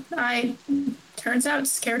did. Turns out,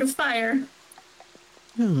 scared of fire.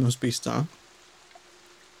 Yeah, most beasts are.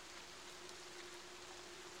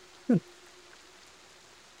 Good.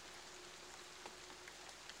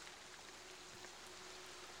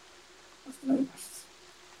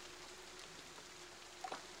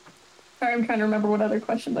 Sorry, I'm trying to remember what other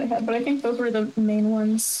questions I had, but I think those were the main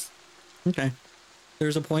ones. Okay.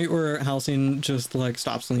 There's a point where Halcyon just, like,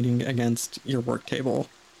 stops leaning against your work table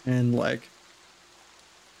and, like,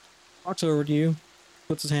 walks over to you,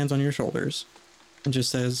 puts his hands on your shoulders, and just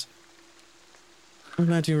says, I'm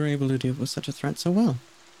glad you were able to deal with such a threat so well.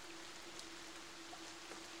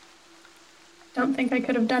 Don't think I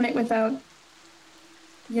could have done it without,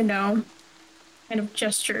 kind of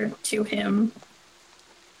gesture to him.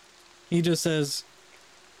 He just says,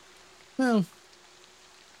 well,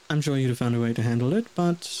 I'm sure you'd have found a way to handle it,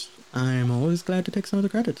 but I'm always glad to take some of the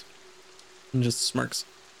credit. And just smirks.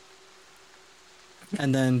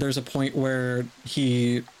 And then there's a point where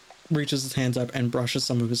he reaches his hands up and brushes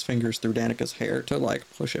some of his fingers through Danica's hair to, like,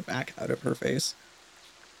 push it back out of her face.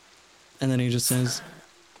 And then he just says,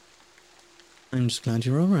 I'm just glad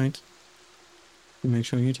you're all right. make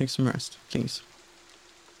sure you take some rest, please.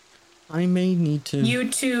 I may need to... You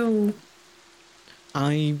too.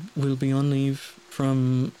 I will be on leave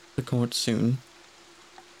from the court soon,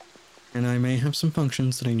 and I may have some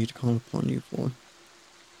functions that I need to call upon you for.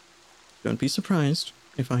 Don't be surprised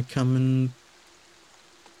if I come and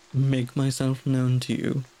make myself known to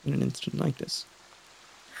you in an instant like this.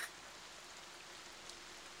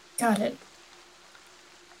 Got it.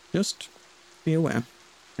 Just be aware.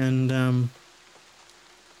 And,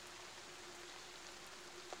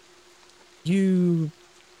 you...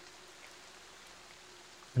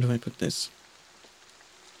 How do I put this?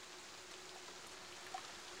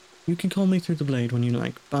 You can call me through the blade when you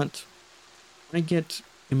like, but I get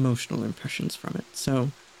emotional impressions from it.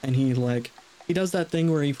 So, and he does that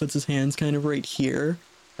thing where he puts his hands kind of right here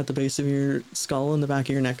at the base of your skull and the back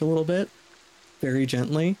of your neck a little bit, very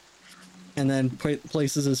gently, and then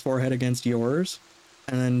places his forehead against yours,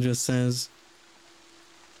 and then just says,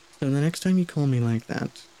 so the next time you call me like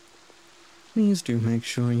that, please do make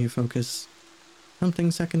sure you focus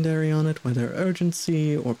something secondary on it, whether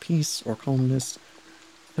urgency or peace or calmness,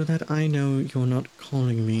 so that I know you're not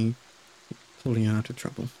calling me to pull you out of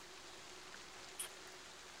trouble.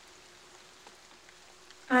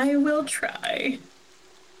 I will try.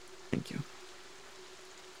 Thank you.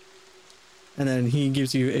 And then he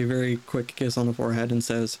gives you a very quick kiss on the forehead and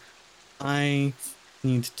says, I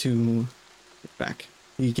need to get back.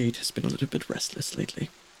 The gate has been a little bit restless lately.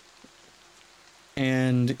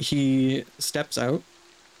 And he steps out.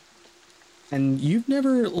 And you've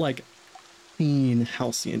never, seen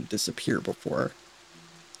Halcyon disappear before.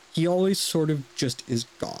 He always sort of just is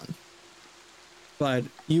gone. But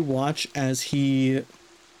you watch as he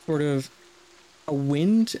sort of, a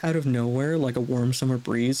wind out of nowhere, like a warm summer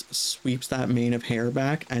breeze, sweeps that mane of hair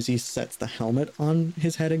back as he sets the helmet on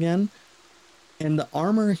his head again. And the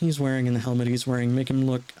armor he's wearing and the helmet he's wearing make him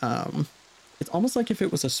look, it's almost like if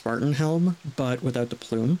it was a Spartan helm, but without the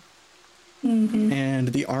plume. Mm-hmm. And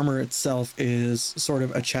the armor itself is sort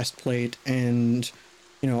of a chest plate and,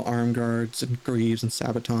 arm guards and greaves and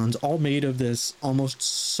sabatons, all made of this almost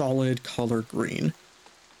solid color green.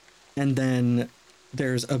 And then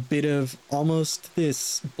there's a bit of almost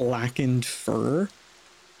this blackened fur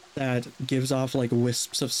that gives off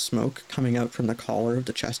wisps of smoke coming out from the collar of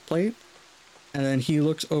the chest plate. And then he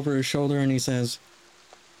looks over his shoulder and he says,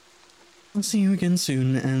 I'll see you again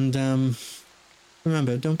soon, and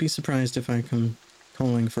remember, don't be surprised if I come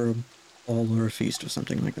calling for a ball or a feast or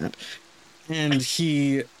something like that. And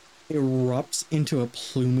he erupts into a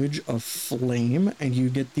plumage of flame, and you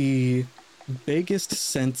get the biggest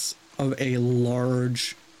sense of a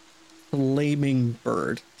large flaming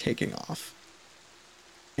bird taking off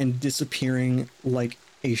and disappearing like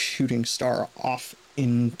a shooting star off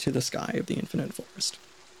into the sky of the infinite forest.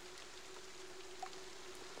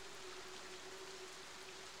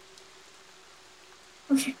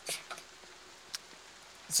 Okay.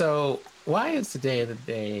 So why is today the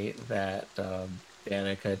day that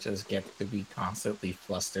Danica just gets to be constantly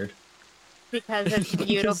flustered? Because it's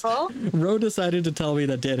beautiful. Ro decided to tell me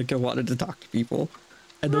that Danica wanted to talk to people,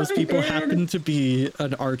 and those I people did. happen to be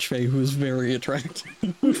an archfey who's very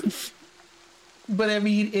attractive. But I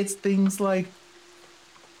mean, it's things like,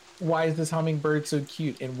 why is this hummingbird so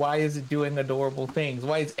cute? And why is it doing adorable things?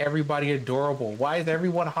 Why is everybody adorable? Why is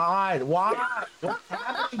everyone hot? Why? What's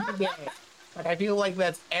happening today? I feel like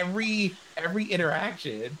that's every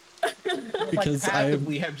interaction. Because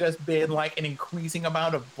passively have just been an increasing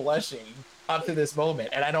amount of blushing up to this moment,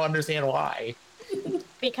 and I don't understand why.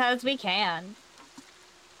 Because we can.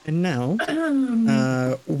 And now,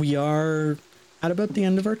 we are at about the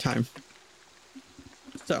end of our time.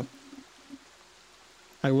 So,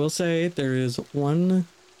 I will say there is one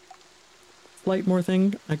slight more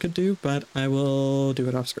thing I could do, but I will do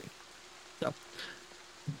it off screen. So,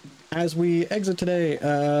 as we exit today,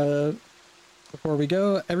 before we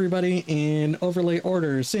go, everybody in overlay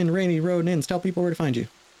order, Sin, Rainy, Road, Nins, tell people where to find you.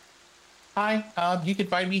 Hi, you can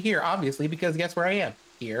find me here, obviously, because guess where I am?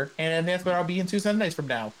 Here. And that's where I'll be in 2 Sundays from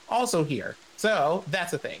now. Also here. So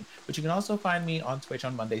that's a thing. But you can also find me on Twitch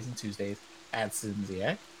on Mondays and Tuesdays at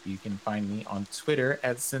Sinziak. You can find me on Twitter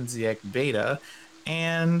at Sinziak Beta.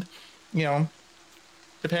 And,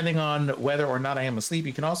 depending on whether or not I am asleep,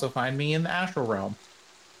 you can also find me in the astral realm.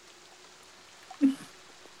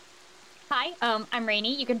 Hi, I'm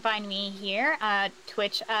Rainy. You can find me here at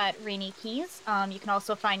Twitch at Rainy Keys. You can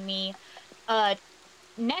also find me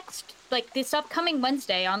this upcoming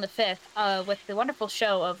Wednesday on the 5th with the wonderful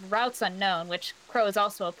show of Routes Unknown, which Crow is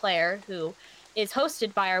also a player, who is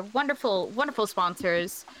hosted by our wonderful, wonderful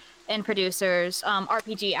sponsors and producers,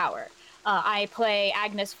 RPG Hour. I play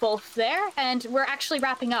Agnes Wolf there, and we're actually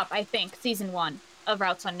wrapping up, I think, season 1 of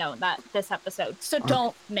Routes Unknown this episode. So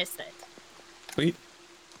don't miss it. Sweet.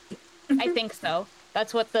 I think so.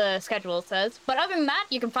 That's what the schedule says. But other than that,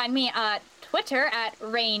 you can find me at Twitter at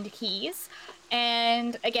RainedKeys.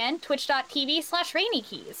 And again,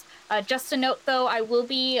 twitch.tv/RainyKeys. Just a note though, I will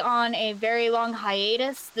be on a very long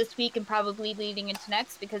hiatus this week and probably leading into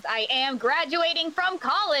next because I am graduating from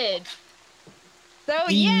college. So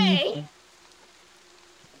yay!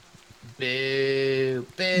 Boo,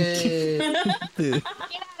 boo. Get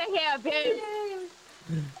out of here,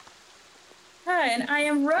 boo! Hi, and I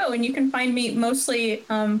am Ro, and you can find me mostly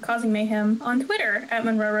causing mayhem on Twitter at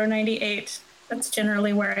MonroeRo98. That's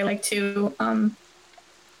generally where I like to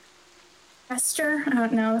pester. I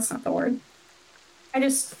don't know, that's not the word.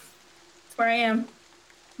 That's where I am.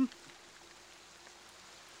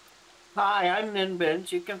 Hi, I'm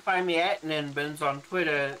Ninbins. You can find me at Ninbins on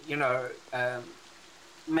Twitter,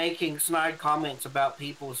 making snide comments about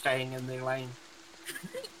people staying in their lane.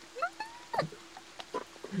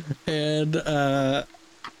 And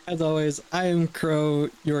as always, I am Crow,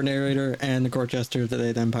 your narrator and the court jester of the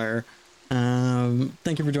Day Empire.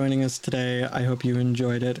 Thank you for joining us today. I hope you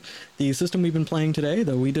enjoyed it. The system we've been playing today,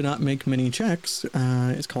 though we did not make many checks,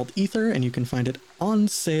 is called Ether, and you can find it on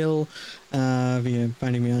sale via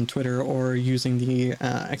finding me on Twitter or using the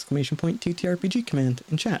 !TTRPG command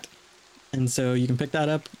in chat. And so you can pick that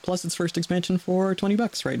up, plus its first expansion for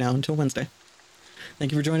 $20 right now until Wednesday.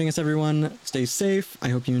 Thank you for joining us, everyone. Stay safe. I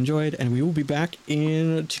hope you enjoyed, and we will be back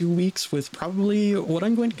in 2 weeks with probably what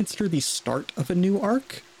I'm going to consider the start of a new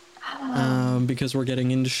arc, because we're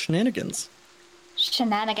getting into shenanigans.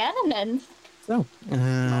 Shenanigans. So,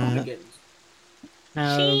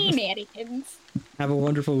 Shenanigans. have a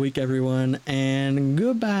wonderful week, everyone, and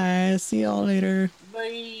goodbye. See y'all later.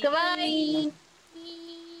 Bye. Goodbye.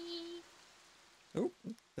 Oh,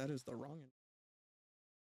 that is the wrong